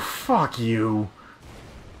 Oh, fuck you!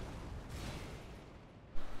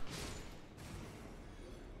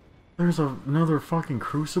 There's another fucking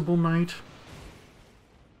Crucible Knight?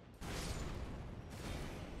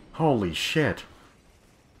 Holy shit.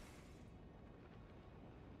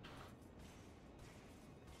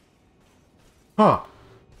 Huh.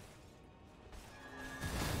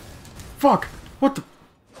 Fuck! What the...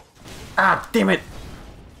 Ah, damn it!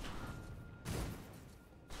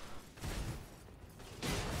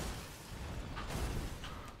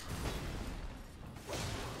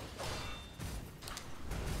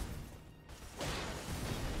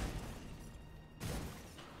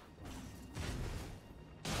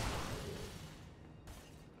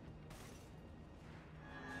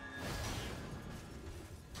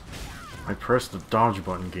 I pressed the dodge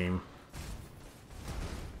button, game.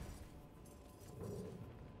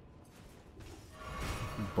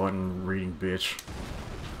 Button reading bitch.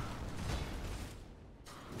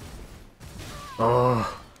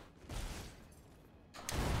 Oh.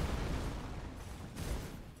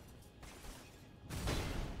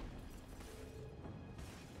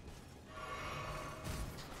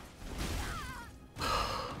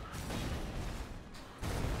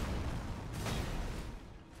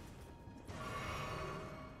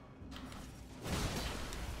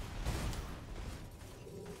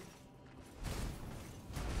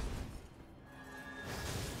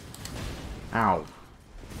 Ow.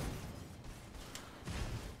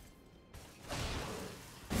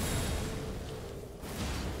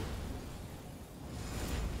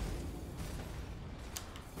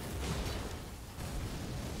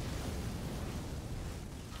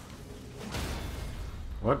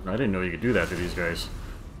 What? I didn't know you could do that to these guys.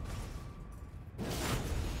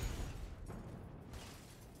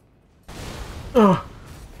 Ugh!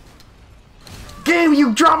 Game,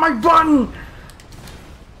 you dropped my button!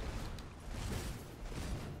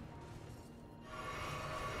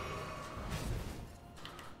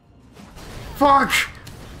 Fuck!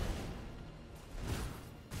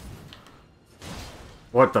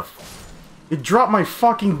 What the f- It dropped my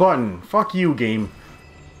fucking button! Fuck you, game.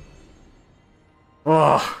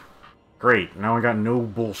 Ugh. Great, now I got no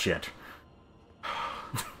bullshit.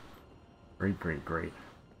 Great, great, great.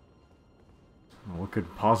 What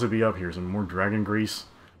could possibly be up here? Some more dragon grease?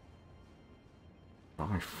 Drop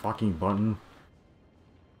my fucking button.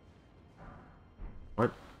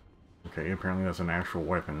 What? Okay, apparently that's an actual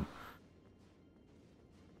weapon.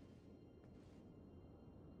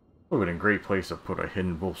 Would have been a great place to put a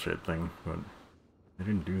hidden bullshit thing, but I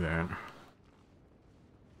didn't do that.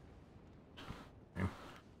 Okay.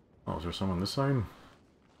 Oh, is there some on this side?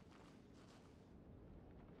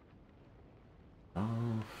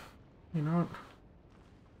 You know what?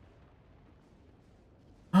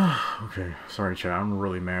 Okay, sorry chat, I'm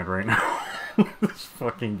really mad right now. This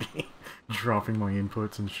fucking game. Dropping my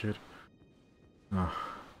inputs and shit.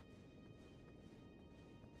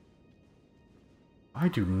 I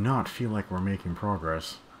do not feel like we're making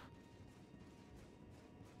progress.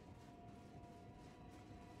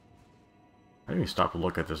 I didn't even stop to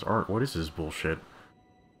look at this art. What is this bullshit?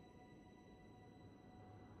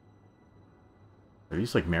 Are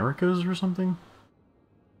these like maracas or something?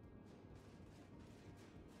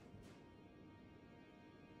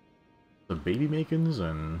 The baby makins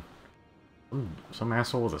and some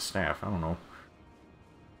asshole with a staff. I don't know.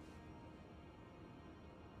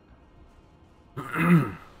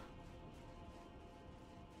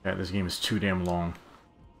 Yeah, this game is too damn long.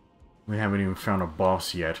 We haven't even found a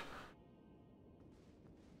boss yet.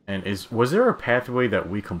 And was there a pathway that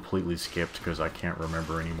we completely skipped because I can't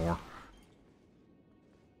remember anymore?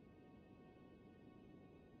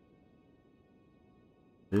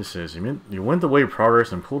 This says you went the way of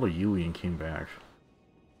progress and pulled a Yui and came back.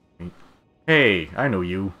 Hey, I know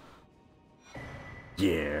you.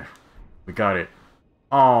 Yeah, we got it.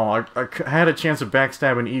 Oh, I had a chance of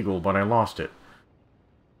backstabbing Eagle, but I lost it.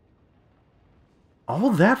 All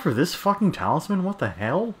of that for this fucking talisman? What the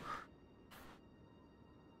hell?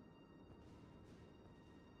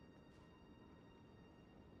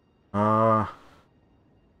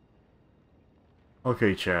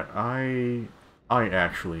 Okay, chat. I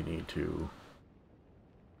actually need to...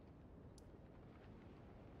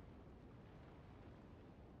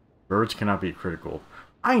 Birds cannot be critical.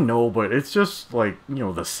 I know, but it's just, like, you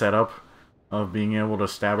know, the setup of being able to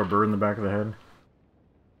stab a bird in the back of the head.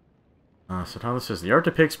 So Thomas says, the art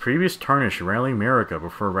depicts previous Tarnish rallying America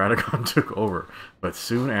before Radagon took over, but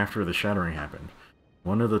soon after the shattering happened.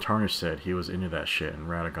 One of the Tarnish said he was into that shit, and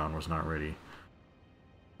Radagon was not ready.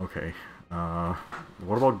 Okay.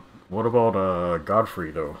 What about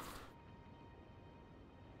Godfrey, though?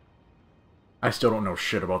 I still don't know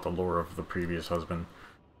shit about the lore of the previous husband.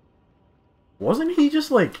 Wasn't he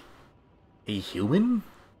just, like, a human,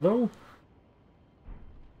 though?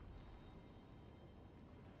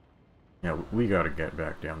 Yeah, we gotta get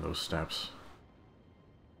back down those steps.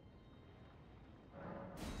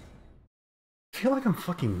 I feel like I'm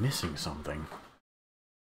fucking missing something.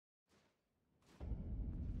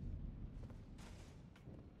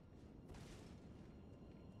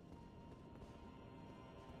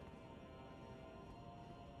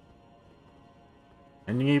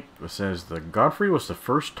 Ending Ape says the Godfrey was the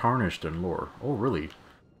first Tarnished in lore. Oh, really?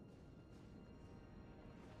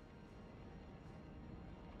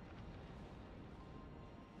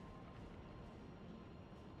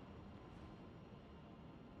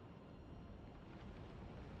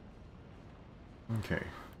 Okay.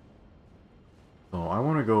 So I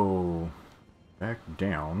want to go back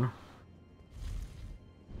down.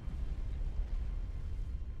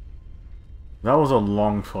 That was a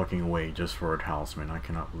long fucking wait just for a talisman. I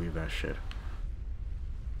cannot believe that shit.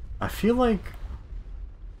 I feel like...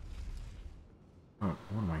 Oh,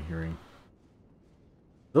 what am I hearing?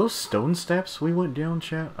 Those stone steps we went down,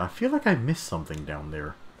 chat? I feel like I missed something down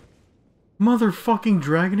there. Motherfucking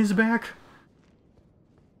dragon is back?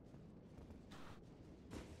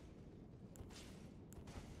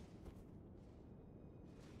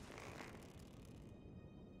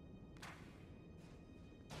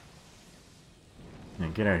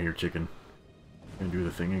 get out of here, chicken. Gonna do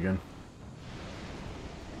the thing again.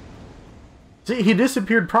 See, he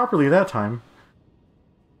disappeared properly that time.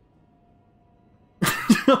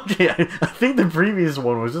 Okay, I think the previous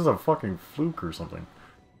one was just a fucking fluke or something.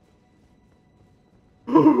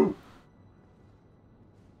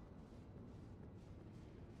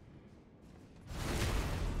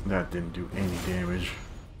 That didn't do any damage.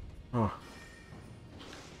 Oh.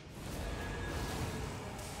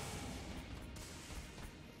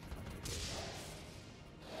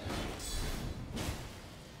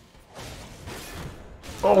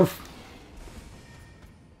 Oh!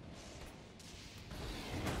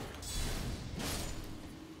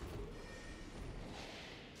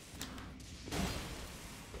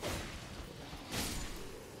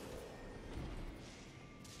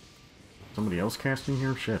 Somebody else casting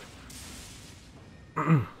here? Shit.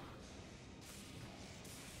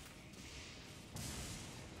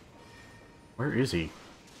 Where is he?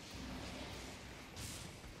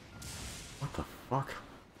 What the fuck?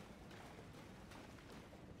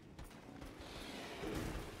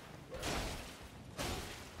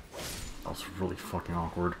 That was really fucking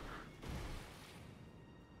awkward.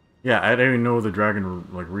 Yeah, I didn't even know the dragon,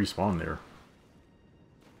 like, respawned there.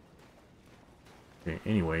 Okay,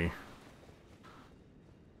 anyway.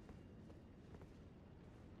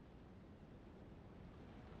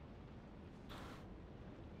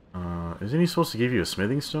 Isn't he supposed to give you a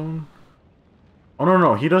smithing stone? Oh, no,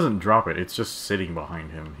 no, he doesn't drop it. It's just sitting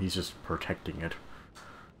behind him. He's just protecting it.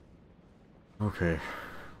 Okay.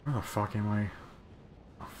 Where the fuck am I?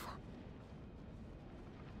 Oh, fuck.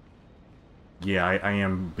 Yeah, I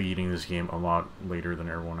am beating this game a lot later than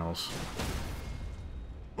everyone else.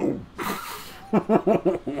 Oh.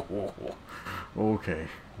 Okay.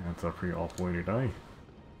 That's a pretty awful way to die.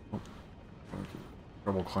 Oh.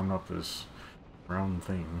 Trouble climbing up this round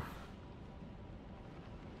thing.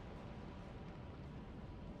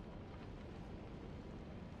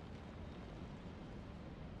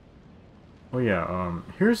 Oh yeah,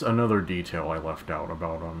 here's another detail I left out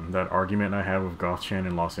about, that argument I had with Gothchan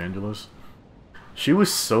in Los Angeles. She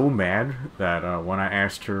was so mad that, when I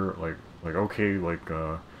asked her, okay,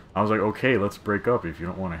 I was like, okay, let's break up if you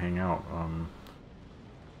don't want to hang out,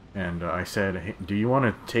 and I said, hey, do you want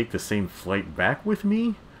to take the same flight back with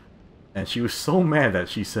me? And she was so mad that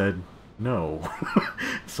she said, no.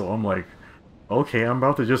 So I'm like, okay, I'm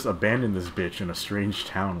about to just abandon this bitch in a strange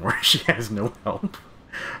town where she has no help.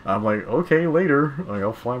 I'm like, okay, later. Like,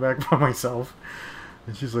 I'll fly back by myself.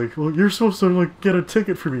 And she's like, well, you're supposed to, like, get a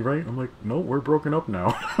ticket for me, right? I'm like, no, we're broken up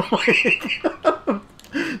now. Like,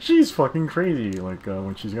 she's fucking crazy, like,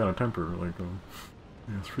 when she's got a temper. Like,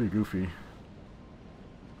 yeah, it's pretty goofy.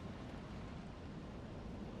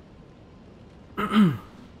 I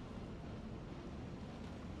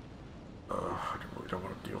really don't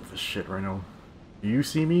want to deal with this shit right now. Do you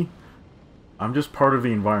see me? I'm just part of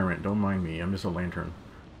the environment, don't mind me. I'm just a lantern.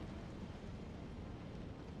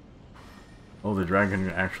 Oh, the dragon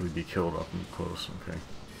can actually be killed up and close, okay.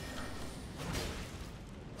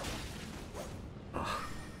 Ugh.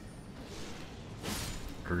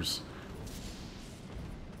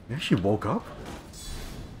 He actually woke up?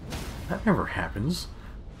 That never happens.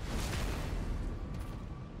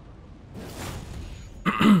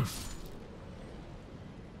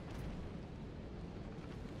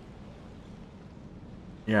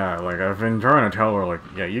 Yeah, like, I've been trying to tell her, like,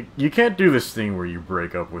 yeah, you can't do this thing where you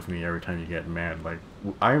break up with me every time you get mad. Like,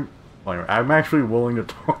 I'm actually willing to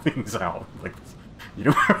talk things out. Like, you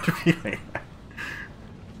don't have to be like that.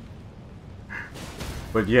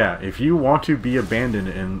 But yeah, if you want to be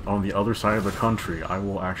abandoned on the other side of the country, I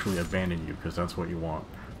will actually abandon you, because that's what you want.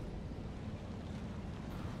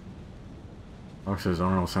 Fox says, I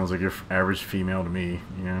don't know, sounds like your average female to me,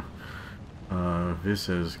 yeah. This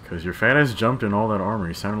is, because your fat ass jumped in all that armor.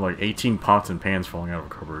 He sounded like 18 pots and pans falling out of a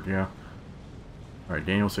cupboard, yeah. Alright,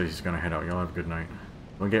 Daniel says he's gonna head out. Y'all have a good night.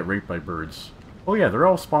 Don't get raped by birds. Oh yeah, they're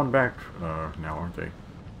all spawned back, now, aren't they?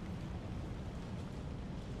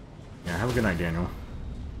 Yeah, have a good night, Daniel.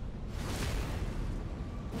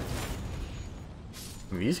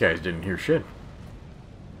 These guys didn't hear shit.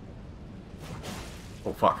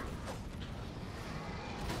 Oh, fuck.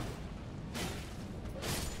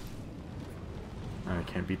 I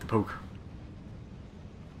can't beat the poke.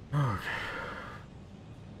 Okay.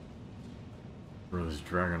 Where this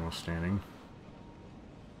dragon was standing.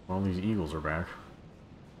 All these eagles are back.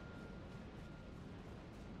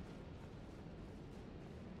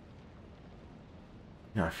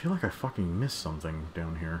 Yeah, I feel like I fucking missed something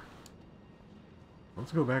down here.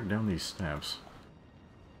 Let's go back down these steps.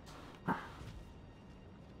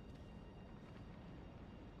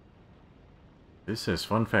 This says,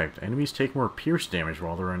 fun fact, enemies take more pierce damage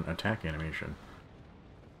while they're in attack animation.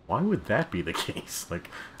 Why would that be the case? Like,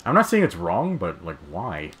 I'm not saying it's wrong, but, like,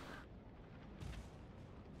 why?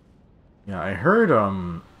 Yeah, I heard,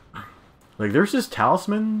 like, there's this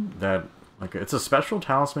talisman that, like, it's a special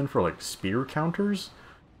talisman for, like, spear counters.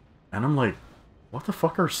 And I'm like, what the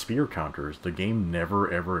fuck are spear counters? The game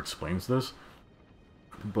never, ever explains this.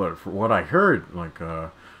 But for what I heard, like,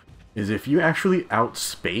 is if you actually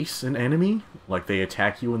outspace an enemy, like they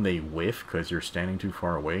attack you and they whiff because you're standing too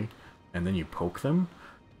far away, and then you poke them,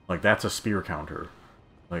 like that's a spear counter.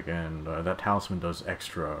 Like, and that talisman does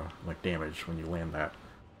extra, like, damage when you land that.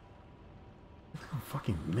 I think I'm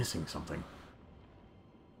fucking missing something.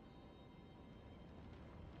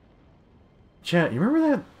 Chat, you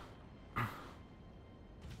remember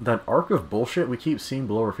that arc of bullshit we keep seeing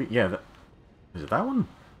below our feet? Yeah, that... Is it that one?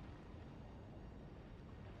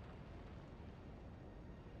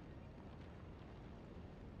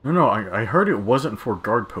 No, I heard it wasn't for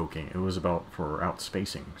guard poking. It was about for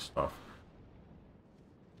outspacing stuff.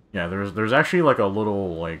 Yeah, there's actually like a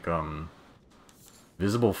little like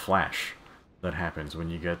visible flash that happens when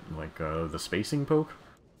you get like the spacing poke,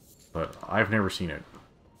 but I've never seen it.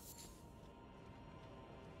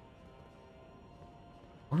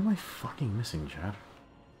 What am I fucking missing, Chad?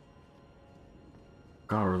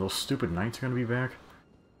 God, are those stupid knights gonna be back?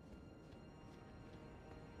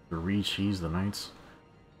 To re-cheese the knights?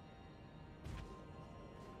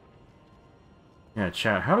 Yeah,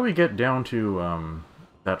 chat, how do we get down to,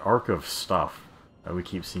 that arc of stuff that we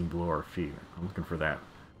keep seeing below our feet? I'm looking for that.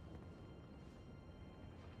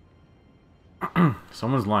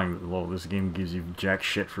 Someone's lying. Well, this game gives you jack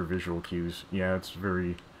shit for visual cues. Yeah, it's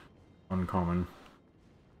very uncommon.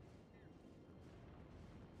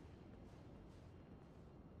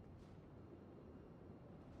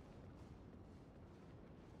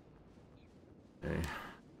 Okay.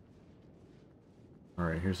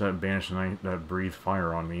 Alright, here's that banished knight that breathed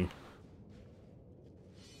fire on me.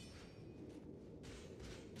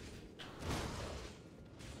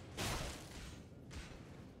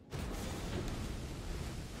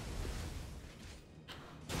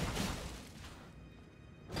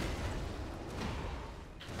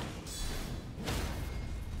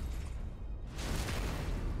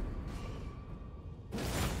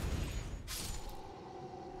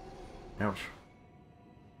 Ouch.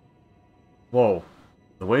 Whoa.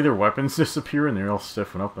 The way their weapons disappear and they all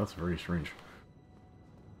stiffen up, that's very strange.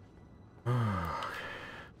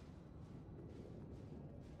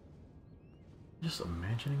 Just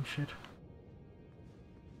imagining shit?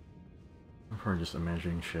 I'm probably just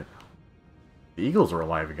imagining shit. The eagles are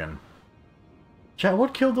alive again. Chat,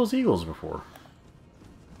 what killed those eagles before?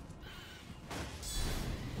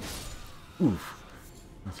 Oof.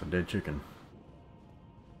 That's a dead chicken.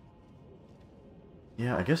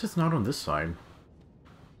 Yeah, I guess it's not on this side.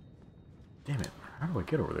 Damn it. How do I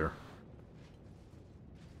get over there?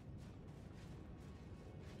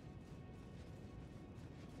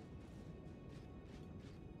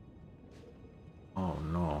 Oh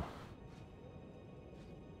no.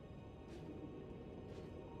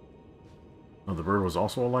 Oh, the bird was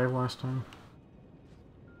also alive last time?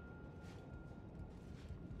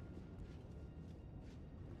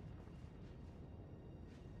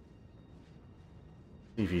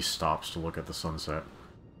 See if he stops to look at the sunset.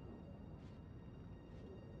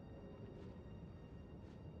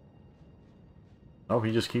 Oh,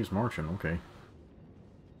 he just keeps marching, okay.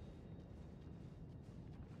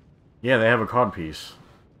 Yeah, they have a codpiece.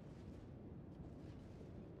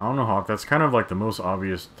 I don't know, Hawk, that's kind of like the most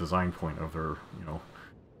obvious design point of their, you know,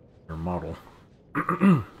 their model.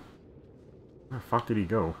 Where the fuck did he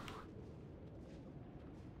go?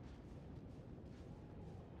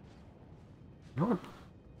 You know what?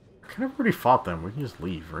 I kind of already fought them. We can just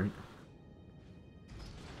leave, right?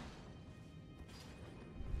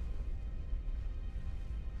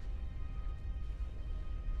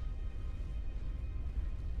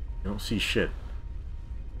 You don't see shit.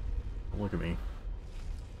 Don't look at me.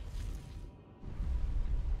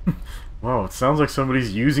 Wow, it sounds like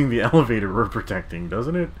somebody's using the elevator we're protecting,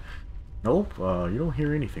 doesn't it? Nope, you don't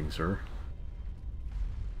hear anything, sir.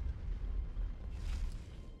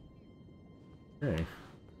 Okay.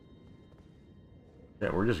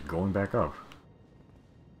 Yeah, we're just going back up.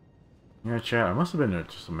 Yeah, chat, I must have been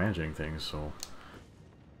just imagining things, so...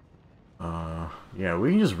 yeah,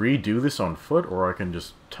 we can just redo this on foot, or I can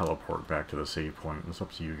just teleport back to the save point. It's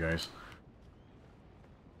up to you guys.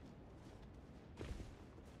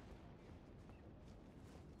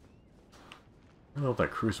 I don't know if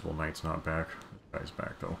that Crucible Knight's not back. This guy's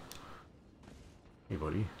back, though. Hey,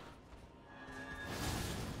 buddy.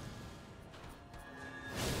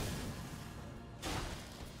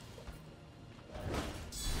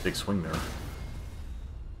 Big swing there.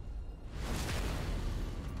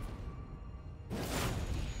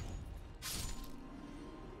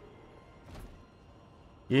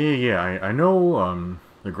 Yeah, I know,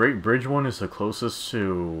 the Great Bridge one is the closest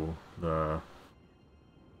to the...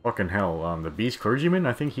 Fucking hell, the Beast Clergyman,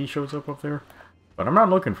 I think he shows up there. But I'm not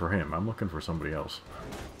looking for him, I'm looking for somebody else.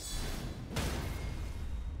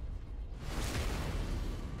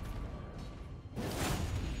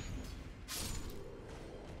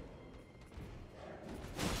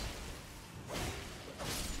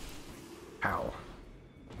 How?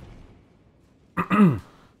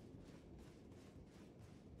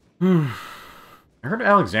 I heard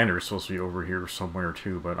Alexander is supposed to be over here somewhere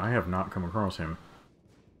too, but I have not come across him.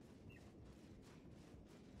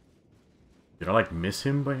 Did I, like, miss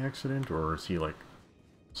him by accident, or is he, like,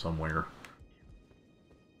 somewhere?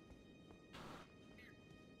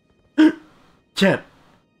 Chat!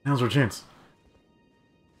 Now's our chance.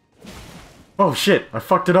 Oh shit, I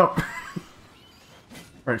fucked it up!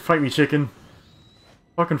 Alright, fight me, chicken.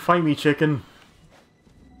 Fucking fight me, chicken.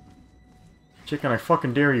 Chicken, I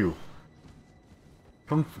fucking dare you.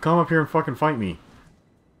 Come up here and fucking fight me.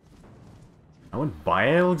 I went by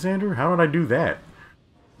Alexander? How did I do that?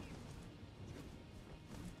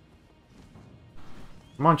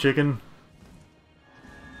 Come on, chicken.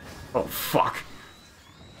 Oh, fuck.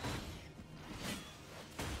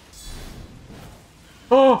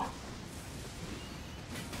 Oh!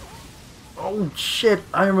 Oh, shit.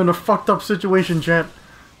 I am in a fucked up situation, chat.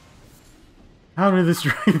 How did this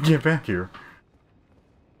dragon get back here?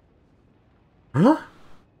 Huh?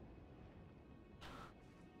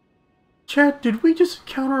 Chat, did we just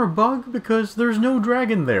encounter a bug? Because there's no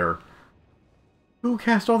dragon there. Who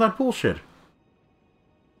cast all that bullshit?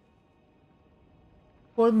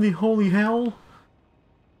 What in the holy hell?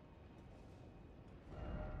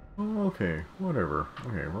 Oh, okay, whatever.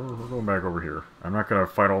 Okay, we're going back over here. I'm not gonna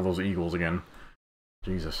fight all those eagles again.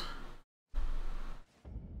 Jesus.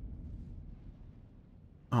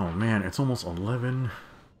 Oh man, it's almost 11.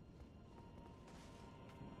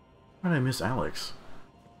 How did I miss Alex?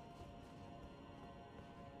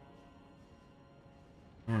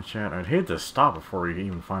 Yeah, chat, I'd hate to stop before we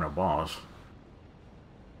even find a boss.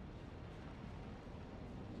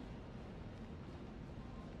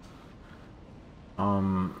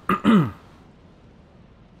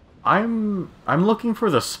 I'm looking for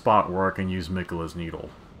the spot where I can use Mikola's needle.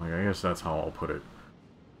 Like, I guess that's how I'll put it.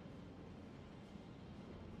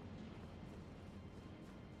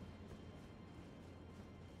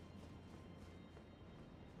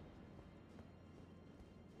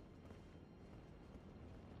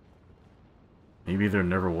 Maybe there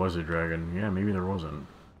never was a dragon. Yeah, maybe there wasn't.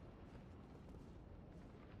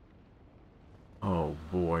 Oh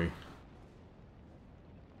boy.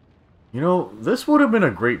 You know, this would have been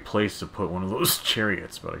a great place to put one of those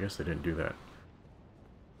chariots, but I guess they didn't do that.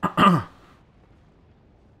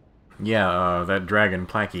 Yeah, that dragon,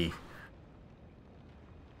 Placky.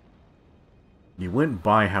 You went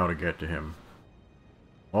by how to get to him.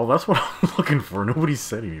 Well, that's what I'm looking for. Nobody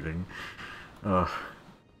said anything. I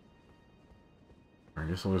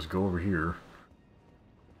guess I'll just go over here.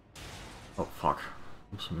 Oh, fuck.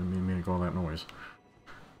 Oops, I didn't mean to make all that noise.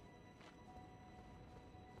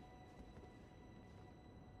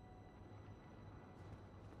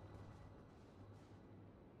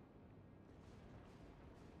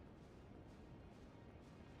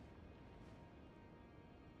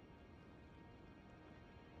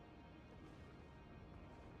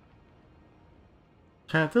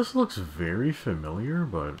 Chat, this looks very familiar,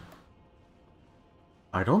 but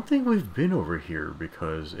I don't think we've been over here,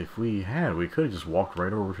 because if we had, we could have just walked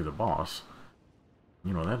right over to the boss.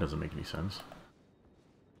 You know, that doesn't make any sense.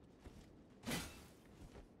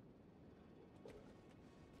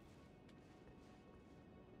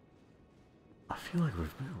 I feel like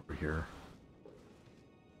we've been over here.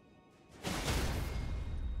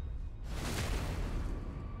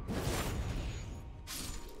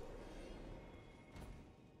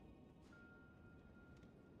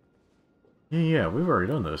 Yeah, we've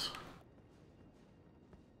already done this.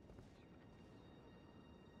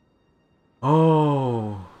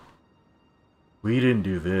 Oh, we didn't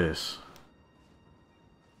do this.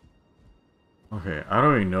 Okay, I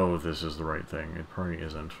don't even know if this is the right thing. It probably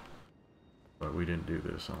isn't. But we didn't do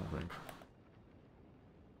this, I don't think.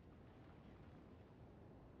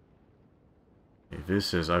 Okay,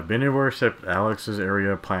 this is... I've been everywhere except Alex's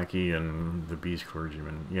area, Placky, and the Beast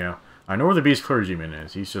Clergyman. Yeah, I know where the Beast Clergyman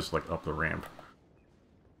is. He's just, like, up the ramp.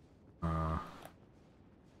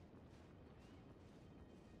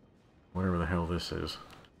 Whatever the hell this is.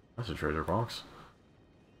 That's a treasure box.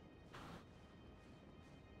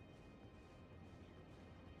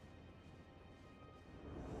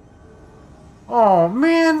 Oh,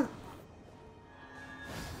 man!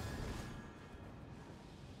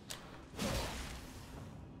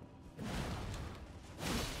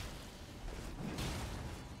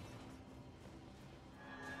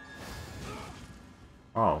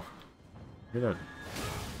 Oh. Look at that.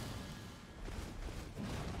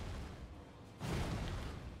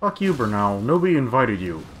 Fuck you, Bernal. Nobody invited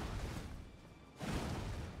you.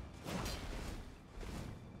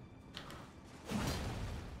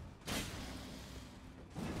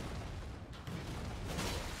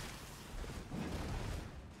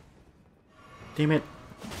 Damn it.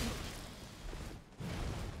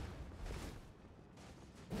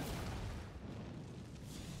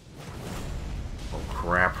 Oh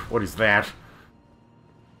crap, what is that?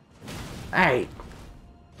 Hey!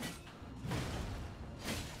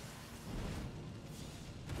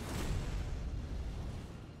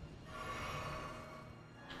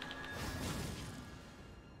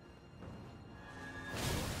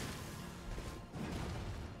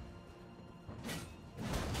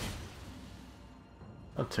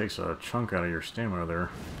 That takes a chunk out of your stamina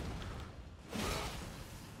there.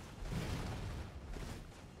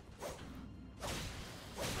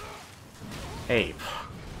 Hey.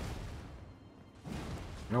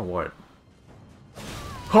 You know what?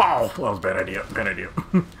 Oh, that was a bad idea. Bad idea.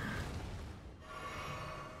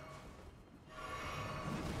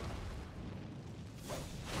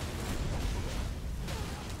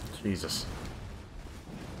 Jesus.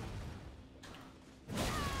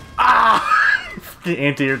 Ah! Fucking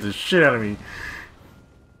anti-aired the shit out of me.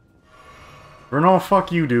 Bernal,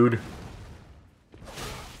 fuck you, dude.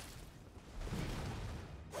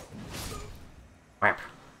 Whap.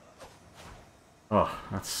 Oh,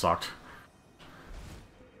 that sucked.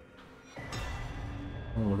 Oh,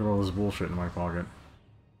 look at all this bullshit in my pocket.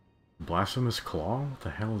 Blasphemous Claw? What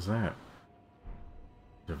the hell is that?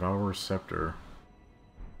 Devour Scepter.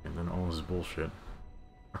 And then all this bullshit.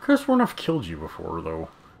 I could have sworn I've killed you before, though.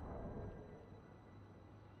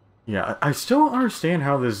 Yeah, I still don't understand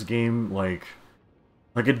how this game, like,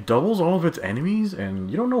 it doubles all of its enemies,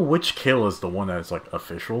 and you don't know which kill is the one that's, like,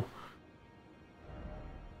 official.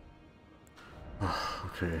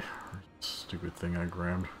 Okay, stupid thing I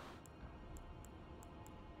grabbed.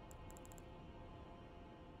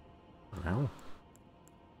 What the hell?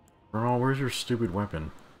 Bernal, where's your stupid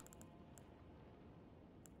weapon?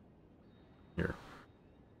 Here.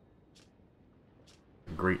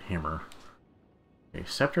 Great hammer. A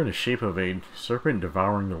scepter in the shape of a serpent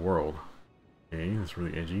devouring the world. Okay, that's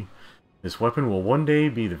really edgy. This weapon will one day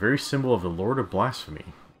be the very symbol of the Lord of Blasphemy.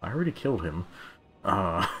 I already killed him.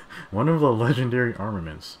 One of the legendary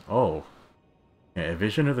armaments. Oh. A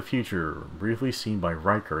vision of the future, briefly seen by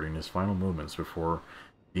Rykard in his final moments before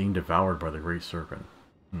being devoured by the Great Serpent.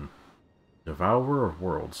 Devourer of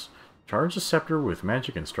Worlds. Charge the scepter with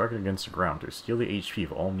magic and strike it against the ground to steal the HP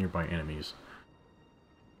of all nearby enemies.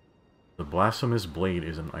 The Blasphemous Blade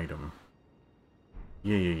is an item.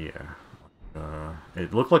 Yeah.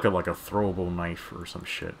 It looked like a throwable knife or some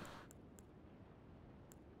shit.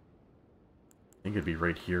 I think it'd be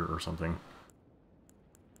right here or something.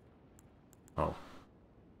 Oh.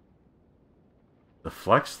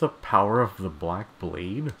 Deflects the power of the Black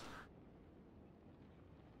Blade?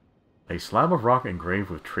 A slab of rock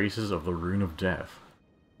engraved with traces of the Rune of Death.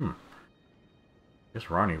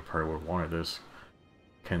 Guess Ronnie probably would have wanted this.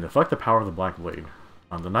 Can deflect the power of the Black Blade.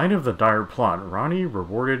 On the night of the dire plot, Ronnie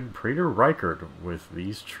rewarded Praetor Rykard with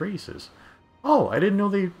these traces. Oh, I didn't know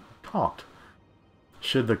they talked.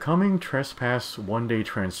 Should the coming trespass one day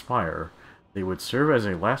transpire, they would serve as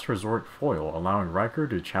a last resort foil, allowing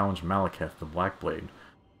Rykard to challenge Malekith the Black Blade,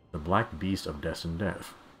 the Black Beast of Destined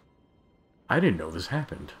Death. I didn't know this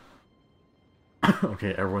happened.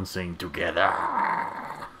 Okay, everyone's saying together.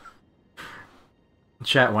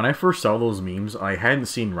 Chat, when I first saw those memes, I hadn't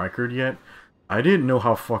seen Rykard yet. I didn't know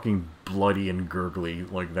how fucking bloody and gurgly,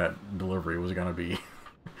 like, that delivery was gonna be.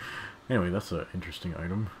 Anyway, that's an interesting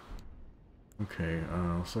item. Okay,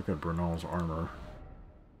 let's look at Bernal's armor.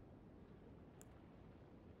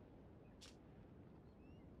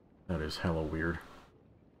 That is hella weird.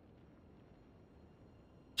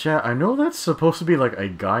 Chat, I know that's supposed to be like a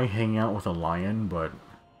guy hanging out with a lion, but,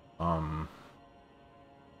 yeah,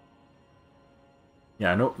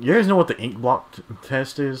 I know. You guys know what the ink block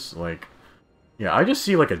test is? Like, yeah, I just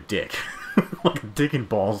see like a dick. Like a dick and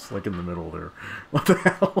balls, like in the middle there. What the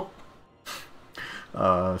hell?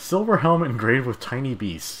 Silver helmet engraved with tiny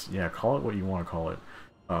beasts. Yeah, call it what you want to call it.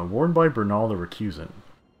 Worn by Bernal the Recusant.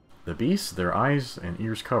 The beasts, their eyes and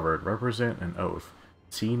ears covered, represent an oath.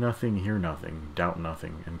 See nothing, hear nothing, doubt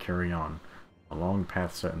nothing, and carry on. A long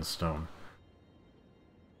path set in stone.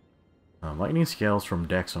 Lightning scales from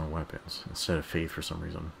dex on weapons instead of faith for some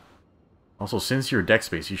reason. Also, since you're dex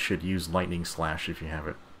based, you should use lightning slash if you have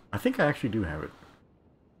it. I think I actually do have it.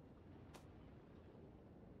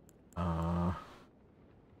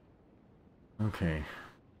 Okay.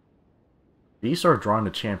 These are drawn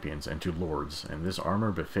to champions and to lords, and this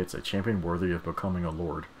armor befits a champion worthy of becoming a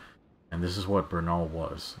lord. And this is what Bernal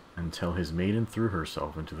was, until his maiden threw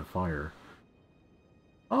herself into the fire.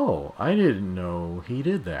 Oh, I didn't know he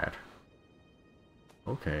did that.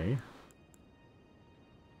 Okay.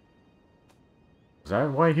 Is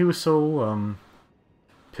that why he was so,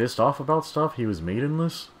 pissed off about stuff? He was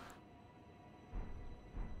maidenless?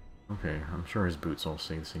 Okay, I'm sure his boots all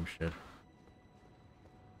say the same shit.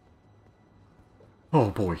 Oh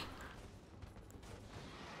boy.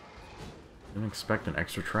 Didn't expect an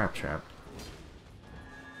extra trap, chat.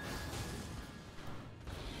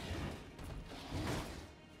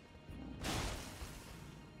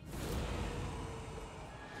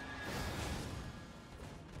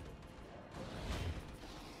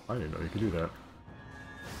 I didn't know you could do that.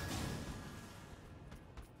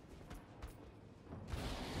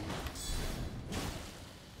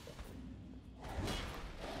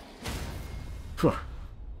 Phew.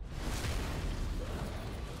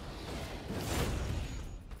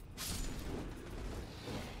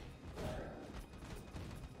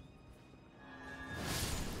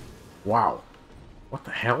 Wow. What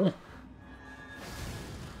the hell?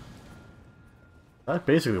 That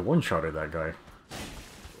basically one-shotted that guy.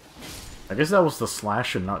 I guess that was the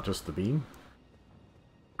slash and not just the beam.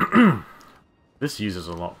 This uses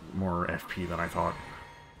a lot more FP than I thought.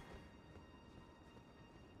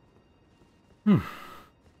 Any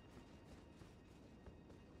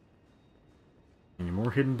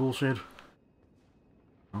more hidden bullshit?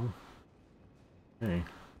 No? Okay.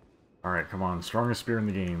 Alright, come on. Strongest spear in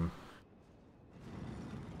the game.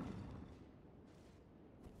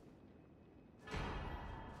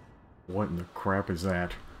 What in the crap is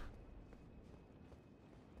that?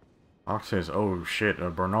 Ox says, oh shit,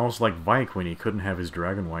 Bernal's like Vike when he couldn't have his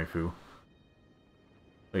dragon waifu.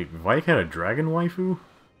 Wait, Vike had a dragon waifu?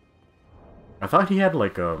 I thought he had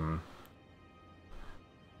like, I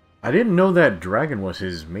didn't know that dragon was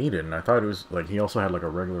his maiden. I thought it was, like, he also had like a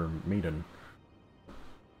regular maiden.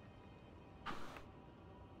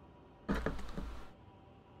 I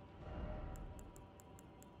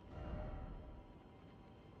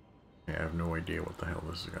have no idea what the hell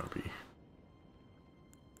this is gonna be.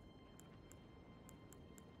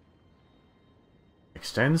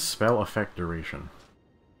 Extends spell effect duration.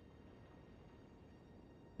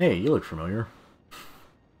 Hey, you look familiar.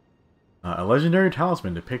 A legendary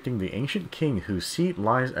talisman depicting the ancient king whose seat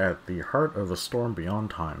lies at the heart of the storm beyond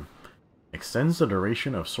time. Extends the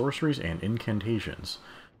duration of sorceries and incantations.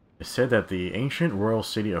 It's said that the ancient royal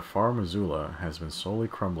city of Far Missoula has been slowly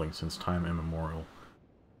crumbling since time immemorial.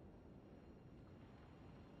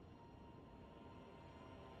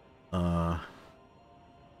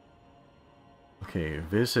 Okay,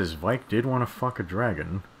 Viz says Vike did want to fuck a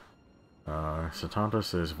dragon. Satanta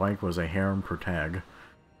says Vike was a harem protag.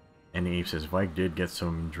 And Ape says Vike did get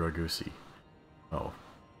some Dragusi. Oh.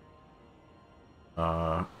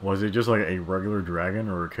 Was it just like a regular dragon,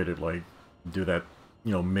 or could it like do that,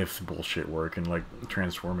 you know, myth bullshit where it can like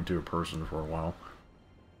transform into a person for a while?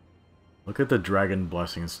 Look at the dragon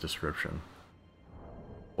blessings description.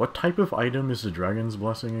 What type of item is the dragon's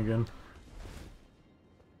blessing again?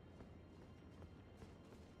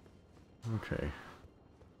 Okay.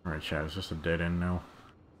 Alright, chat, it's just a dead end now.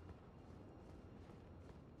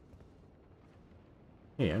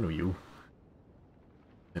 Hey, I know you.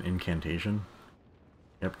 An incantation?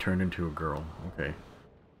 Yep, turned into a girl. Okay.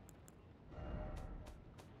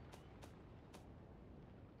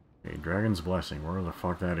 Okay, Dragon's Blessing. Where the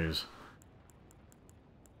fuck that is?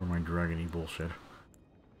 For my dragony bullshit.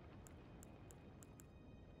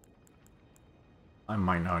 I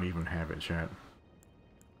might not even have it, chat.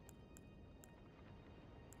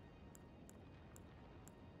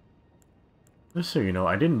 Just so you know,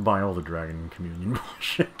 I didn't buy all the Dragon Communion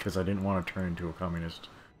bullshit because I didn't want to turn into a communist.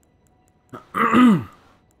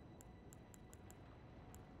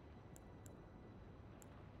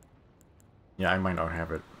 Yeah, I might not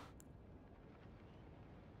have it.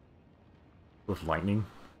 With lightning.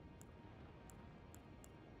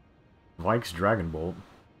 Vike's Dragon Bolt.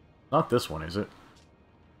 Not this one, is it?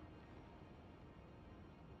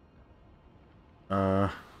 I'm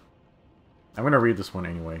gonna read this one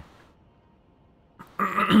anyway.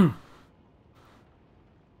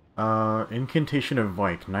 Incantation of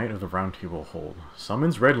Vike, Knight of the Round Table Hold.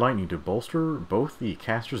 Summons red lightning to bolster both the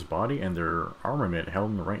caster's body and their armament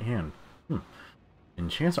held in the right hand.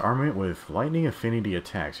 Enchants armament with lightning affinity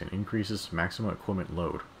attacks and increases maximum equipment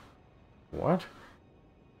load. What?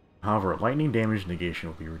 However, lightning damage negation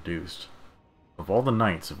will be reduced. Of all the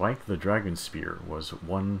knights, Vike the Dragon Spear was the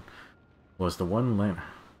one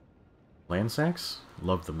Lansax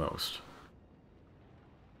loved the most.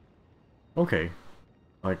 Okay.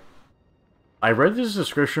 Like, I read this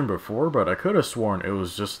description before, but I could have sworn it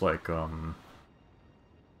was just like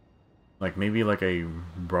maybe like a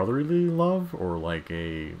brotherly love or like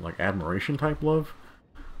a admiration type love.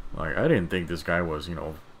 Like, I didn't think this guy was, you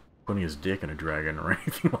know, putting his dick in a dragon or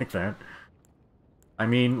anything like that. I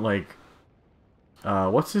mean, like,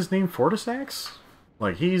 what's his name? Fortisax?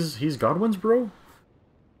 Like, he's Godwin's bro?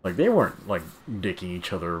 Like, they weren't, like, dicking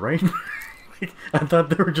each other, right? Like, I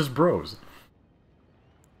thought they were just bros.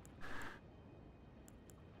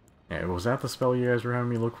 Yeah, was that the spell you guys were having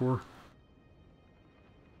me look for?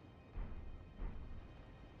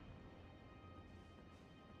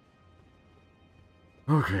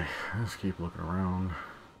 Okay, let's keep looking around.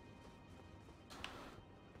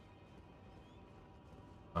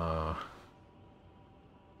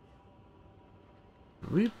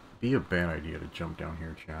 Would it be a bad idea to jump down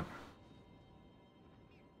here, chat?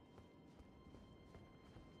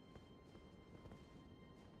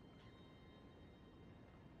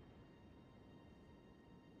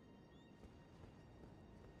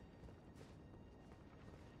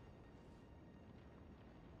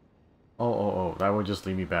 Oh, that would just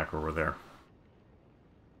lead me back over there.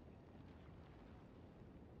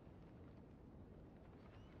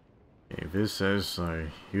 Okay, Viz says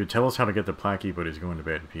he would tell us how to get the Placky, but he's going to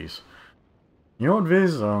bed in peace. You know what,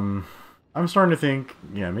 Viz? I'm starting to think,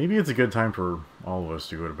 yeah, maybe it's a good time for all of us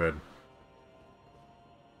to go to bed.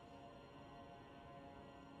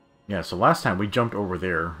 Yeah, so last time we jumped over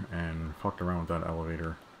there and fucked around with that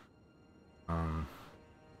elevator.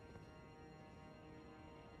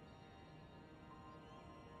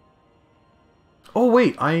 Oh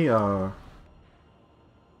wait, yeah,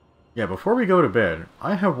 before we go to bed,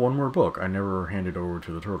 I have one more book I never handed over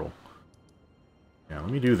to the turtle. Yeah, let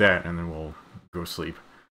me do that and then we'll go sleep.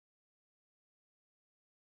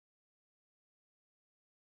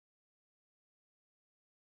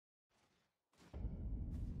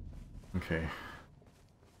 Okay.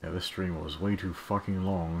 Yeah, this stream was way too fucking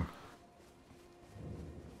long.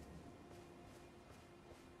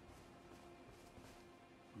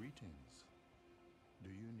 Greetings. Do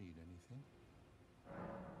you need anything?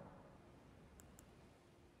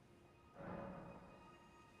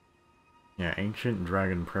 Yeah, Ancient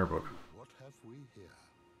Dragon Prayer Book. What have we here?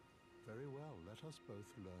 Very well, let us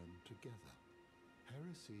both learn together.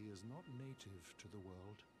 Heresy is not native to the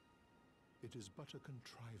world. It is but a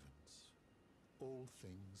contrivance. All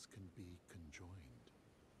things can be conjoined.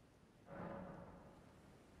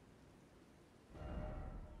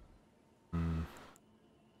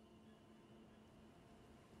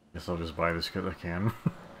 Guess I'll just buy this because I can.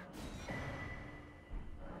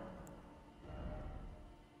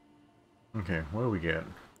 Okay, what do we get?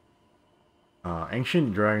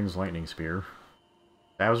 Ancient Dragon's Lightning Spear.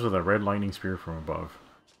 Stabs with a red lightning spear from above.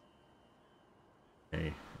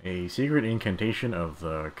 A secret incantation of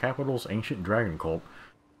the capital's ancient dragon cult.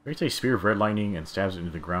 Creates a spear of red lightning and stabs it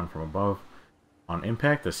into the ground from above. On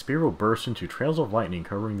impact, the spear will burst into trails of lightning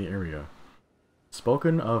covering the area.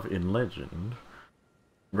 Spoken of in legend,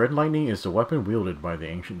 red lightning is the weapon wielded by the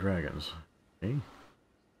ancient dragons. Okay.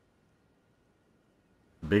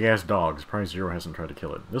 Big ass dog. Surprised Zero hasn't tried to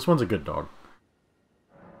kill it. This one's a good dog.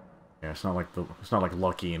 Yeah, it's not like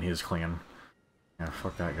Lucky and his clan. Yeah,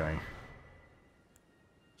 fuck that guy.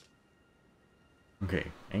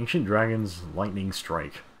 Okay, Ancient Dragon's Lightning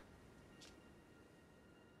Strike.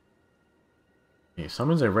 It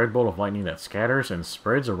summons a red bolt of lightning that scatters and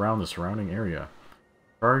spreads around the surrounding area.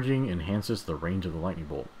 Charging enhances the range of the lightning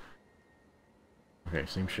bolt. Okay,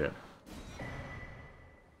 same shit.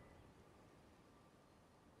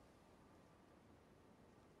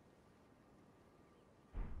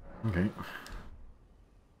 Okay.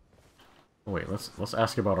 Oh, wait, let's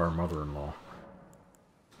ask about our mother-in-law.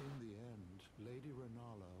 In the end, Lady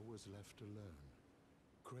Renala was left alone,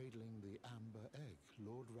 cradling the amber egg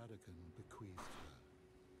Lord Radican bequeathed her.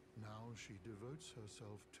 Now she devotes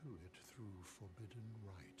herself to it through forbidden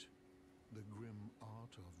rite, the grim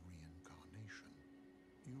art of reincarnation.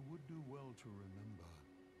 You would do well to remember,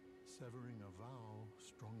 severing a vow,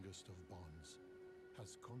 strongest of bonds,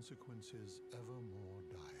 has consequences ever more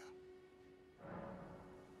dire.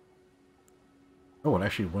 Oh, it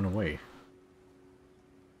actually went away.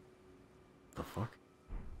 The fuck?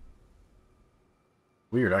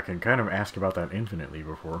 Weird, I can kind of ask about that infinitely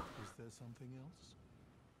before. Is there something else?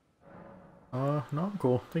 No, I'm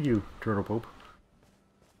cool. Thank you, Turtle Pope.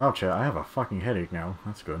 Oh, chat, I have a fucking headache now.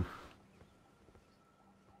 That's good.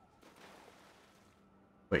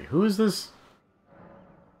 Wait, who is this?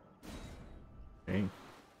 Okay.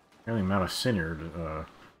 Apparently I'm not a sinner,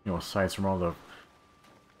 you know, aside from all the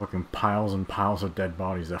fucking piles and piles of dead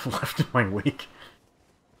bodies that I've left in my wake.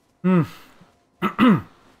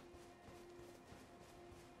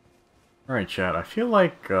 Alright, chat, I feel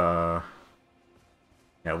like, yeah,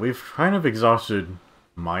 we've kind of exhausted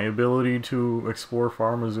my ability to explore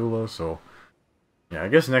Farm Azula, so... Yeah, I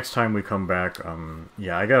guess next time we come back,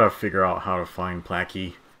 yeah, I gotta figure out how to find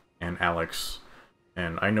Placky and Alex,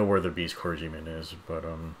 and I know where the Beast Clergyman is, but,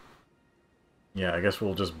 yeah, I guess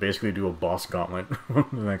we'll just basically do a boss gauntlet the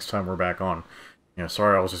next time we're back on. Yeah,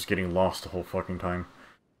 sorry I was just getting lost the whole fucking time.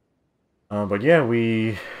 But yeah,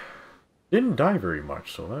 we didn't die very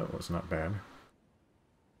much, so that was not bad.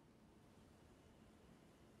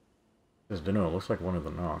 This Dino looks like one of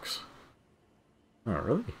the Nox. Oh,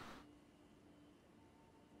 really?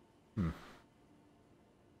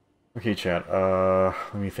 Okay, chat,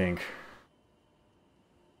 let me think.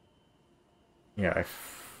 Yeah,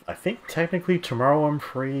 I think technically tomorrow I'm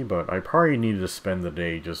free, but I probably needed to spend the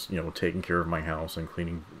day just, you know, taking care of my house and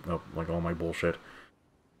cleaning up, like, all my bullshit.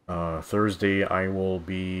 Thursday I will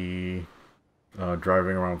be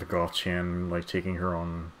driving around with the Goth-chan, like, taking her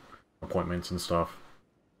on appointments and stuff.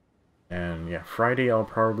 And, yeah, Friday I'll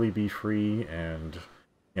probably be free, and,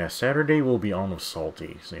 yeah, Saturday will be on with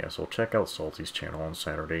Salty. So, yeah, so check out Salty's channel on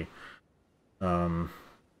Saturday. Yeah,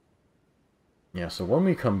 so when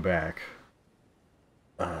we come back...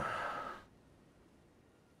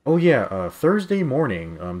 oh yeah, Thursday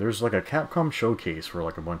morning, there's like a Capcom showcase for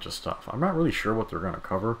like a bunch of stuff. I'm not really sure what they're gonna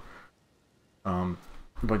cover.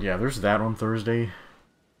 But yeah, there's that on Thursday.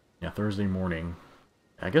 Yeah, Thursday morning.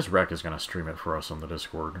 I guess Rek is gonna stream it for us on the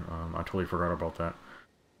Discord. I totally forgot about that.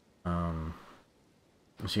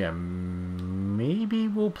 So yeah, maybe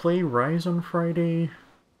we'll play Rise on Friday.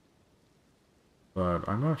 But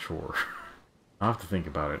I'm not sure. I'll have to think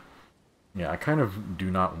about it. Yeah, I kind of do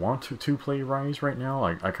not want to play Rise right now.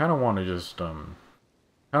 I kind of want to just,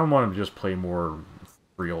 play more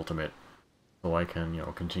free Ultimate. So I can, you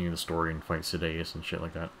know, continue the story and fight Sideus and shit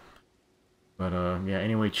like that. But, yeah,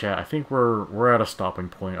 anyway, chat, I think we're at a stopping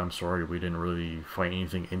point. I'm sorry we didn't really fight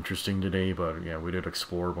anything interesting today, but, yeah, we did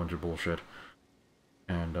explore a bunch of bullshit.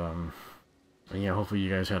 And, yeah, hopefully you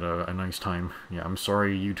guys had a nice time. Yeah, I'm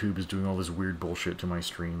sorry YouTube is doing all this weird bullshit to my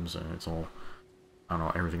streams, and it's all... I don't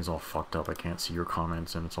know, everything's all fucked up, I can't see your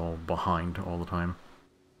comments, and it's all behind all the time.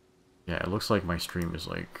 Yeah, it looks like my stream is,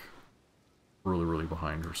 like, really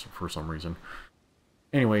behind for some reason.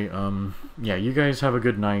 Anyway, yeah, you guys have a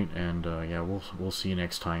good night, and, yeah, we'll see you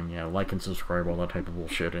next time. Yeah, like and subscribe, all that type of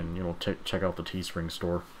bullshit, and, you know, check out the Teespring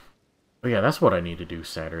store. But yeah, that's what I need to do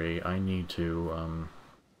Saturday. I need to,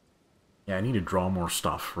 yeah, I need to draw more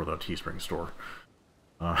stuff for the Teespring store.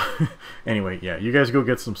 Anyway, yeah, you guys go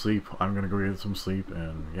get some sleep. I'm gonna go get some sleep,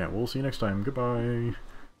 and yeah, we'll see you next time. Goodbye.